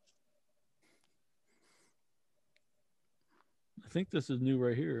 I think this is new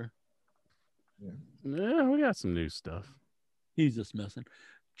right here. Yeah, we got some new stuff. He's just messing.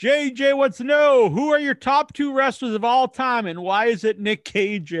 JJ wants to know, who are your top 2 wrestlers of all time, and why is it Nick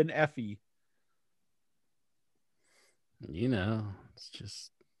Cage and Effie? It's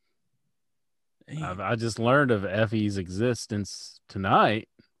just I just learned of Effie's existence tonight,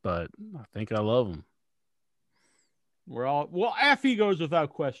 but I think I love him. Effie goes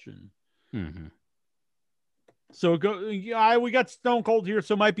without question. Mm-hmm. So we got Stone Cold here,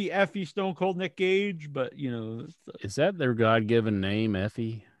 so it might be Effie, Stone Cold, Nick Cage, but is that their God-given name,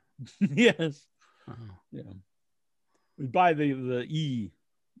 Effie? Yes. Oh. Yeah. We buy the E.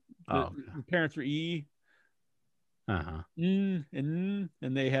 Okay. The parents were E. Uh-huh. And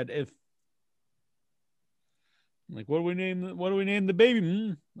they had F. Like, what do we name the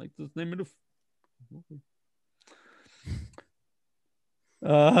baby? Like the name of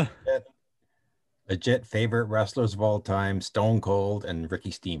the Legit favorite wrestlers of all time: Stone Cold and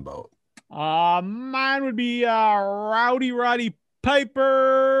Ricky Steamboat. Mine would be Rowdy Roddy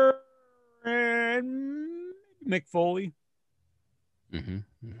Piper and Mick Foley. Mm-hmm.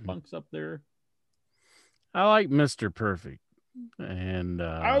 Mm-hmm. Punk's up there. I like Mr. Perfect, and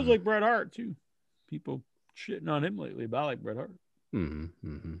I was like Bret Hart too. People shitting on him lately, but I like Bret Hart.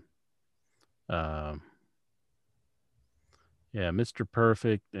 Mm-hmm. Mm-hmm. Yeah, Mr.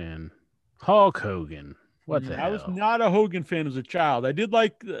 Perfect and Hulk Hogan. What the hell? I was not a Hogan fan as a child. I did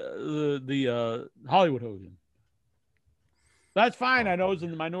like the Hollywood Hogan. That's fine. I know I was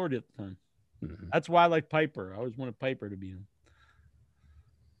in the minority at the time. Mm-hmm. That's why I like Piper. I always wanted Piper to be him.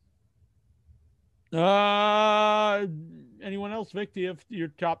 Anyone else, Vic? Do you have your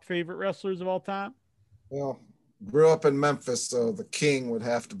top favorite wrestlers of all time? Well, grew up in Memphis, so the King would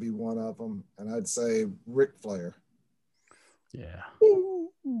have to be one of them, and I'd say Ric Flair. Yeah.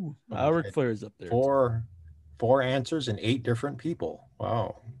 Ric Flair's up there. Four answers and 8 different people.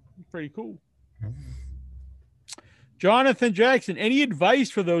 Wow. Pretty cool. Mm-hmm. Jonathan Jackson, any advice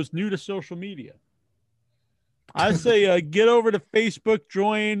for those new to social media? I say get over to Facebook,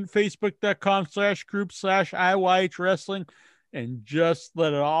 join facebook.com/group/IYH Wrestling, and just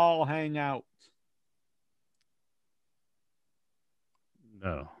let it all hang out.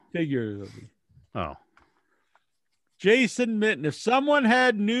 No. Figuratively. Oh. Jason Mitten, if someone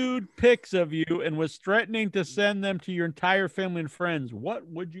had nude pics of you and was threatening to send them to your entire family and friends, what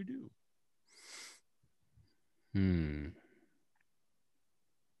would you do?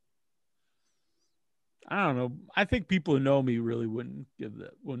 I don't know. I think people who know me really wouldn't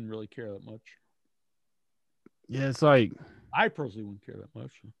really care that much. Yeah, it's like I personally wouldn't care that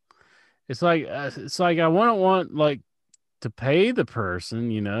much. It's like I wouldn't want like to pay the person,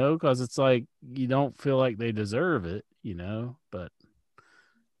 because it's like you don't feel like they deserve it, but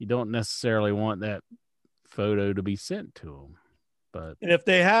you don't necessarily want that photo to be sent to them. But and if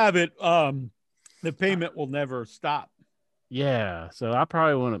they have it, the payment will never stop. Yeah, so I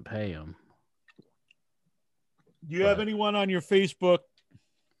probably wouldn't pay them. Do you have anyone on your Facebook?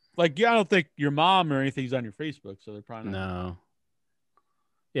 Like, I don't think your mom or anything's on your Facebook, so they're probably not. No.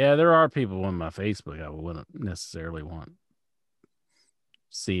 Yeah, there are people on my Facebook I wouldn't necessarily want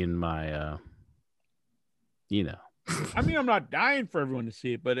seeing my, I mean, I'm not dying for everyone to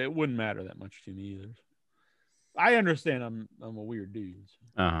see it, but it wouldn't matter that much to me either. I understand I'm a weird dude.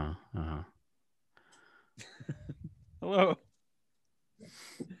 So. Hello.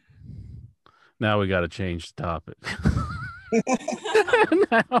 Now we got to change the topic.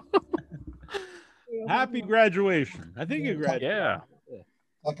 Happy graduation. I think you graduated. Yeah.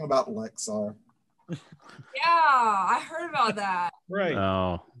 Talking about Lexar. Yeah, I heard about that. Right.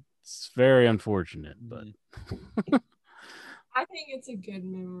 Oh, it's very unfortunate, but I think it's a good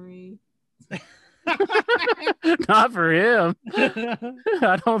memory. not for him.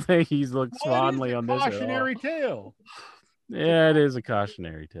 I don't think he's looked fondly on this. Cautionary tale. Yeah, it is a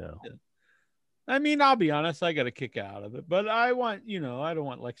cautionary tale. Yeah. I mean, I'll be honest, I got a kick out of it, but I want, I don't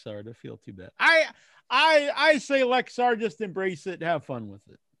want Lexar to feel too bad. I say Lexar, just embrace it, have fun with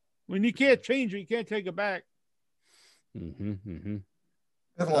it. When you can't change it, you can't take it back.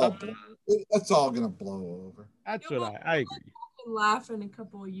 That's all gonna blow over. That's what I agree. Laugh in a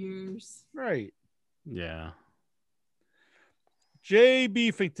couple of years. Right. Yeah. Jay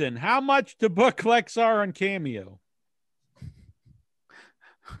Beefington, how much to book Lexar on Cameo?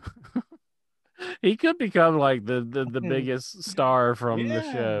 He could become like the biggest star from the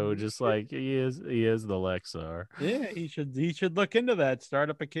show, just like he is the Lexar. Yeah, he should look into that. Start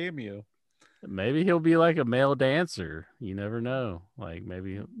up a Cameo. Maybe he'll be like a male dancer. You never know. Like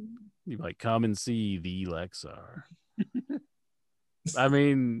maybe he'll like come and see the Lexar. I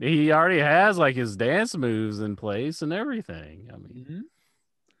mean, he already has like his dance moves in place and everything. I mean,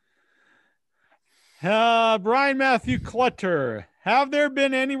 Brian Matthew Clutter. Have there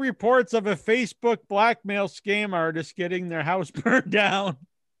been any reports of a Facebook blackmail scam artist getting their house burned down?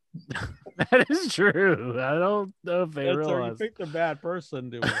 That is true. I don't know if they realize. You picked a bad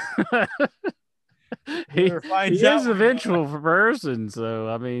person to it. He is a vengeful person. So,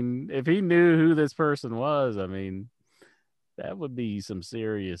 I mean, if he knew who this person was, I mean, that would be some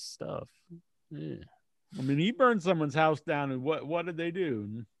serious stuff. Yeah. I mean, he burned someone's house down, and what did they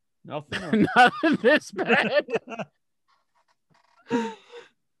do? Nothing. Nothing this bad.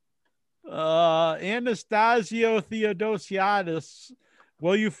 Anastasio Theodosiadis,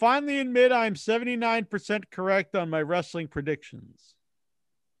 will you finally admit I'm 79% correct on my wrestling predictions?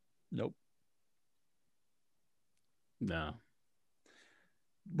 Nope. No.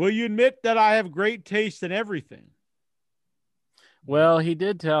 Will you admit that I have great taste in everything? Well, he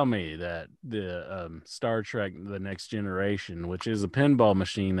did tell me that the Star Trek The Next Generation, which is a pinball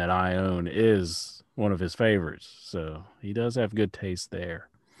machine that I own, is one of his favorites. So he does have good taste there.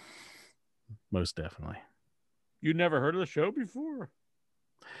 Most definitely. You never heard of the show before?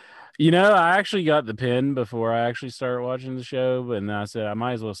 I actually got the pin before I actually started watching the show, and I said I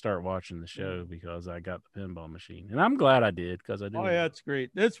might as well start watching the show because I got the pinball machine. And I'm glad I did because I do. Oh, yeah, it's great.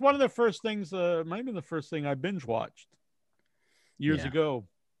 It's one of the first things, maybe the first thing I binge watched years ago.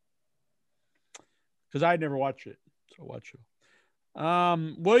 Because I never watched it. So watch it.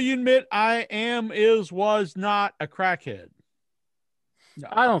 Will you admit I was not a crackhead? No.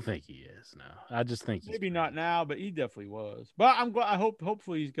 I don't think he is. No, I just think maybe not now, but he definitely was. But I'm glad.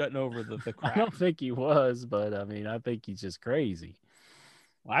 Hopefully he's gotten over the crack. I don't think he was, but I mean, I think he's just crazy.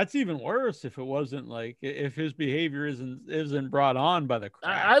 Well, that's even worse if it wasn't like if his behavior isn't brought on by the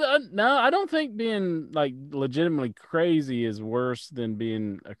crack. No, I don't think being like legitimately crazy is worse than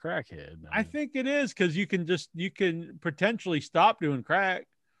being a crackhead. I think it is because you can potentially stop doing crack.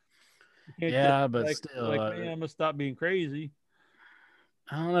 Yeah, but still, I'm gonna stop being crazy.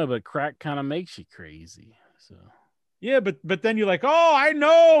 I don't know, but crack kind of makes you crazy. So yeah, but then you're like, oh, I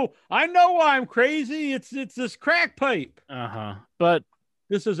know why I'm crazy. It's this crack pipe. But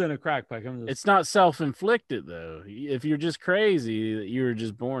this isn't a crack pipe. It's not self-inflicted though. If you're just crazy, you were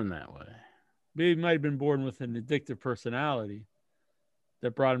just born that way. Maybe he might have been born with an addictive personality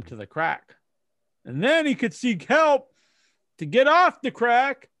that brought him to the crack. And then he could seek help to get off the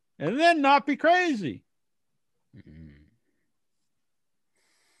crack and then not be crazy.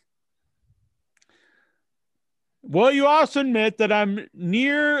 Well, you also admit that I'm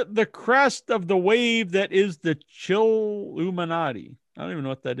near the crest of the wave that is the chill Illuminati. I don't even know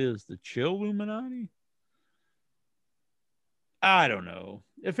what that is. The chill Illuminati? I don't know.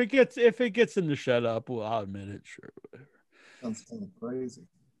 If it gets him to shut up, well, I'll admit it. Sure, whatever. Sounds kind of crazy.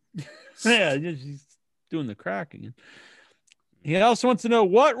 Yeah, he's doing the crack again. He also wants to know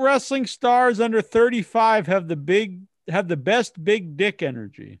what wrestling stars under 35 have the best big dick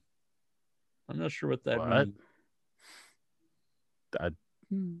energy. I'm not sure what that means. I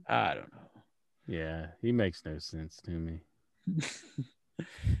don't know. Yeah, he makes no sense to me.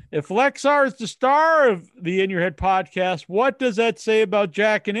 If Lexar is the star of the In Your Head podcast, what does that say about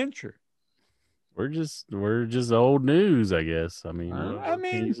Jack and Incher? We're just old news, I guess. I mean, what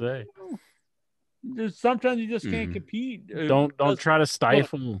can you say? Sometimes you just can't compete. Don't try to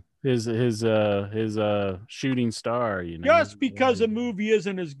stifle his shooting star. You know, just because a movie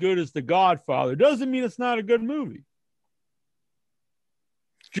isn't as good as The Godfather doesn't mean it's not a good movie.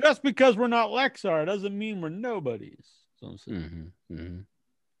 Just because we're not Lexar doesn't mean we're nobodies.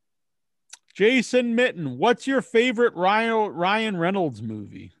 Jason Mitten, what's your favorite Ryan Reynolds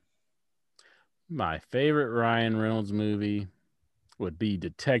movie? My favorite Ryan Reynolds movie would be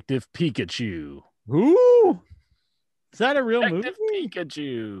Detective Pikachu. Who? Is that a real Detective movie?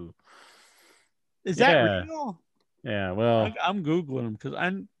 Pikachu. Is that real? Yeah, well, I'm Googling him because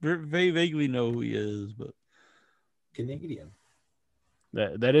I very vaguely know who he is, but Canadian.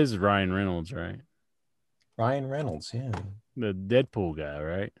 That is Ryan Reynolds, right? Ryan Reynolds, yeah. The Deadpool guy,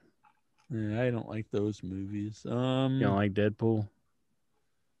 right? Yeah, I don't like those movies. You don't like Deadpool?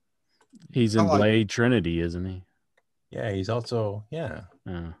 He's in Blade Trinity, isn't he? Yeah, he's also, yeah.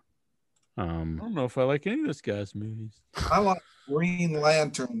 I don't know if I like any of this guy's movies. I like Green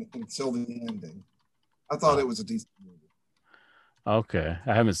Lantern until the ending. I thought it was a decent movie. Okay,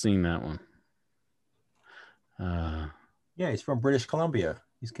 I haven't seen that one. Yeah, he's from British Columbia.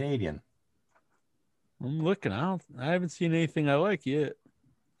 He's Canadian. Mm-hmm. I'm looking out. I haven't seen anything I like yet.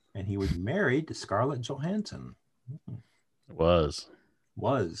 And he was married to Scarlett Johansson. Was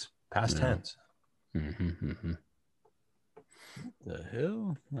past tense. Mm-hmm. What the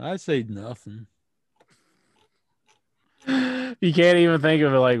hell? I say nothing. You can't even think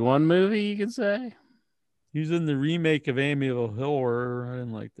of like one movie you could say. He's in the remake of Amityville Horror. I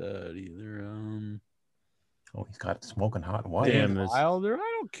didn't like that either. Oh, he's got a smoking hot wife. Damn, Wilder.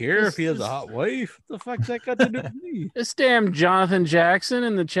 I don't care if he has a hot wife. What the fuck's that got to do with me? This damn Jonathan Jackson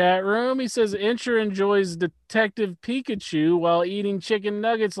in the chat room. He says Incher enjoys Detective Pikachu while eating chicken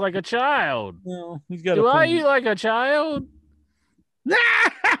nuggets like a child. Well, he's got. Do I eat like a child?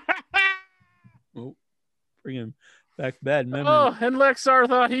 Oh, bring him back. Bad memory. Oh, and Lexar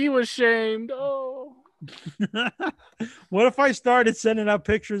thought he was shamed. Oh. What if I started sending out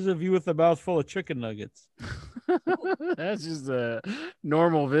pictures of you with a mouth full of chicken nuggets? That's just a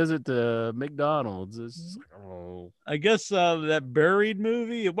normal visit to McDonald's. It's just like, oh. I guess that Buried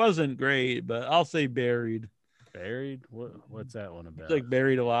movie, it wasn't great, but I'll say Buried. Buried? What's that one about? It's like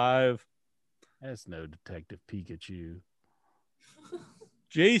Buried Alive. That's no Detective Pikachu.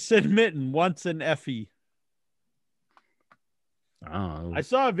 Jason Mitten wants an Effie. Oh, I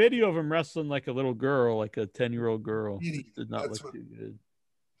saw a video of him wrestling like a little girl, like a 10-year-old girl. Idiot. Did not That's look too good.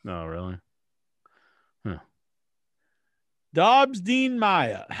 no, really? Huh. Dobbs Dean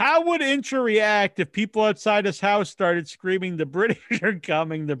Maya. How would Incher react if people outside his house started screaming, "The British are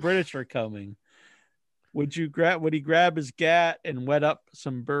coming, the British are coming"? Would he grab his gat and wet up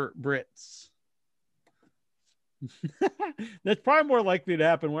some Brits? That's probably more likely to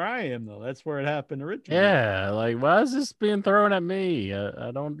happen where I am, though. That's where it happened originally. Yeah, like why is this being thrown at me?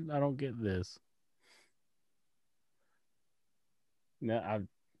 I don't get this. No,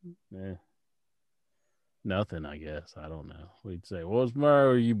 nothing. I guess I don't know. We'd say, "What's the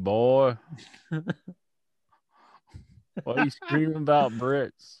matter with you, boy? Why are you screaming about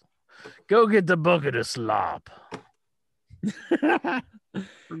Brits? Go get the bucket of slop."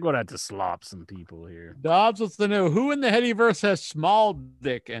 We're going to have to slop some people here. Dobbs wants to know who in the Headyverse has small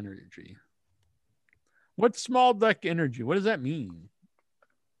dick energy. What's small dick energy? What does that mean?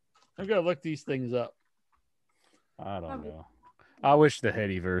 I've got to look these things up. I don't know. I wish the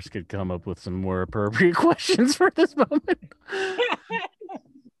Headyverse could come up with some more appropriate questions for this moment.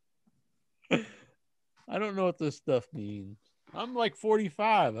 I don't know what this stuff means. I'm like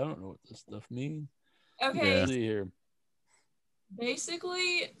 45. I don't know what this stuff means. Okay. Let's see here.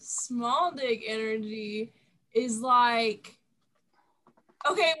 basically, small dick energy is like,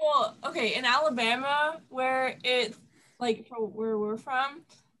 okay, in Alabama, where it's like from where we're from,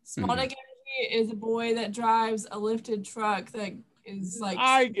 small dick energy is a boy that drives a lifted truck that is like,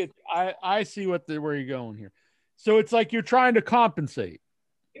 I see where you're going here. So it's like you're trying to compensate.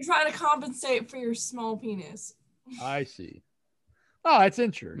 you're trying to compensate for your small penis. I see. Oh, that's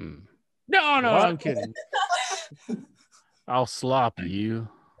interesting. No, What? I'm kidding. I'll slop you.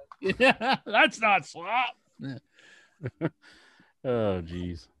 Yeah, that's not slop. Oh,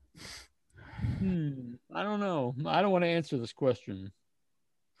 geez. I don't know. I don't want to answer this question.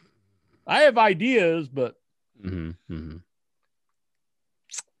 I have ideas, but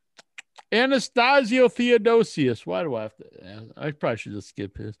Anastasio Theodosius. Why do I have to? I probably should just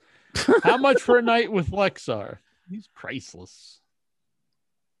skip his. How much for a night with Lexar? He's priceless.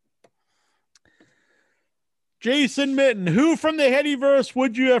 Jason Mitten, who from the Headyverse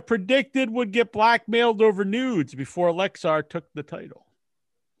would you have predicted would get blackmailed over nudes before Lexar took the title?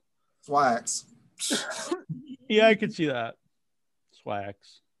 Swax. Yeah, I could see that. Swax.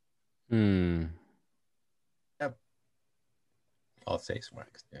 Yep. I'll say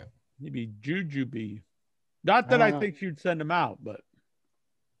Swax. Yeah. Maybe Jujubee. Not that I think she'd send him out, but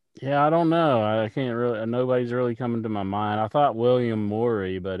yeah, I don't know. I can't really. Nobody's really coming to my mind. I thought William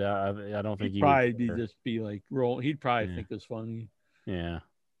Morey, but I don't think he'd probably just be like roll. He'd probably think it was funny. Yeah,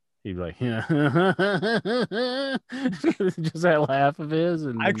 he'd be like, yeah, just that laugh of his.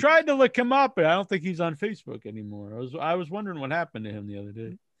 And I tried to look him up, but I don't think he's on Facebook anymore. I was wondering what happened to him the other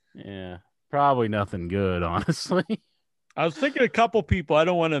day. Yeah, probably nothing good, honestly. I was thinking a couple people I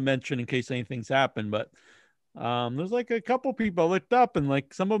don't want to mention in case anything's happened, but there's like a couple people I looked up and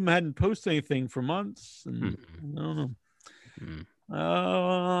like some of them hadn't posted anything for months. And I don't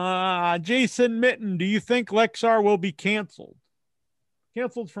know. Jason Mitten, do you think Lexar will be canceled?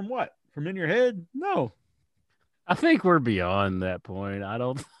 Canceled from what? From In Your Head? No. I think we're beyond that point. I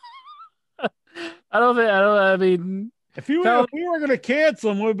mean, if we were going to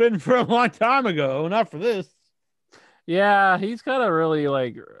cancel him, it would have been for a long time ago, not for this. Yeah, he's kind of really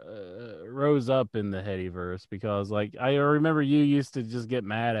like rose up in the Headyverse because like I remember you used to just get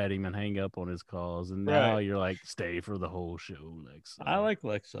mad at him and hang up on his calls, and now you're like, stay for the whole show, Lexar. I like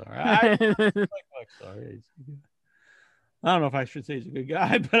Lexar. I like Lexar. I don't know if I should say he's a good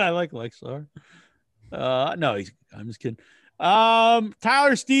guy, but I like Lexar. No, I'm just kidding.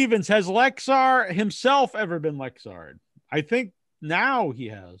 Tyler Stevens, has Lexar himself ever been Lexar'd? I think now he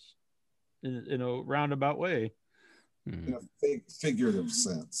has, in a roundabout way. In a figurative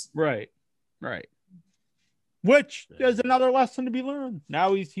sense. Right. Which is another lesson to be learned.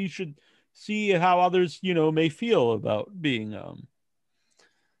 Now he should see how others, may feel about being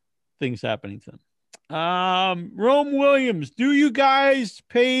things happening to them. Rome Williams, do you guys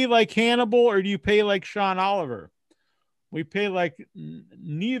pay like Hannibal or do you pay like Sean Oliver? We pay like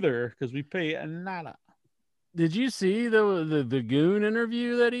neither because we pay nada. Did you see the Goon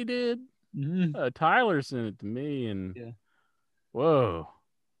interview that he did? Tyler sent it to me, and whoa,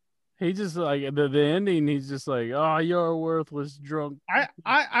 he just like the ending. He's just like, "Oh, you're a worthless drunk."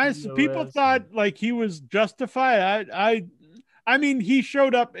 People thought like he was justified. I mean, he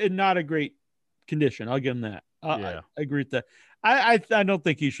showed up in not a great condition. I'll give him that. I agree with that. I don't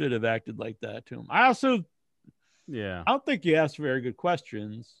think he should have acted like that to him. I don't think he asked very good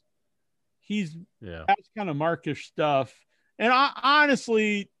questions. He's asked kind of markish stuff, and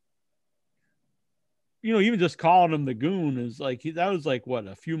honestly. Even just calling him the Goon is like that was like what,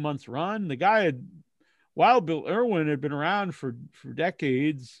 a few months run. The guy Wild Bill Irwin had been around for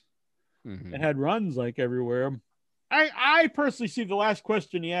decades and had runs like everywhere. I personally see the last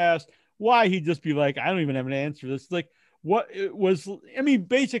question he asked, why he'd just be like, I don't even have an answer for this. Like, what it was, I mean,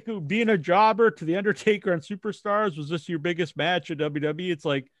 basically being a jobber to the Undertaker and Superstars, was this your biggest match at WWE? It's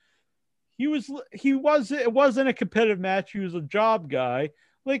like it wasn't a competitive match. He was a job guy.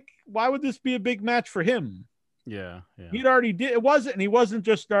 Like, why would this be a big match for him? Yeah. He'd already did it. Wasn't, and he wasn't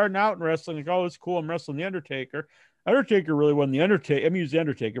just starting out in wrestling. Like, oh, it's cool, I'm wrestling the Undertaker. Undertaker really wasn't the Undertaker. I mean, he was the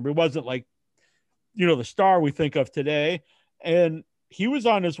Undertaker, but it wasn't like, the star we think of today. And he was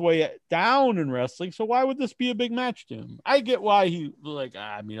on his way down in wrestling. So why would this be a big match to him? I get why he like,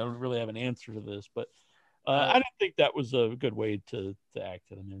 I don't really have an answer to this, but I don't think that was a good way to act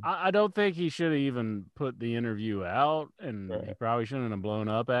to them. I don't think he should have even put the interview out, and he probably shouldn't have blown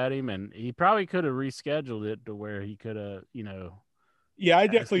up at him, and he probably could have rescheduled it to where he could have, Yeah, I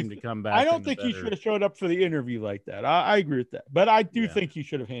definitely to come back. I don't think he should have showed up for the interview like that. I agree with that, but I do think he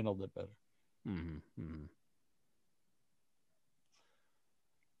should have handled it better.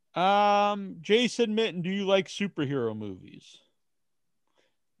 Jason Mitten, do you like superhero movies?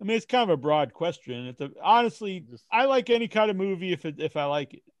 I mean, it's kind of a broad question. Honestly, I like any kind of movie if I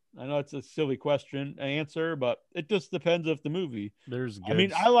like it. I know it's a silly question answer, but it just depends of the movie. I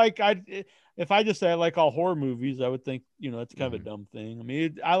mean, if I just say I like all horror movies, I would think, it's kind of a dumb thing. I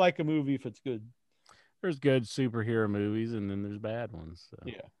mean, I like a movie if it's good. There's good superhero movies, and then there's bad ones. So,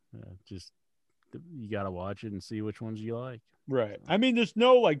 yeah, just you got to watch it and see which ones you like. Right. I mean, there's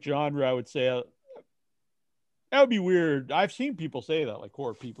no like genre. I would say that would be weird. I've seen people say that, like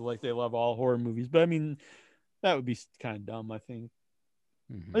horror people, like they love all horror movies, but I mean, that would be kind of dumb. I think.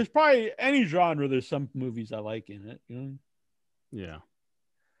 There's probably any genre. There's some movies I like in it. Yeah.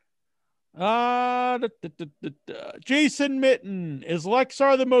 Jason Mitten, is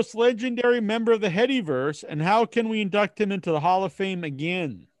Lexar the most legendary member of the Headyverse, and how can we induct him into the Hall of Fame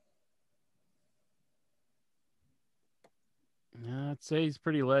again? I'd say he's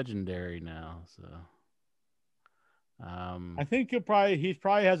pretty legendary now. So, I think he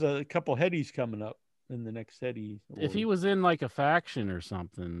probably has a couple Headies coming up in the next Heady. If he was in like a faction or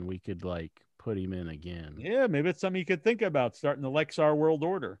something, we could like put him in again. Yeah, maybe it's something you could think about, starting the Lexar World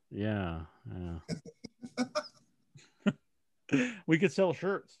Order. Yeah. We could sell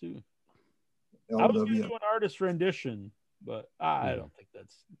shirts too. I was going to do an artist rendition, but I don't think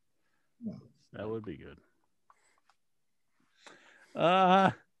that would be good.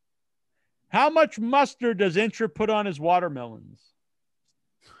 How much mustard does Incher put on his watermelons?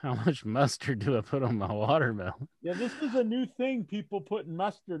 How much mustard do I put on my watermelon? Yeah, this is a new thing. People putting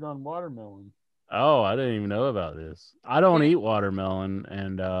mustard on watermelon. Oh, I didn't even know about this. I don't eat watermelon,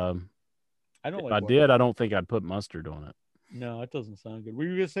 and I don't. If like I did, I don't think I'd put mustard on it. No, it doesn't sound good. Were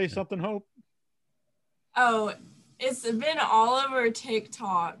you gonna say something, Hope? Oh, it's been all over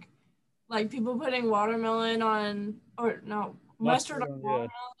TikTok. Like people putting watermelon on, or no, mustard on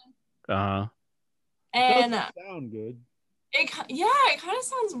watermelon. And it sound good. It kind of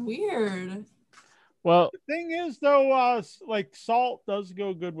sounds weird. Well, the thing is, though, like salt does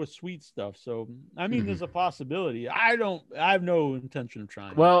go good with sweet stuff. So, I mean, there's a possibility. I have no intention of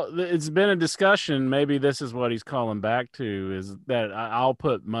trying. Well, it's been a discussion. Maybe this is what he's calling back to, is that I'll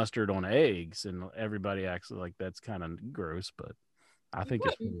put mustard on eggs, and everybody acts like that's kind of gross, but I think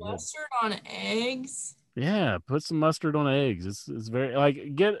it's pretty mustard on eggs. Yeah, put some mustard on eggs. It's very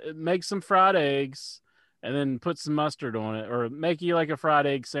make some fried eggs. And then put some mustard on it, or make you like a fried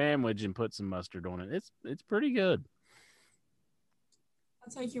egg sandwich and put some mustard on it. It's pretty good.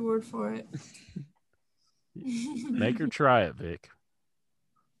 I'll take your word for it. Make her try it, Vic.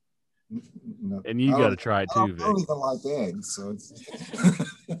 No, and you got to try it too, Vic. I don't even like eggs, so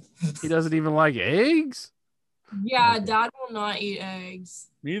it's... He doesn't even like eggs? Yeah, Dad will not eat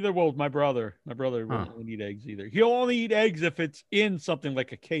eggs. Neither will my brother. My brother won't eat eggs either. He'll only eat eggs if it's in something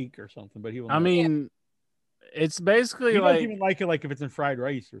like a cake or something, but he will not. I mean... It's basically he like... doesn't even like it like if it's in fried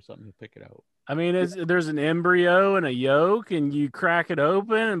rice or something, he'll pick it out. I mean, there's an embryo and a yolk, and you crack it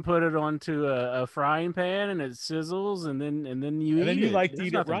open and put it onto a frying pan, and it sizzles, and then you eat it. And then you like to There's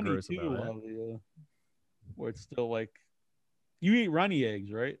eat it runny gross too, about it. where it's still like... You eat runny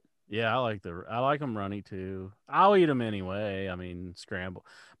eggs, right? Yeah, I like them runny too. I'll eat them anyway. I mean, scramble.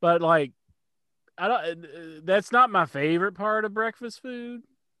 But like, I don't... That's not my favorite part of breakfast food,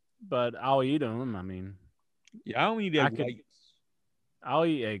 but I'll eat them. I mean... Yeah, I don't eat egg whites. I'll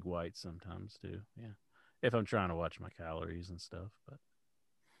eat egg whites sometimes too. Yeah, if I'm trying to watch my calories and stuff. But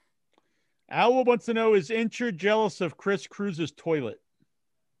Al wants to know: is Incher jealous of Chris Cruz's toilet?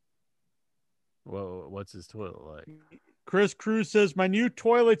 Whoa, what's his toilet like? Chris Cruz says, "My new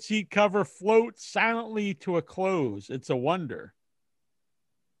toilet seat cover floats silently to a close. It's a wonder."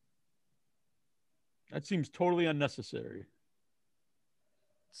 That seems totally unnecessary.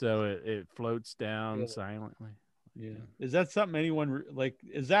 So it floats down silently. Yeah. Is that something anyone like?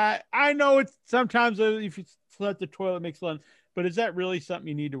 Is that, I know it's sometimes if you let the toilet makes fun, but is that really something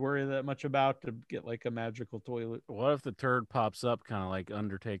you need to worry that much about to get like a magical toilet? What if the turd pops up kind of like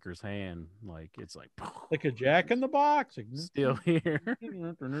Undertaker's hand? Like it's like a Jack in the Box. Like, still here.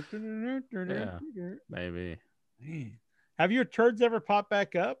 Yeah, maybe. Man. Have your turds ever popped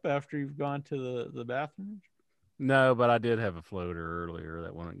back up after you've gone to the bathroom? No, but I did have a floater earlier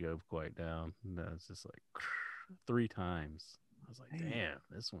that wouldn't go quite down. It's just like 3 times. I was like, damn,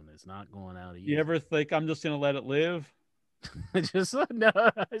 this one is not going out easy. You ever think I'm just going to let it live? Just no.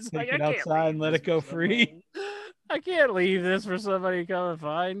 It's take like it outside and let it go free. I can't leave this for somebody to come and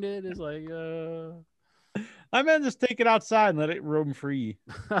find it. It's like, I meant just take it outside and let it roam free.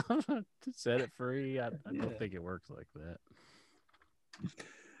 To set it free. I don't think it works like that.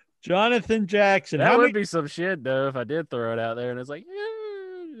 Jonathan Jackson. That would be some shit though if I did throw it out there and it's like,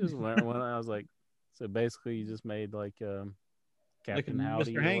 just went when I was like, so basically you just made like Captain Like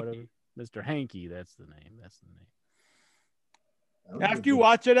Howdy Mr. or Hanky. whatever. Mr. Hanky, that's the name. That's the name. After you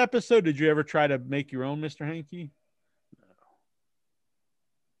watch that episode, did you ever try to make your own Mr. Hanky?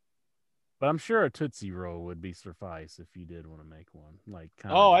 But I'm sure a Tootsie Roll would be suffice if you did want to make one. Like,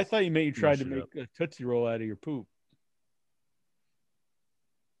 kinda Oh, I just thought you tried to mush it make up. a Tootsie Roll out of your poop.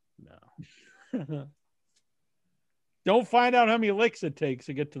 No. Don't find out how many licks it takes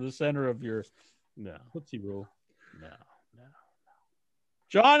to get to the center of your No. Tootsie Roll. No.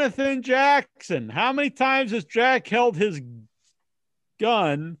 Jonathan Jackson. How many times has Jack held his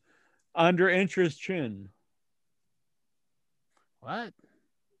gun under Intra's chin? What?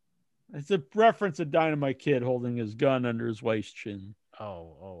 It's a reference to Dynamite Kid holding his gun under his wife's chin.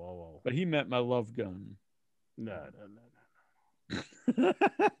 Oh. But he meant my love gun. No.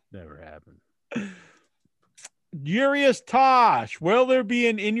 Never happened. Urias Tosh. Will there be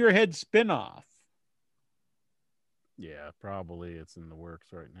an In Your Head spinoff? Yeah, probably it's in the works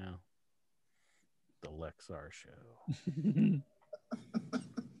right now. The Lexar show.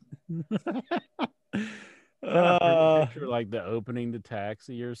 Picture like the opening to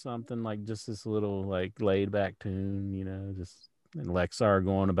Taxi or something, like just this little like laid back tune, you know, just and Lexar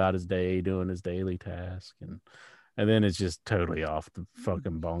going about his day, doing his daily task, and then it's just totally off the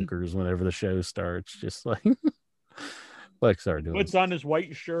fucking bonkers whenever the show starts, just like Lexar doing. Puts on his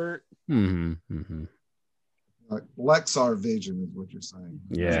white shirt. Mm-hmm. Like Lexar Vision is what you're saying.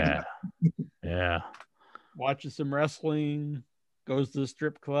 Yeah. Yeah. Watches some wrestling, goes to the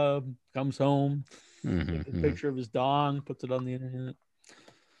strip club, comes home, takes a picture of his dong, puts it on the internet.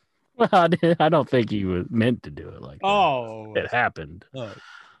 Well, I don't think he was meant to do it like that. Oh, it happened. Oh.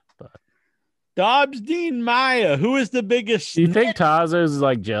 But Dobbs Dean Maya, who is the biggest? Do you think Tazo's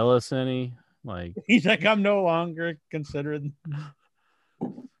like jealous any? Like he's like, I'm no longer considered.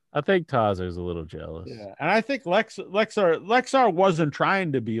 I think Tazo's a little jealous. Yeah, and I think Lexar wasn't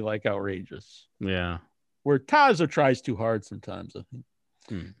trying to be like outrageous. Yeah, where Tazo tries too hard sometimes. I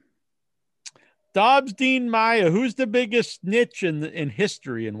think. Dobbs Dean Maya, who's the biggest snitch in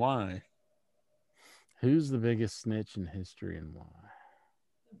history and why? Who's the biggest snitch in history and why?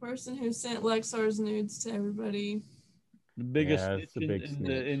 The person who sent Lexar's nudes to everybody. The biggest snitch snitch the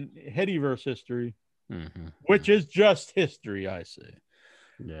big in Headyverse history, which is just history, I say.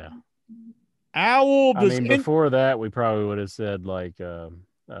 Yeah. Owl. I mean, before that, we probably would have said like,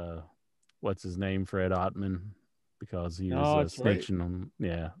 what's his name, Fred Ottman, because he was snitching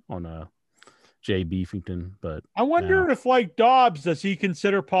on Jay Beefington. But I wonder if like Dobbs, does he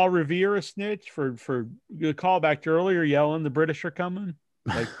consider Paul Revere a snitch for the callback to earlier yelling the British are coming?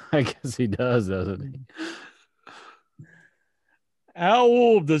 Like I guess he does, doesn't he?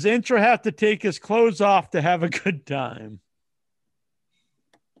 Owl, does Intra have to take his clothes off to have a good time?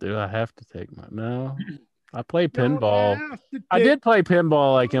 Do I have to take my no? I play pinball. I did play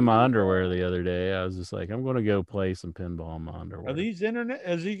pinball like in my underwear the other day. I was just like, I'm going to go play some pinball in my underwear. Are these internet?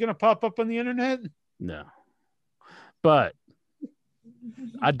 Is he going to pop up on the internet? No, but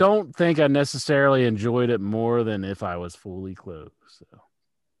I don't think I necessarily enjoyed it more than if I was fully clothed. So,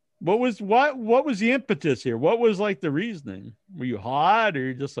 what was the impetus here? What was like the reasoning? Were you hot, or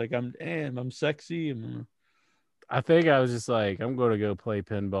you're just like I'm sexy? I think I was just like, I'm going to go play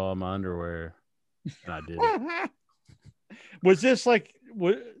pinball in my underwear. And I did. Was this like,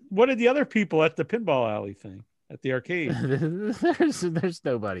 what did the other people at the pinball alley think? At the arcade? there's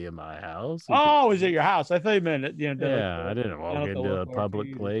nobody in my house. Oh, is it your house? I thought you meant it. You know, yeah, I didn't walk into a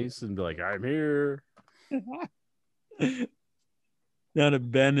public place and be like, I'm here. Down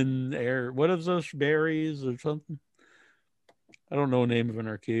at Ben and Air. What is those berries or something? I don't know the name of an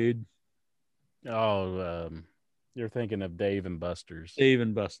arcade. Oh, you're thinking of Dave and Buster's. Dave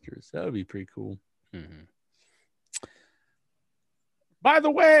and Buster's. That would be pretty cool. Mm-hmm. By the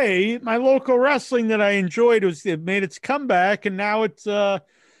way, my local wrestling that I enjoyed it made its comeback, and now it's so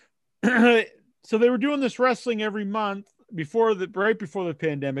they were doing this wrestling every month right before the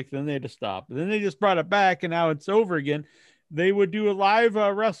pandemic. Then they had to stop. And then they just brought it back, and now it's over again. They would do a live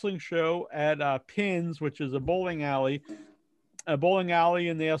wrestling show at Pins, which is a bowling alley,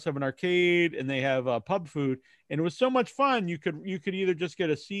 and they also have an arcade, and they have pub food. And it was so much fun. You could either just get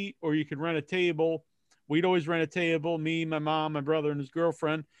a seat or you could rent a table. We'd always rent a table, me, my mom, my brother, and his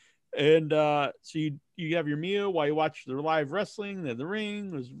girlfriend. And so you have your meal while you watch the live wrestling. The ring.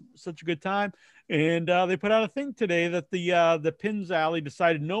 It was such a good time. And they put out a thing today that the Pins Alley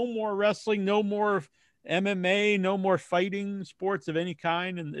decided no more wrestling, no more MMA, no more fighting sports of any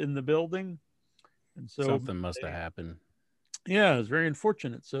kind in the building. And so something must have happened. Yeah, it was very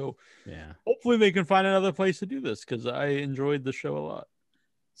unfortunate. So yeah, hopefully they can find another place to do this, because I enjoyed the show a lot.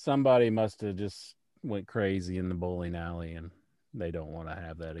 Somebody must have just went crazy in the bowling alley and they don't want to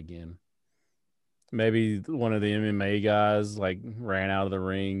have that again. Maybe one of the MMA guys like ran out of the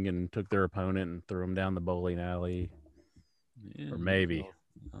ring and took their opponent and threw him down the bowling alley. Yeah, or maybe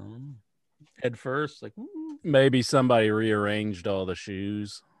head first, like ooh. Maybe somebody rearranged all the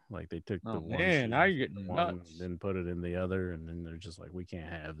shoes. Like they took the one man, shoe, now you're getting one, nuts. then put it in the other, and then they're just like, we can't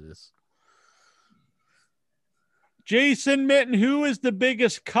have this. Jason Mitten, who is the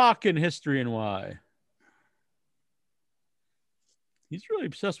biggest cock in history and why? He's really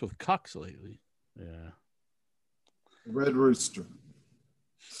obsessed with cocks lately. Yeah. Red Rooster.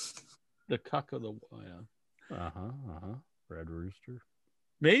 The cock of the Red Rooster.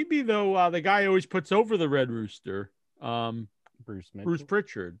 Maybe though, the guy always puts over the Red Rooster. Bruce Mitchell. Bruce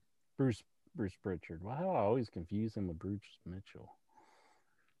Pritchard. Bruce Pritchard. Why do I always confuse him with Bruce Mitchell?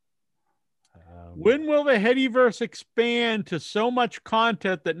 When will the Headyverse expand to so much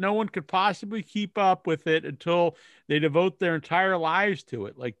content that no one could possibly keep up with it until they devote their entire lives to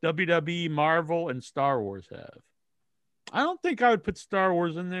it, like WWE, Marvel, and Star Wars have? I don't think I would put Star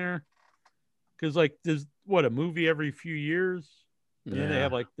Wars in there because, like, there's a movie every few years, and then they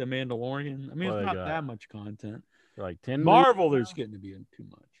have like the Mandalorian. I mean, it's not that much content. Like 10 Marvel, there's getting to be too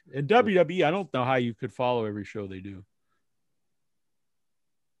much. And WWE, I don't know how you could follow every show they do.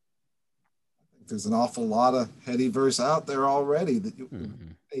 There's an awful lot of Headyverse out there already that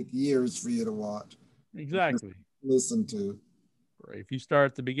would take years for you to watch. Exactly. Listen to. Right. If you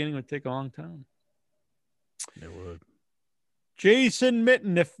start at the beginning, it would take a long time. It would. Jason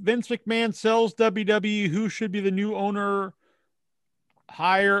Mitten, if Vince McMahon sells WWE, who should be the new owner,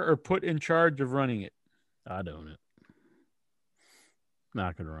 hire or put in charge of running it? I'd own it.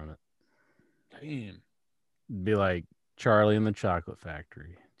 Not gonna run it. Damn. Be like Charlie and the Chocolate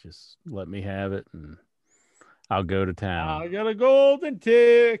Factory. Just let me have it, and I'll go to town. I got a golden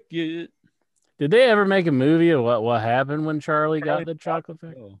ticket. Did they ever make a movie of what happened when Charlie got the Chocolate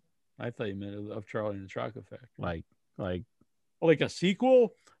Factory? Oh, I thought you meant of Charlie and the Chocolate Factory. Like a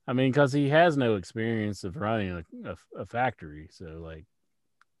sequel? I mean, because he has no experience of running a factory. So, like,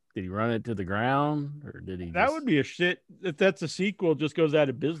 did he run it to the ground, or did he? That would be a shit. If that's a sequel, it just goes out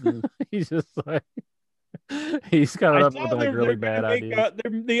of business. He's just like. He's coming up with like really bad ideas.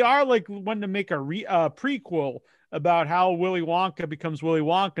 They are like wanting to make a prequel about how Willy Wonka becomes Willy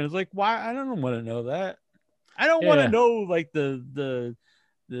Wonka. And it's like, why? I don't want to know that. I don't want to know like the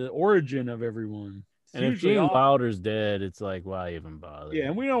origin of everyone. And if Gene Wilder's dead, it's like, why even bother? Yeah,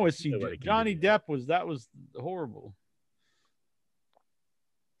 and we always see Johnny Depp was horrible.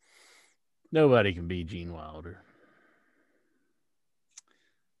 Nobody can be Gene Wilder.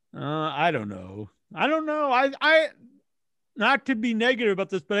 I don't know. I not to be negative about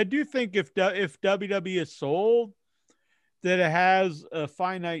this, but I do think if WWE is sold, that it has a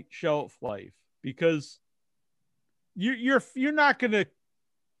finite shelf life, because you're not going to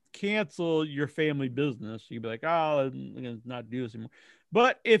cancel your family business. You'd be like, oh, I'm going to not do this anymore.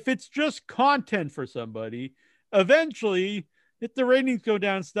 But if it's just content for somebody, eventually, if the ratings go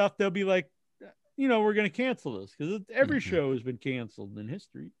down and stuff, they'll be like, we're going to cancel this, because every show has been canceled in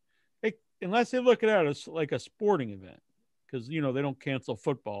history. Unless they look at it as like a sporting event, because, they don't cancel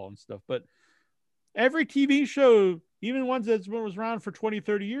football and stuff. But every TV show, even ones that was around for 20,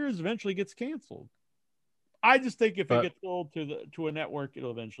 30 years, eventually gets canceled. I just think if it gets sold to a network,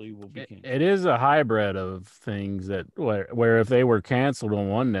 it'll eventually will be canceled. It is a hybrid of things that where if they were canceled on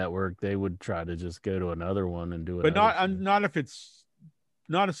one network, they would try to just go to another one and do it. But not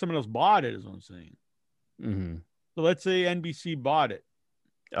if someone else bought it, is what I'm saying. Mm-hmm. So let's say NBC bought it.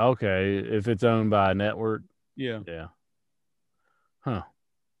 Okay, if it's owned by a network. Yeah. Huh.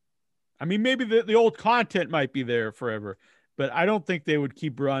 I mean, maybe the old content might be there forever, but I don't think they would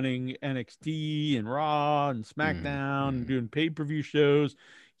keep running NXT and Raw and SmackDown and doing pay-per-view shows.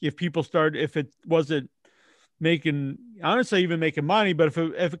 If it wasn't making, honestly, even making money, but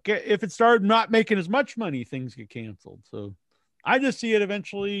if it started not making as much money, things get canceled. So I just see it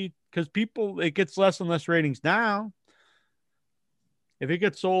eventually, because it gets less and less ratings now. If it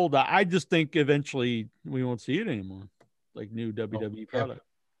gets sold, I just think eventually we won't see it anymore, like new WWE product.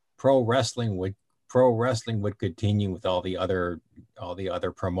 Pro wrestling would continue with all the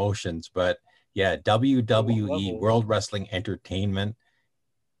other promotions, but yeah, WWE World Wrestling Entertainment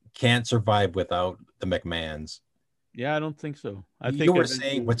can't survive without the McMahons. Yeah, I don't think so. I think you were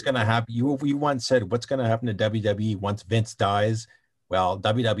saying what's going to happen. You once said what's going to happen to WWE once Vince dies. Well,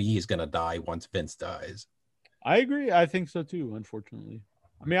 WWE is going to die once Vince dies. I agree. I think so too, unfortunately.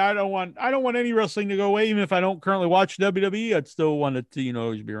 I mean, I don't want any wrestling to go away. Even if I don't currently watch WWE, I'd still want it to,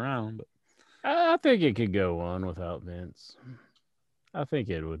 always be around. But I think it could go on without Vince. I think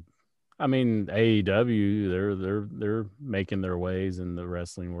it would. I mean, AEW, they're making their ways in the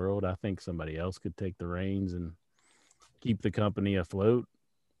wrestling world. I think somebody else could take the reins and keep the company afloat.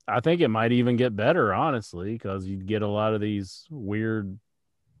 I think it might even get better, honestly, because you'd get a lot of these weird,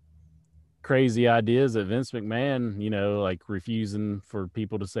 crazy ideas that Vince McMahon, like refusing for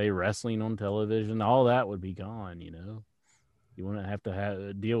people to say wrestling on television. All that would be gone. You wouldn't have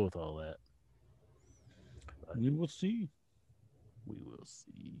to deal with all that. But we will see. We will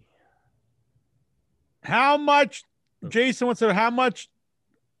see. How much, Jason wants to know how much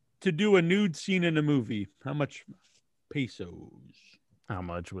to do a nude scene in a movie? How much pesos? How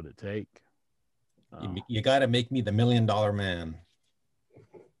much would it take? You got to make me the $1 million man.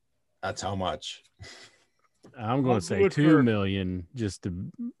 That's how much. I'm going to say $2 million just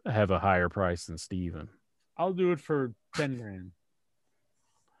to have a higher price than Steven. I'll do it for 10 grand.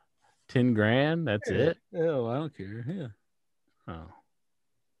 10 grand? That's it? Oh, I don't care. Yeah. Oh.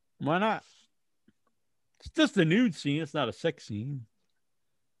 Why not? It's just a nude scene. It's not a sex scene.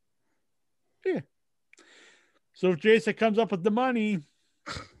 Yeah. So if Jason comes up with the money,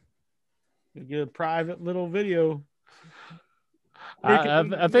 you'll get a private little video.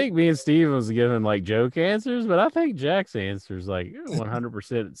 I think me and Steve was giving like joke answers, but I think Jack's answer is like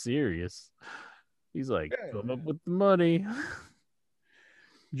 100% serious. He's like, come up with the money.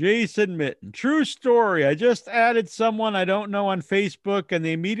 Jason Mitten, true story. I just added someone I don't know on Facebook and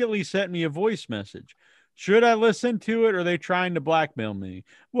they immediately sent me a voice message. Should I listen to it or are they trying to blackmail me?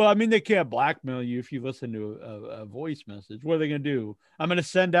 Well, I mean, they can't blackmail you if you listen to a voice message. What are they going to do? I'm going to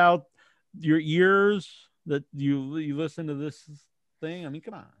send out your ears that you listen to this thing. I mean,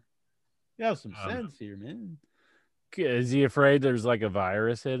 come on. You have some sense here, man. Is he afraid there's like a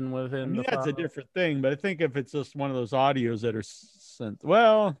virus hidden within? I mean, that's a different thing, but I think if it's just one of those audios that are sent,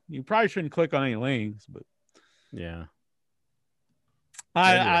 well, you probably shouldn't click on any links, but yeah,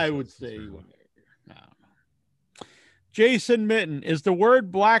 I would say whatever. I don't know. Jason Mitten, is the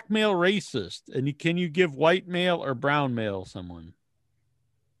word blackmail racist? And can you give white male or brown male someone?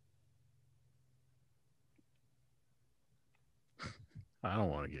 I don't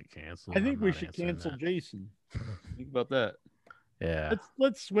want to get canceled. I think we should cancel Jason. Think about that. Yeah.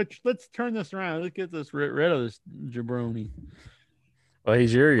 Let's switch. Let's turn this around. Let's get this rid of this jabroni. Well,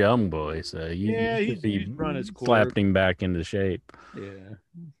 he's your young boy, so he's run his course. Slapped him back into shape. Yeah.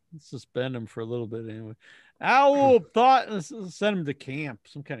 Let's suspend him for a little bit anyway. Owl thought, let's send him to camp,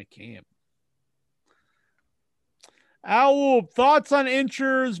 some kind of camp. Owl, thoughts on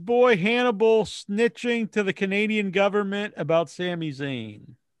Insurer's boy Hannibal snitching to the Canadian government about Sami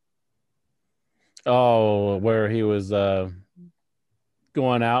Zayn? Oh, where he was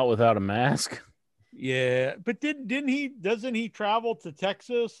going out without a mask? Yeah, but doesn't he travel to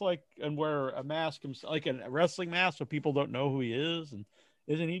Texas and wear a mask himself, like a wrestling mask so people don't know who he is? And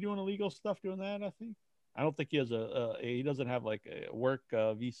isn't he doing illegal stuff doing that, I think? I don't think he has he doesn't have like a work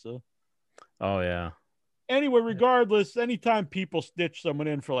visa. Oh yeah. Anyway, regardless, anytime people stitch someone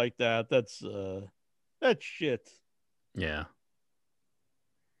in for like that, that's shit. Yeah.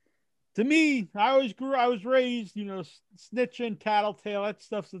 To me, I was raised, snitching, tattletale, that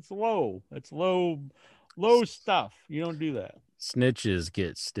stuff. That's low. That's low stuff. You don't do that. Snitches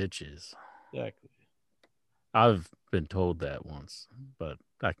get stitches. Exactly. I've been told that once, but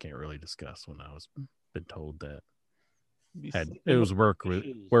I can't really discuss when I was been told that. It was work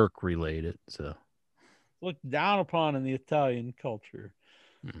related, so looked down upon in the Italian culture.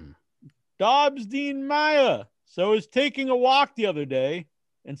 Mm-hmm. Dobbs Dean Maya. So I was taking a walk the other day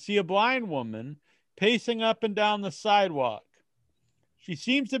and see a blind woman pacing up and down the sidewalk. She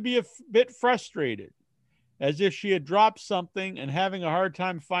seems to be a bit frustrated, as if she had dropped something and having a hard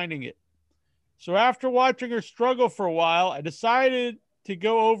time finding it. So after watching her struggle for a while, I decided to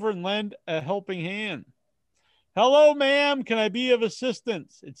go over and lend a helping hand. Hello, ma'am. Can I be of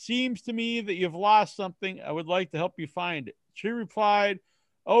assistance? It seems to me that you've lost something. I would like to help you find it. She replied,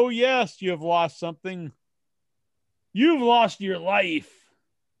 oh, yes, you have lost something. You've lost your life.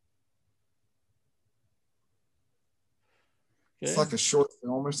 Okay. It's like a short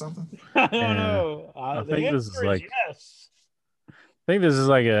film or something. I don't know. I think this is like yes. I think this is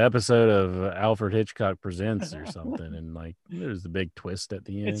like an episode of Alfred Hitchcock Presents or something, and like there's the big twist at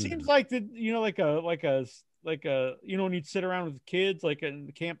the end. It seems like when you'd sit around with kids, like in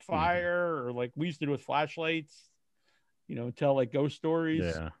the campfire, or like we used to do with flashlights, tell like ghost stories.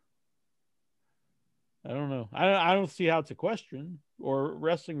 Yeah. I don't know. I don't see how it's a question or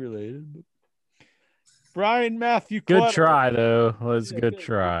wrestling related. But Brian Matthew Clutter. Good try though. Let's good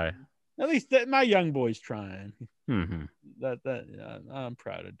try. At least my young boy's trying. Mm-hmm. I'm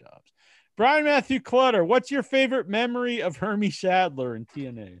proud of Dobbs. Brian Matthew Clutter, what's your favorite memory of Hermie Sadler in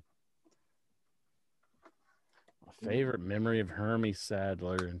TNA? Favorite memory of Hermie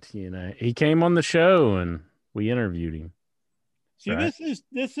Sadler in TNA. He came on the show and we interviewed him. See, Right.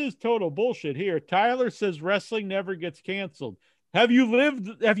 this is total bullshit here. Tyler says wrestling never gets canceled. Have you lived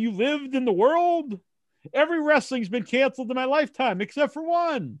in the world? Every wrestling's been canceled in my lifetime, except for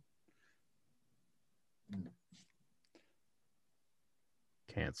one.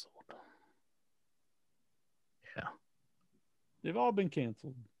 Canceled. Yeah. They've all been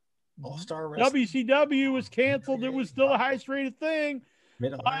canceled. All-Star Wrestling. WCW was canceled. It was still the highest rated thing.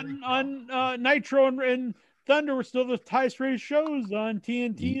 On Nitro and Thunder were still the highest rated shows on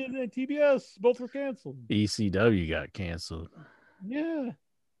TNT and TBS. Both were canceled. ECW got canceled. Yeah.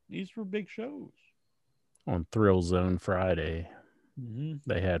 These were big shows. On Thrill Zone Friday, Mm-hmm.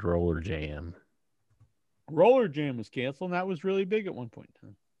 they had Roller Jam. Roller Jam was canceled, and that was really big at one point in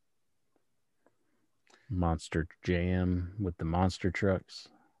time. Monster Jam with the monster trucks.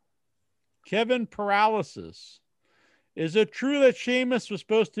 Kevin Paralysis. Is it true that Sheamus was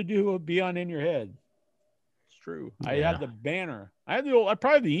supposed to be on In Your Head? It's true. I Yeah. have the banner. I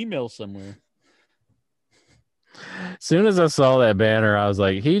probably have the email somewhere. As soon as I saw that banner, I was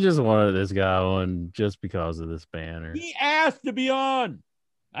like, he just wanted this guy on just because of this banner. He asked to be on.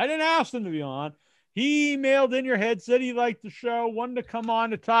 I didn't ask him to be on. He emailed In Your Head, said he liked the show, wanted to come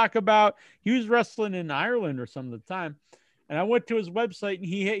on to talk about. He was wrestling in Ireland or some of the time. And I went to his website and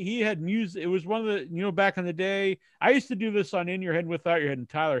he had music. It was one of the, back in the day, I used to do this on In Your Head, Without Your Head, and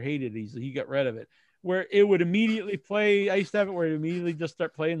Tyler hated it. He got rid of it, where it would immediately play. I used to have it where it immediately just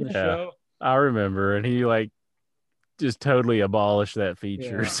start playing the show. I remember. And he just totally abolished that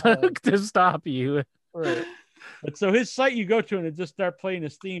feature to stop you. Right. But so his site you go to and it just start playing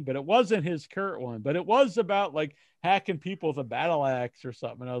his theme, but it wasn't his current one, but it was about hacking people with a battle axe or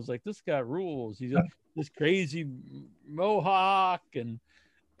something. And I was like, this guy rules. He's this crazy mohawk and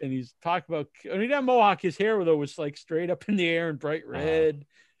he's talking about, that mohawk, his hair though was straight up in the air and bright red.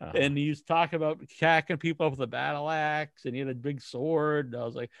 And he was talking about hacking people up with a battle axe, and he had a big sword. And I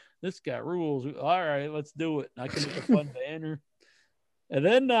was like, this guy rules. All right, let's do it. And I can make a fun banner. And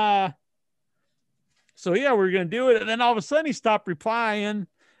then, so yeah, we're going to do it. And then all of a sudden he stopped replying.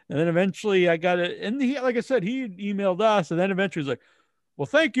 And then eventually I got it. And he, like I said, he emailed us. And then eventually he's like, well,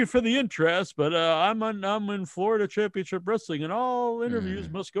 thank you for the interest, but I'm in Florida Championship Wrestling, and all interviews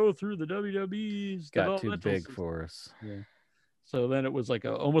must go through the WWE's. Got too big for us. Yeah. So then it was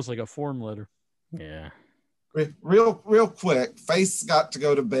almost like a form letter. Yeah. Real quick, Face got to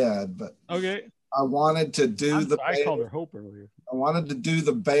go to bed, but okay. I wanted to do I called her Hope earlier. I wanted to do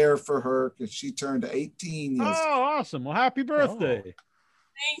the bear for her because she turned 18 yesterday. Oh, awesome. Well, happy birthday.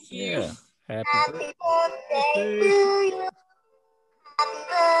 Thank you. Yeah. Happy Happy birthday to you. Happy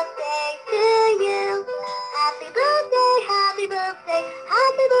birthday to you. Happy birthday, happy birthday,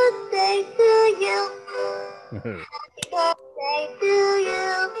 happy birthday to you. Happy birthday to you.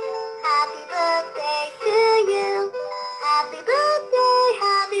 Happy birthday to you. Happy birthday,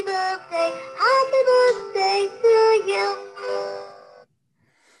 happy birthday, happy birthday to you.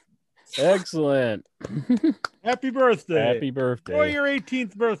 Excellent. Happy birthday. Happy birthday. Enjoy your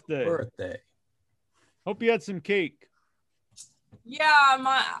 18th birthday. Hope you had some cake. Yeah,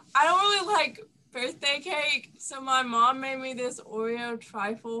 I don't really like birthday cake, so my mom made me this Oreo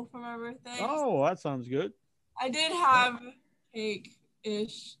trifle for my birthday. Oh, that sounds good. I did have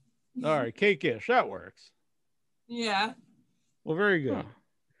cake-ish. All right, cake-ish. That works. Yeah. Well, very good.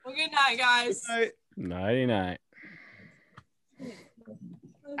 Well, good night, guys. Good night. Nighty-night.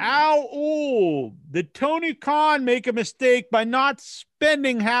 Ow, ooh. Did Tony Khan make a mistake by not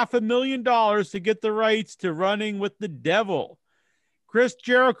spending $500,000 to get the rights to Running with the Devil? Chris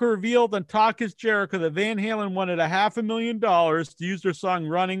Jericho revealed on Talk is Jericho that Van Halen wanted $500,000 to use their song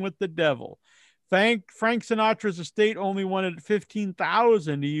Running with the Devil. Frank Sinatra's estate only wanted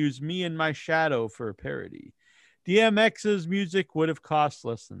 $15,000 to use Me and My Shadow for a parody. DMX's music would have cost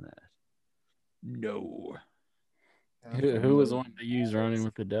less than that. No. Who was wanting to use Running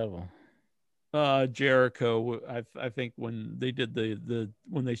with the Devil? Jericho. I think when they did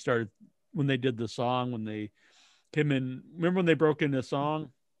when they did the song, remember when they broke into the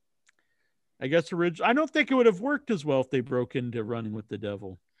song? I guess I don't think it would have worked as well if they broke into Running with the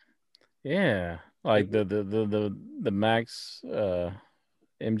Devil. Yeah, like the Max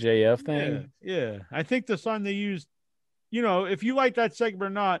MJF thing. Yeah. I think the song they used, if you like that segment or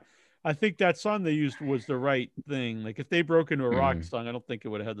not, I think that song they used was the right thing. Like if they broke into a rock song, I don't think it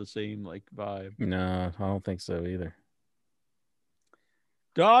would have had the same vibe. No, I don't think so either.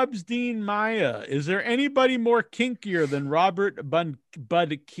 Dobbs Dean Maya. Is there anybody more kinkier than Robert Bud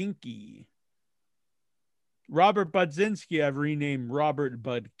Kinky? Robert Budzinski, I've renamed Robert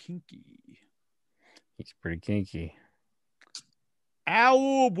Bud Kinky. He's pretty kinky.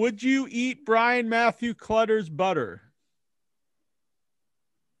 Owl, would you eat Brian Matthew Clutter's butter?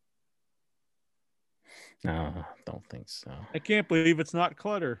 No, I don't think so. I can't believe it's not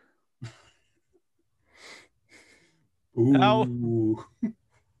Clutter. Ooh.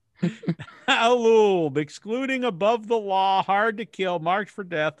 Owl, excluding Above the Law, Hard to Kill, Marked for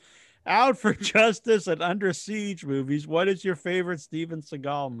Death, Out for Justice, and Under Siege movies, what is your favorite Steven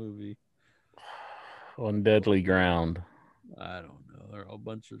Seagal movie? On Deadly Ground. I don't know. They're a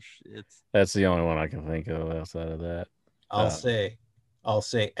bunch of shits. That's the only one I can think of outside of that. I'll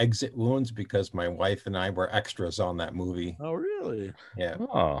say Exit Wounds because my wife and I were extras on that movie. Oh, really? Yeah.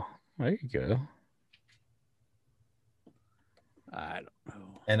 Oh, there you go. I don't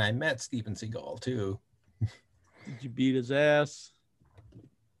know. And I met Steven Seagal too. Did you beat his ass?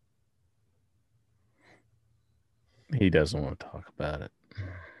 He doesn't want to talk about it.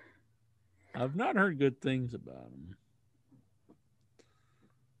 I've not heard good things about him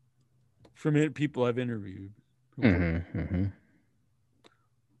from people I've interviewed. I'm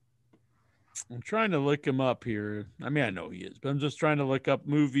trying to look him up here. I mean, I know he is, but I'm just trying to look up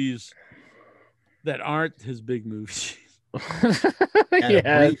movies that aren't his big movies. He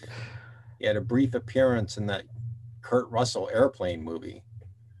had a brief appearance in that Kurt Russell airplane movie.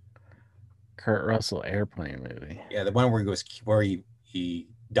 Kurt Russell airplane movie. Yeah, the one where he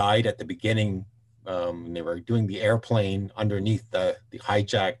died at the beginning. They were doing the airplane underneath the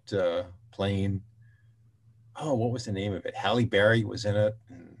hijacked plane. Oh, what was the name of it? Halle Berry was in it.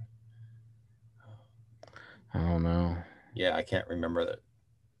 I don't know. Yeah, I can't remember that.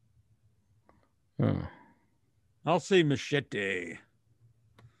 Huh. I'll say Machete.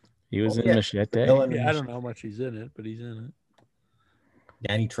 He was in Machete. Yeah, I don't know how much he's in it, but he's in it.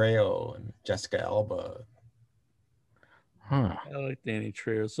 Danny Trejo and Jessica Alba. Huh. I like Danny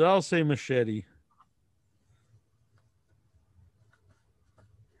Trejo, so I'll say Machete.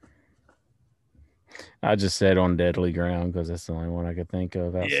 I just said On Deadly Ground because that's the only one I could think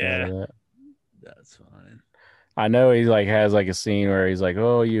of outside of that. That's fine. I know he has a scene where he's like,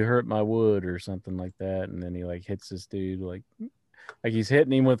 "Oh, you hurt my wood" or something like that, and then he hits this dude like he's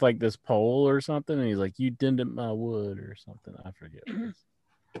hitting him with this pole or something, and he's like, "You dented my wood" or something. I forget.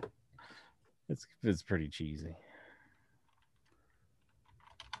 It's pretty cheesy.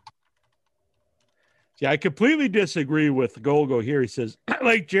 Yeah, I completely disagree with Golgo here. He says, I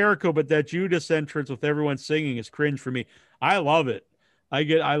like Jericho, but that Judas entrance with everyone singing is cringe for me. I love it.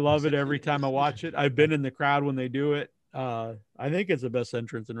 I love it every time I watch it. I've been in the crowd when they do it. I think it's the best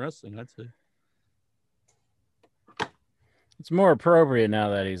entrance in wrestling, I'd say. It's more appropriate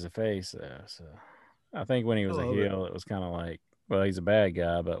now that he's a face, though. So I think when he was a heel, it was kind of like, well, he's a bad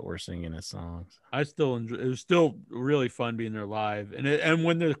guy, but we're singing his songs. I still enjoy. It was still really fun being there live, and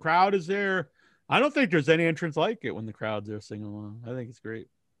when the crowd is there, I don't think there's any entrance like it when the crowd's there singing along. I think it's great.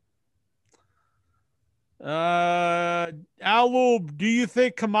 Owl, do you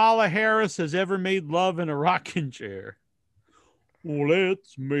think Kamala Harris has ever made love in a rocking chair?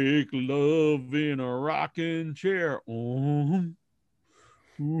 Let's make love in a rocking chair. Ooh,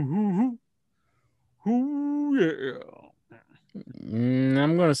 yeah.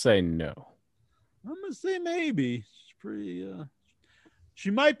 I'm going to say no. I'm going to say maybe. It's pretty,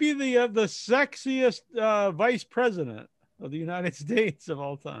 she might be the sexiest vice president of the United States of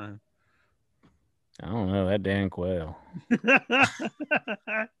all time. I don't know, that Dan Quayle.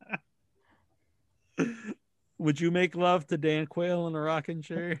 Would you make love to Dan Quayle in a rocking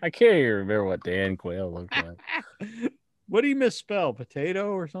chair? I can't even remember what Dan Quayle looked like. What do you misspell?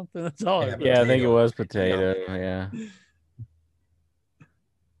 Potato or something? That's all. Yeah, I think it was potato. Yeah.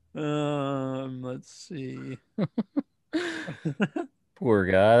 Let's see. Poor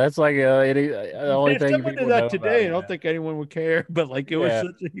guy. That's like the only thing. If someone did that today, I don't think anyone would care. But it was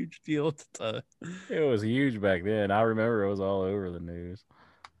such a huge deal at the time. It was huge back then. I remember it was all over the news.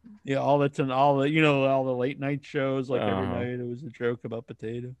 Yeah, all the late night shows, every night it was a joke about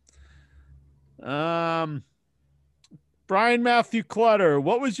potato. Brian Matthew Clutter,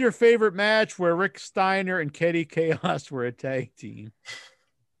 what was your favorite match where Rick Steiner and Kenny Chaos were a tag team?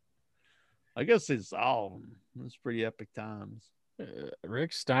 I guess it's all of them. It was pretty epic times.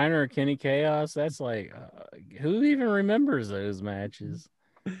 Rick Steiner, Kenny Chaos. That's who even remembers those matches?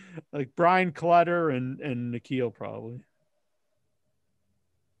 Like Brian Clutter and Nikhil probably.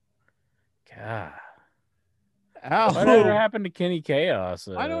 God. Ow. Whatever happened to Kenny Chaos?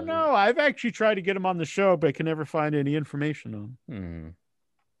 I don't know. I've actually tried to get him on the show, but I can never find any information on him.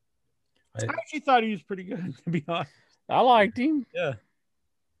 I actually thought he was pretty good, to be honest. I liked him. Yeah.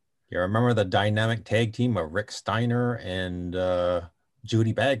 You remember the dynamic tag team of Rick Steiner and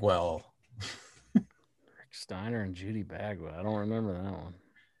Judy Bagwell? Steiner and Judy Bagwell. I don't remember that one.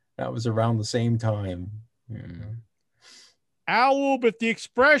 That was around the same time. Mm. Owl, but the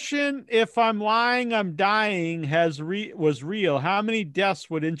expression "if I'm lying, I'm dying" was real. How many deaths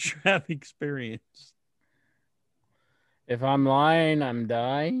would Inch have experienced? If I'm lying, I'm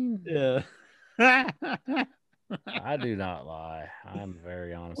dying. Yeah. I do not lie. I'm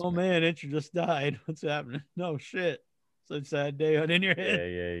very honest. Oh man, Inch just died. What's happening? No shit. Such a sad day on In Your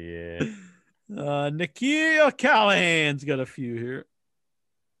Head. Yeah. Nikhil Callahan's got a few here.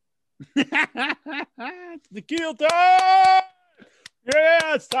 Nikhil time!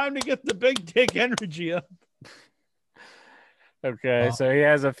 Yeah, it's time to get the big dick energy up. Okay, so he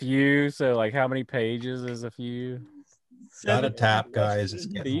has a few. So, like, how many pages is a few? Gotta tap, guys. It's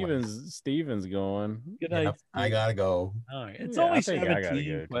getting late. Steven's going. Good night. Yep, I gotta go. All right. It's Yeah, only I think I gotta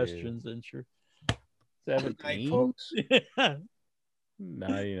 17 go, questions, and sure. Good night, 17? folks.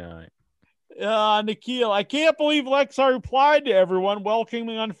 99. Nikhil, I can't believe Lexar replied to everyone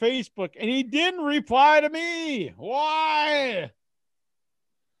welcoming on Facebook, and he didn't reply to me. Why?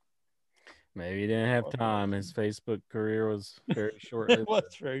 Maybe he didn't have time. His Facebook career was very short. It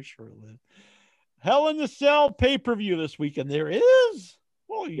was very short-lived. Hell in the Cell pay-per-view this weekend. There is?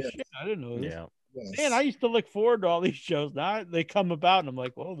 Holy shit, I didn't know this. Yeah. Yes. Man, I used to look forward to all these shows. Now they come about, and I'm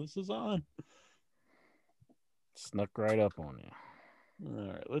like, well, this is on. Snuck right up on you.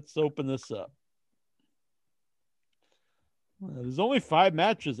 All right, let's open this up. There's only 5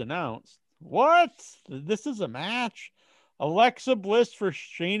 matches announced. What? This is a match? Alexa Bliss for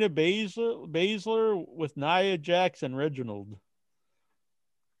Shayna Baszler with Nia Jax and Reginald.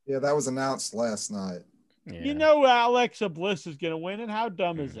 Yeah, that was announced last night. Yeah. You know Alexa Bliss is going to win, and how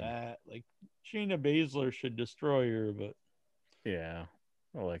dumb is that? Like, Shayna Baszler should destroy her, but... Yeah.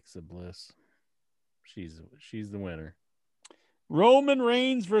 Alexa Bliss. She's the winner. Roman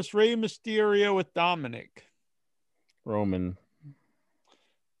Reigns versus Rey Mysterio with Dominic. Roman.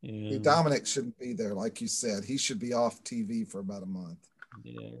 Yeah. Dominic shouldn't be there, like you said. He should be off TV for about a month.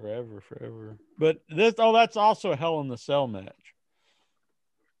 Yeah, forever. But that's also a Hell in the Cell match.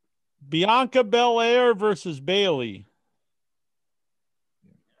 Bianca Belair versus Bayley.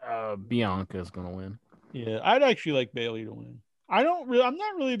 Bianca's gonna win. Yeah, I'd actually like Bayley to win. I'm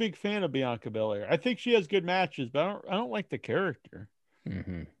not really a big fan of Bianca Belair. I think she has good matches, but I don't like the character.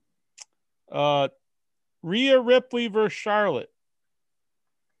 Mm-hmm. Rhea Ripley versus Charlotte.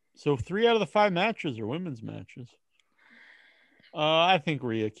 So 3 out of the 5 matches are women's matches. I think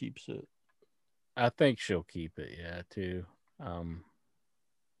Rhea keeps it. I think she'll keep it, too.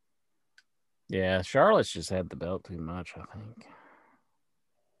 Yeah, Charlotte's just had the belt too much, I think.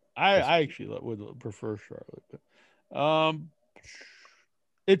 I actually would prefer Charlotte. But,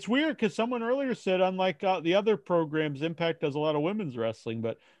 it's weird because someone earlier said, unlike the other programs, Impact does a lot of women's wrestling,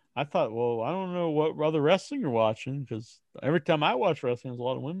 but I thought, well, I don't know what other wrestling you're watching, because every time I watch wrestling, there's a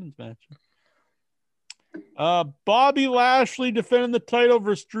lot of women's matches. Bobby Lashley defending the title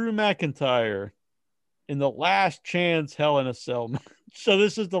versus Drew McIntyre in the last chance Hell in a Cell match. So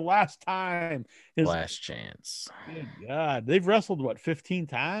this is the last time. Last chance. Good God. They've wrestled, 15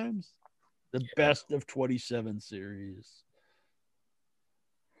 times? The best of 27 series.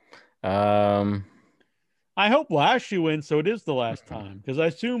 I hope Lashley wins, so it is the last time. Because I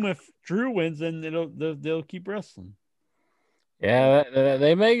assume if Drew wins, then they'll keep wrestling. Yeah,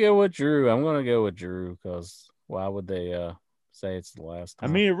 they may go with Drew. I'm going to go with Drew because why would they say it's the last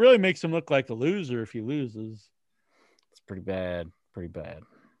time? I mean, it really makes him look like a loser if he loses. It's pretty bad.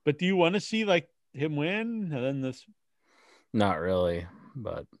 But do you want to see him win? And then this? Not really,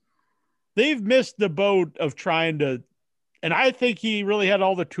 but they've missed the boat of trying to. And I think he really had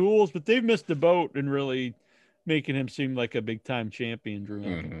all the tools, but they've missed the boat in really making him seem like a big time champion, Drew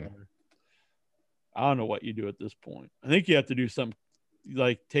McIntyre. I don't know what you do at this point. I think you have to do something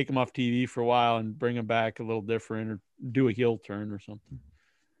like take him off TV for a while and bring him back a little different, or do a heel turn or something.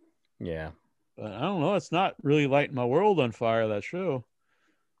 Yeah. But I don't know. It's not really lighting my world on fire, that show.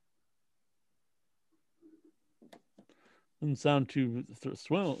 Doesn't sound too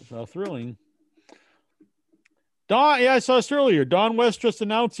thrilling. I saw this earlier. Don West just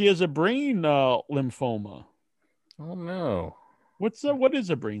announced he has a brain lymphoma. Oh, no. What is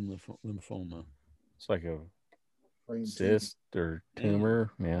a brain lymphoma? It's like a Brain cyst or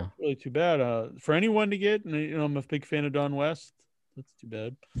tumor. Yeah. Really too bad. For anyone to get, and I'm a big fan of Don West. That's too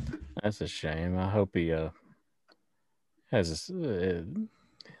bad. That's a shame. I hope he has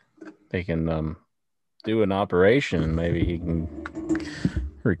they can do an operation and maybe he can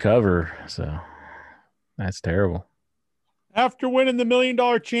recover. So that's terrible. After winning the $1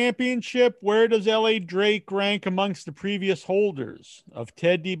 Million Championship, where does L.A. Drake rank amongst the previous holders of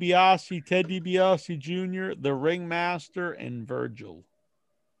Ted DiBiase, Ted DiBiase Jr., the Ringmaster, and Virgil?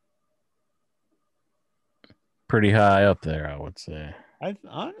 Pretty high up there, I would say.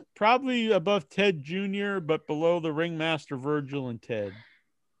 I'm probably above Ted Jr., but below the Ringmaster, Virgil, and Ted.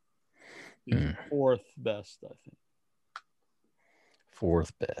 He's fourth best, I think.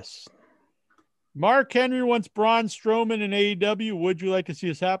 Fourth best. Mark Henry wants Braun Strowman in AEW. Would you like to see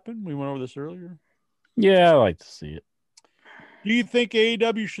this happen? We went over this earlier. Yeah, I like to see it. Do you think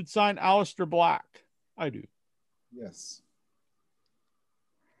AEW should sign Aleister Black? I do. Yes.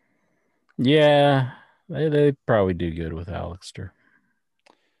 Yeah, they probably do good with Aleister.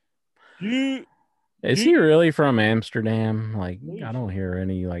 Is he really from Amsterdam? Like, I don't hear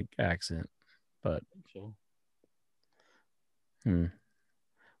any like accent, but so.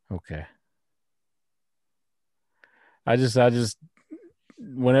 Okay. I just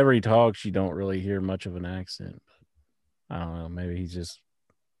whenever he talks, you don't really hear much of an accent. But I don't know. Maybe he's just,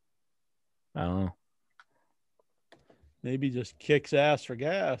 I don't know. Maybe just kicks ass for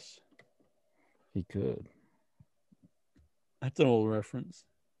gas. He could. That's an old reference.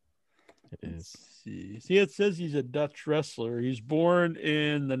 It is. See, it says he's a Dutch wrestler. He's born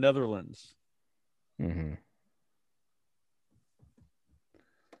in the Netherlands. Mm-hmm.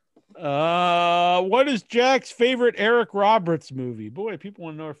 What is Jack's favorite Eric Roberts movie? Boy, people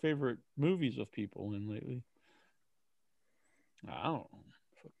want to know our favorite movies with people in lately. I don't know.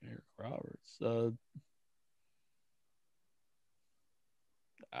 Eric Roberts.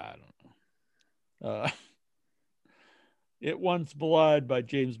 I don't know. It Wants Blood by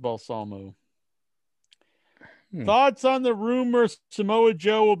James Balsamo. Thoughts on the rumor Samoa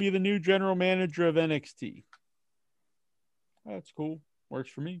Joe will be the new general manager of NXT? That's cool. Works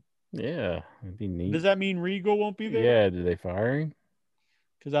for me. Yeah, it'd be neat. Does that mean Regal won't be there? Yeah, did they fire him?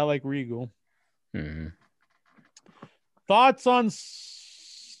 Because I like Regal. Mm-hmm. Thoughts on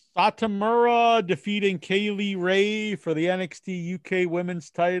Satomura defeating Kaylee Ray for the NXT UK Women's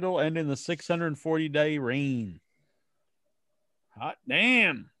title and in the 640-day reign? Hot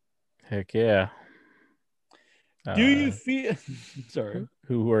damn. Heck yeah. Do you feel... Sorry.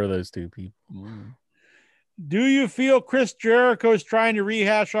 Who were those two people? Do you feel Chris Jericho is trying to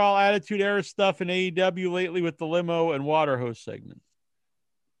rehash all Attitude Era stuff in AEW lately with the limo and water hose segment?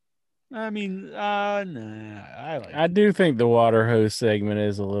 I mean, nah, I do think the water hose segment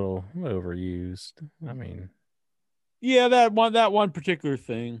is a little overused. I mean, yeah, that one particular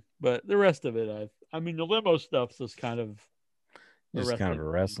thing, but the rest of it, I mean, the limo stuff's just kind of a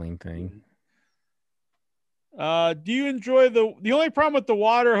wrestling thing. Do you enjoy the only problem with the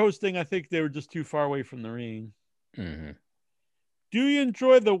water hose thing? I think they were just too far away from the ring. Mm-hmm. Do you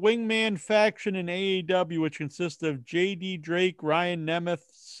enjoy the Wingman faction in AEW, which consists of J.D. Drake, Ryan Nemeth,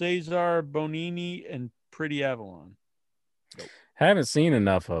 Cesar Bonini, and Pretty Avalon? Nope. Haven't seen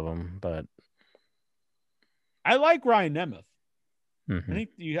enough of them, but I like Ryan Nemeth.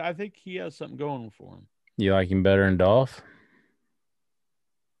 Mm-hmm. I think he has something going for him. You like him better than Dolph?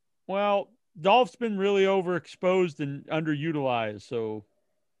 Well, Dolph's been really overexposed and underutilized, so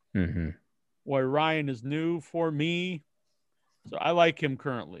why Ryan is new for me. So I like him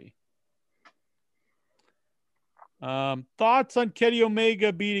currently. Thoughts on Kenny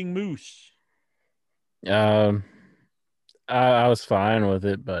Omega beating Moose? I was fine with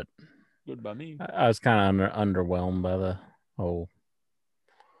it, but good by me. I was kind of underwhelmed by the whole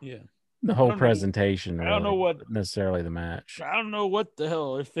presentation. I don't know what necessarily the match. I don't know what the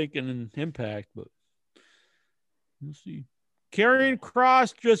hell they're thinking in Impact, but we'll see. Karrion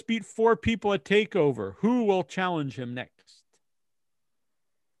Kross just beat 4 people at TakeOver. Who will challenge him next?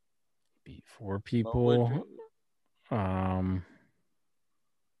 Beat 4 people. Maybe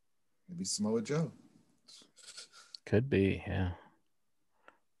Samoa Joe. Could be, yeah.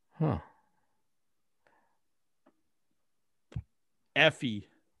 Huh. Effie.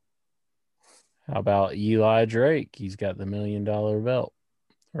 How about Eli Drake? He's got the $1 million belt.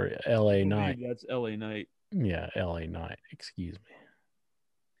 Or LA Knight. That's LA Knight. Yeah, LA Knight. Excuse me.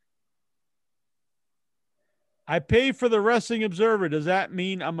 I pay for the Wrestling Observer. Does that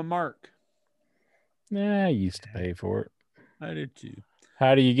mean I'm a mark? Nah, I used to pay for it. I did too.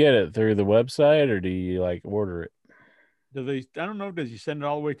 How do you get it? Through the website, or do you like order it? Do they? I don't know. Does he send it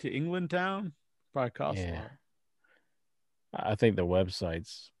all the way to England town? Probably costs a lot. I think the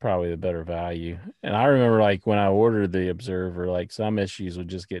website's probably the better value. And I remember, like, when I ordered the Observer, like, some issues would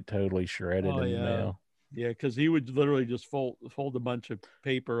just get totally shredded in the mail. Yeah, because he would literally just fold a bunch of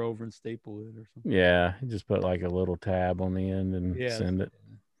paper over and staple it or something. Yeah, he just put like a little tab on the end and send it.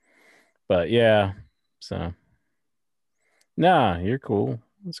 But yeah, so Nah, you're cool.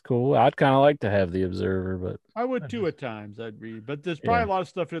 It's cool. I'd kind of like to have the Observer, but I would too at times. I'd read, but there's probably a lot of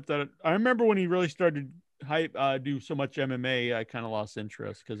stuff that I remember when he really started do so much MMA. I kind of lost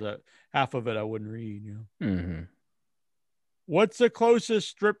interest because half of it I wouldn't read. You know. Mm-hmm. What's the closest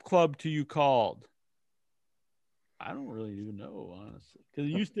strip club to you called? I don't really even know, honestly, because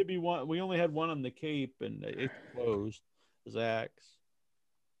it used to be one. We only had one on the Cape, and it closed. Zach's.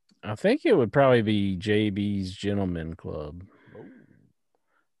 I think it would probably be JB's Gentleman Club. Oh.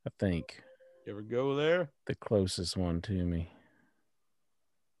 I think. You ever go there? The closest one to me.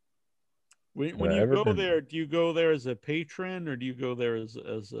 When you go there, do you go there as a patron or do you go there as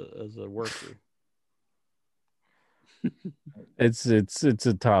a worker? It's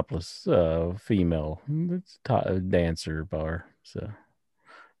a topless female. It's a dancer bar. So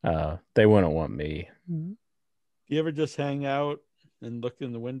they wouldn't want me. Do you ever just hang out and look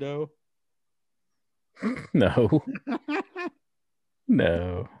in the window? No.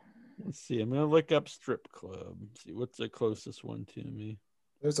 No. Let's see. I'm gonna look up strip club. See what's the closest one to me.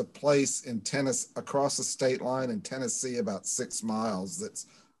 There's a place in Tennessee, across the state line in Tennessee, about 6 miles, that's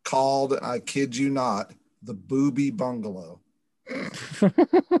called, I kid you not, the Booby Bungalow.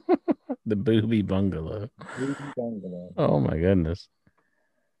 The Booby Bungalow. Booby Bungalow. Oh my goodness.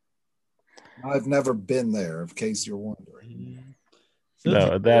 I've never been there, in case you're wondering.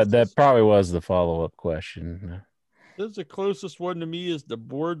 No, that probably was the follow-up question. Says the closest one to me is the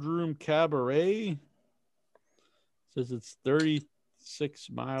Boardroom Cabaret. Says it's 36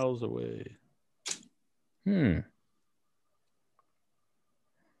 miles away.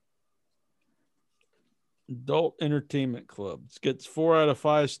 Adult Entertainment Club. It gets 4 out of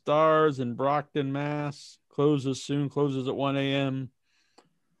 5 stars in Brockton, Mass. Closes soon. Closes at 1 a.m.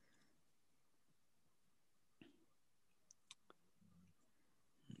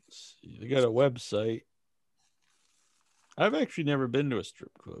 Let's see. They got a website. I've actually never been to a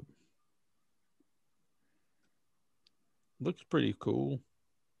strip club. Looks pretty cool.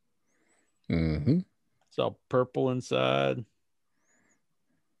 Mm-hmm. It's all purple inside.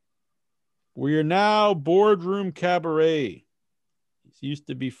 We are now Boardroom Cabaret. It used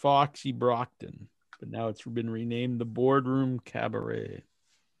to be Foxy Brockton, but now it's been renamed the Boardroom Cabaret.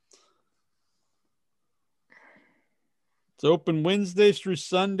 It's open Wednesdays through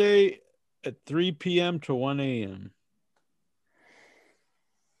Sunday at 3 p.m. to 1 a.m.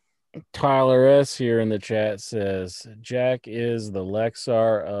 Tyler S. here in the chat says, Jack is the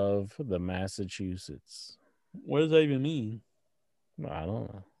Lexar of the Massachusetts. What does that even mean? I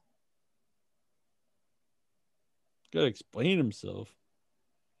don't know. Got to explain himself.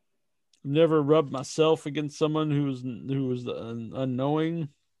 Never rubbed myself against someone who was unknowing.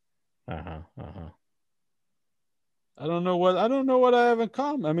 I don't know what I have in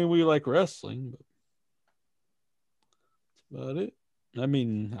common. I mean, we like wrestling, but that's about it. I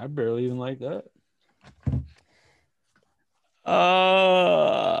mean, I barely even like that.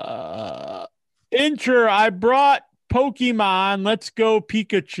 Incher, I brought Pokemon Let's Go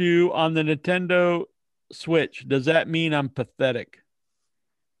Pikachu on the Nintendo Switch. Does that mean I'm pathetic?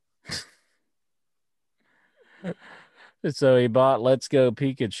 So he bought Let's Go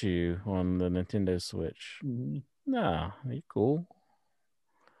Pikachu on the Nintendo Switch. Mm-hmm. Nah, you're cool.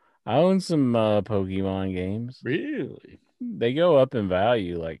 I own some Pokemon games. Really? They go up in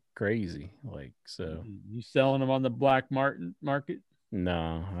value like crazy. Like, so. You selling them on the black market?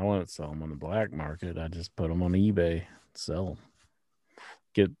 No, I wouldn't sell them on the black market. I just put them on eBay, sell them.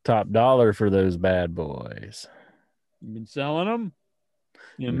 Get top dollar for those bad boys. You been selling them?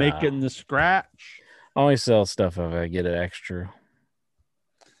 You making the scratch? I only sell stuff if I get it extra.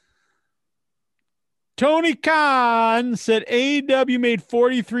 Tony Khan said AEW made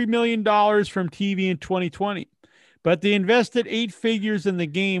 $43 million from TV in 2020, but they invested 8 figures in the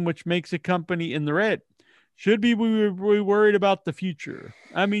game, which makes a company in the red. Should we be worried about the future?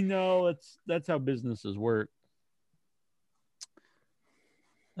 I mean, no, that's how businesses work.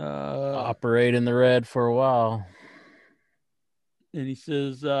 Operate in the red for a while. And he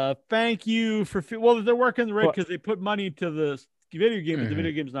says, thank you for... Well, they're working the red because they put money into the video game, but the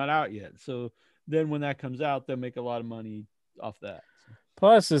video game's not out yet. So then when that comes out, they'll make a lot of money off that.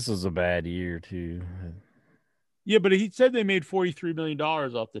 Plus, this was a bad year, too. Yeah, but he said they made $43 million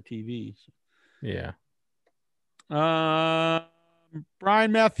off the TV. So. Yeah.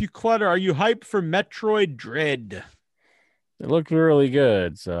 Brian Matthew Clutter, are you hyped for Metroid Dread? It looked really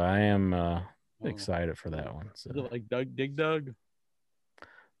good, so I am excited for that one. So. Is it like Dig Dug?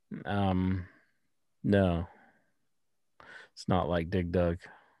 No, it's not like Dig Dug.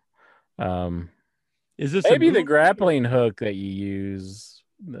 Is this maybe the grappling hook that you use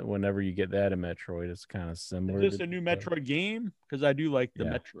whenever you get that in Metroid, it's kind of similar. Is this a new Metroid game? Because I do like the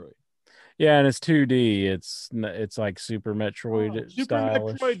Yeah. Metroid. Yeah, and it's 2D. It's like Super Metroid Super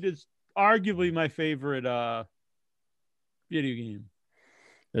stylish. Metroid is arguably my favorite video game.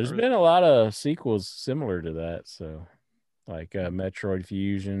 There's been a lot of sequels similar to that, so like Metroid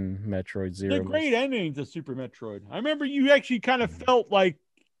Fusion, Metroid Zero. The great ending to Super Metroid. I remember you actually kind of felt like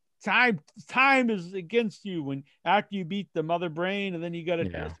time is against you when after you beat the mother brain, and then you got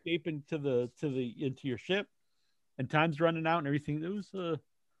to escape into your ship, and time's running out and everything. It was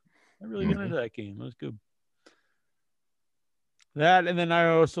I really got into that game. It was good. That, and then I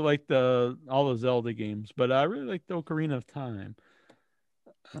also like all the Zelda games, but I really like the Ocarina of Time.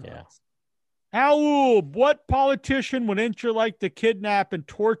 Yeah. How what politician would Incher like to kidnap and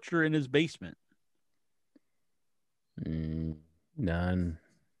torture in his basement? None.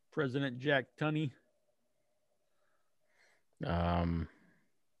 President Jack Tunney. No,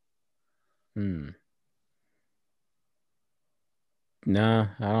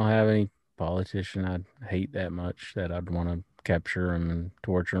 I don't have any politician I'd hate that much that I'd want to capture him and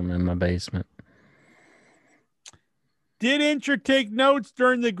torture him in my basement. Did Incher take notes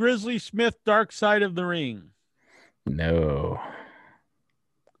during the Grizzly Smith Dark Side of the Ring? No.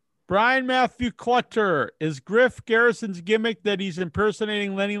 Brian Matthew Clutter, is Griff Garrison's gimmick that he's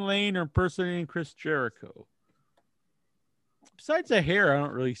impersonating Lenny Lane or impersonating Chris Jericho? Besides the hair, I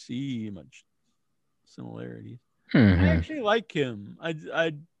don't really see much similarities. I actually like him.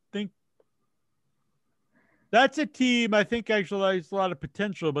 I think that's a team I think actually has a lot of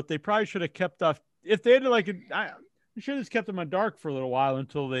potential, but they probably should have kept off. If they had they should have kept them on dark for a little while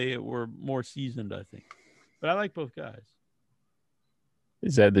until they were more seasoned, I think. But I like both guys.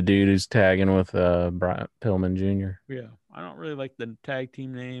 Is that the dude who's tagging with Brian Pillman Jr.? Yeah. I don't really like the tag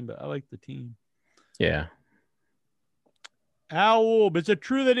team name, but I like the team. Yeah. Al, is it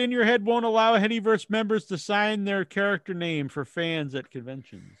true that In Your Head won't allow Headyverse members to sign their character name for fans at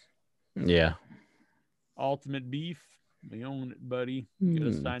conventions? Yeah. Ultimate Beef. We own it, buddy. You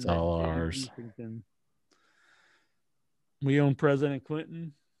gotta sign It's that all Jay ours. Beefington. We own President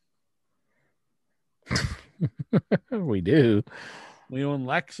Clinton. We do. We own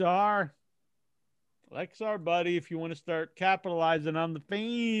Lexar. Lexar, buddy, if you want to start capitalizing on the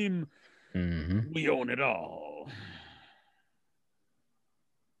fame, we own it all.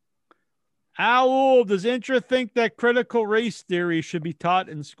 How old does Intra think that critical race theory should be taught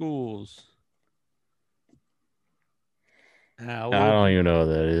in schools? I don't even know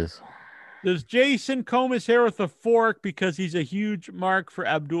what that is. Does Jason comb his hair with a fork because he's a huge mark for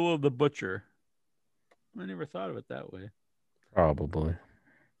Abdullah the Butcher? I never thought of it that way. Probably. Do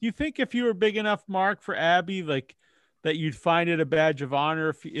you think if you were big enough mark for Abby, like that you'd find it a badge of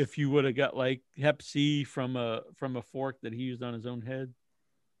honor if you would have got like Hep C from a fork that he used on his own head?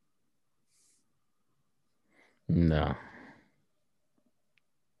 No.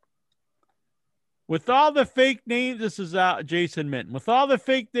 With all the fake names, this is Jason Minton. With all the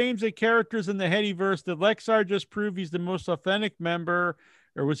fake names and characters in the Headyverse, did Lexar just prove he's the most authentic member,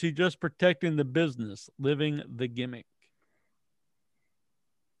 or was he just protecting the business, living the gimmick?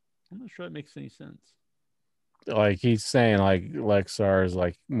 I'm not sure that makes any sense. Like he's saying like Lexar is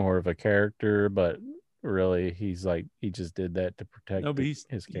like more of a character, but really he's like he just did that to protect his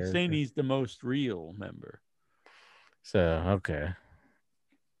character. He's saying he's the most real member. So okay.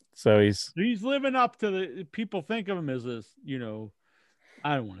 So he's living up to the people think of him as this, I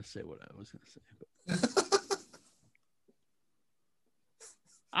don't want to say what I was going to say, but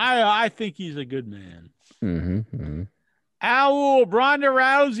I think he's a good man. Owl, Ronda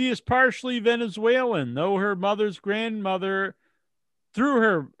Rousey is partially Venezuelan, though her mother's grandmother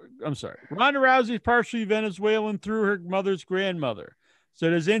Ronda Rousey is partially Venezuelan through her mother's grandmother. So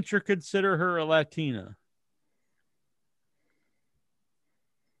does Incher consider her a Latina?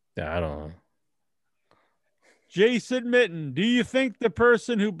 I don't know. Jason Mitten, do you think the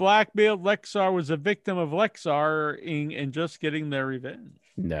person who blackmailed Lexar was a victim of Lexar and just getting their revenge?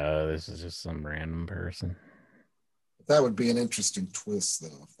 No, this is just some random person. That would be an interesting twist,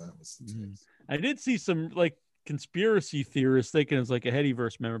 though, if that was the case. I did see some like conspiracy theorists thinking it's like a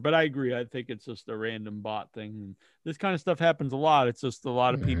Headyverse member, but I agree. I think it's just a random bot thing. And this kind of stuff happens a lot. It's just a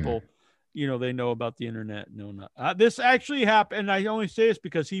lot of people, they know about the internet. No, not this actually happened. And I only say this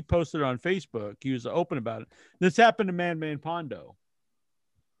because he posted it on Facebook. He was open about it. This happened to Man Pondo.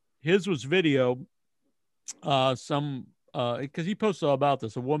 His was video. Because he posted all about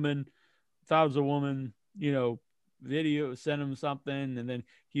this. A woman, thought it was a woman, video, sent him something, and then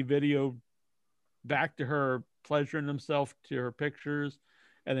he videoed back to her, pleasuring himself to her pictures.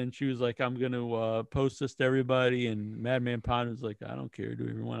 And then she was like, I'm going to post this to everybody. And Madman Pond was like, I don't care. Do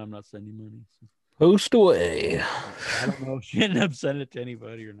whatever you want. I'm not sending money. So, Post away. I don't know if she ended up sending it to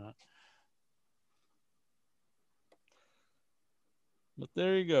anybody or not. But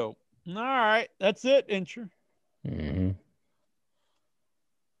there you go. All right. That's it, Incher. Mm-hmm.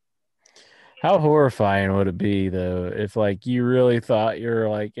 How horrifying would it be, though, if, like, you really thought you're,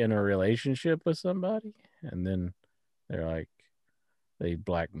 like, in a relationship with somebody, and then they're like, they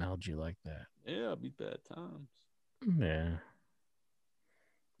blackmailed you like that? Yeah, it'd be bad times. Yeah.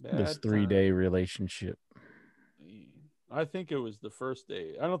 Bad This 3-day relationship. I think it was the first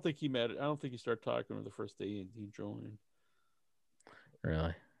day. I don't think he met it. I don't think he started talking on the first day he joined.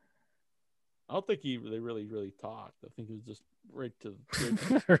 Really? I don't think they really talked. I think it was just right to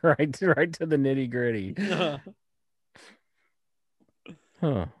right to the nitty gritty.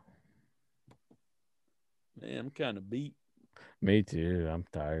 Huh. Man, I'm kind of beat. Me too. I'm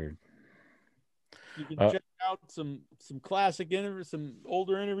tired. You can check out some classic interviews, some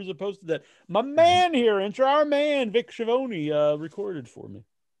older interviews I posted that my man here, our man Vic Schiavone, recorded for me.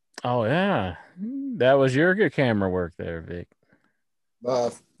 Oh yeah, that was your good camera work there, Vic.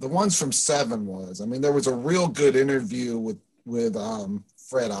 The ones from 7 was. I mean, there was a real good interview with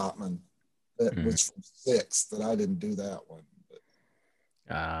Fred Ottman that was from 6 that I didn't do that one.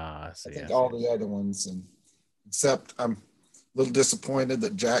 But I see. I think all the other ones, and except I'm a little disappointed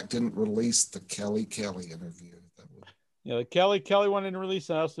that Jack didn't release the Kelly interview. Yeah, the Kelly one didn't release.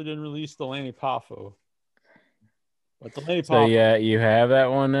 I also didn't release the Lanny Poffo. But the Lanny Poffo. So yeah, you have that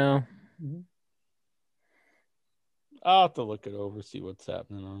one now. Mm-hmm. I'll have to look it over, see what's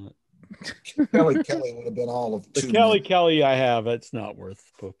happening on it. Kelly would have been all of the 2 Kelly I have. It's not worth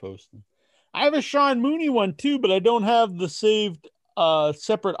posting. I have a Sean Mooney one too, but I don't have the saved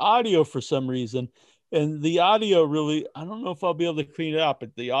separate audio for some reason. And the audio really, I don't know if I'll be able to clean it up,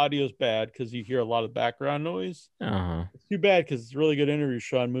 but the audio is bad because you hear a lot of background noise. It's too bad because it's a really good interview with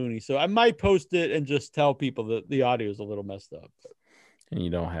Sean Mooney. So I might post it and just tell people that the audio is a little messed up. And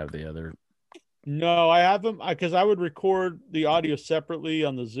you don't have the other. No, I have them because I would record the audio separately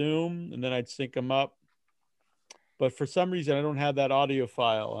on the Zoom and then I'd sync them up. But for some reason, I don't have that audio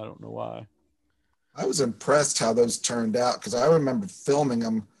file. I don't know why. I was impressed how those turned out because I remember filming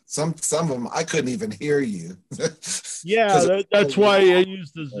them. Some of them I couldn't even hear you. Yeah, that's why I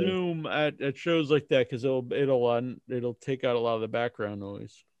use the Zoom at shows like that because it'll take out a lot of the background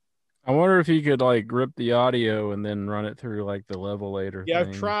noise. I wonder if you could like rip the audio and then run it through like the levelator. Yeah,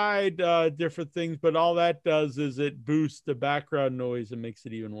 thing. I've tried different things, but all that does is it boosts the background noise and makes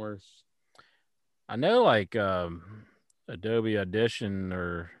it even worse. I know, like Adobe Audition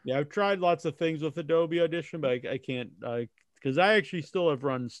or I've tried lots of things with Adobe Audition, but I can't because I actually still have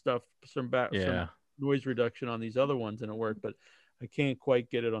run stuff some noise reduction on these other ones and it worked, but I can't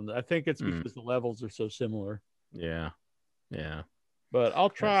quite get it on I think it's because the levels are so similar. Yeah. But I'll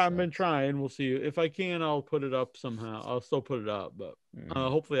try. I've been trying. We'll see if I can. I'll put it up somehow. I'll still put it up, but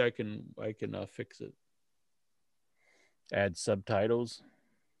hopefully I can fix it. Add subtitles.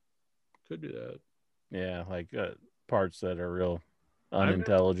 Could do that. Yeah, like parts that are real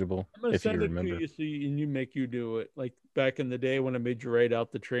unintelligible. I'm gonna send it to you, and you do it. Like back in the day when I made you write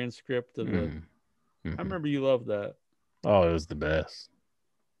out the transcript of the. I remember you loved that. Oh, it was the best.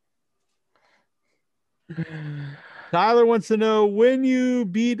 Tyler wants to know when you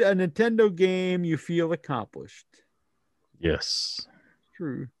beat a Nintendo game, you feel accomplished. Yes.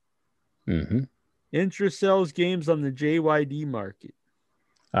 True. Intra sells games on the JYD market.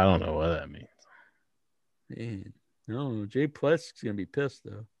 I don't know what that means. Man, no, J Plus is gonna be pissed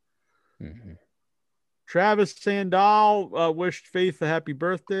though. Travis Sandal wished Faith a happy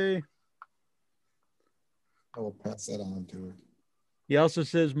birthday. I will pass that on to her. He also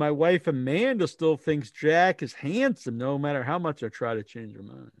says, my wife Amanda still thinks Jack is handsome no matter how much I try to change her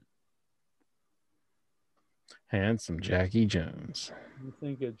mind. Handsome Jackie Jones. I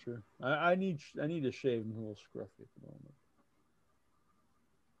think it's true. I need to shave him a little scruffy at the moment.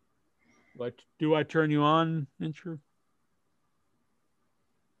 But do I turn you on, Incher?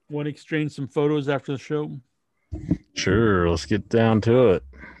 Want to exchange some photos after the show? Sure, let's get down to it.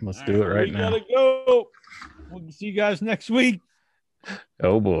 Let's do it right now. We gotta go. We'll see you guys next week.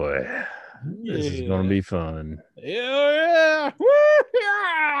 Oh boy, this is gonna be fun. Yeah. Woo,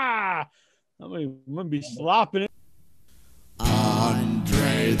 yeah. I'm gonna be slopping it.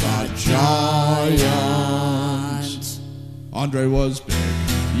 Andre the Giant. Andre was big.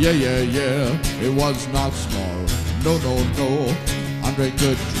 Yeah. It was not small. No. Andre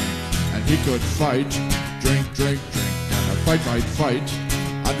could drink and he could fight. Drink. And a fight.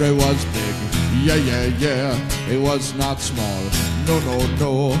 Andre was big, yeah, yeah, yeah. He was not small, no, no,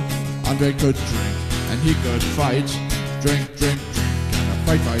 no. Andre could drink and he could fight. Drink, drink, drink, and a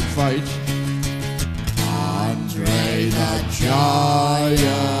fight, fight, fight. Andre the Giant.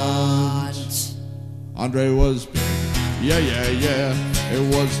 Andre was big, yeah, yeah, yeah. It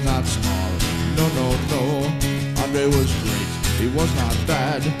was not small, no, no, no. Andre was great, he was not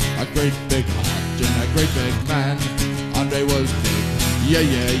bad. A great big heart and a great big man. Andre was big, yeah,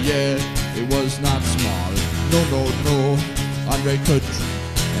 yeah, yeah. It was not small, no, no, no. Andre could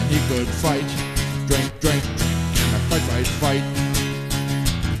drink and he could fight. Drink, drink, drink, and a fight, fight, fight.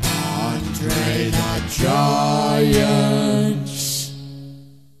 Andre the Giant.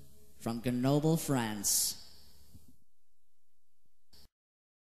 From Grenoble, France.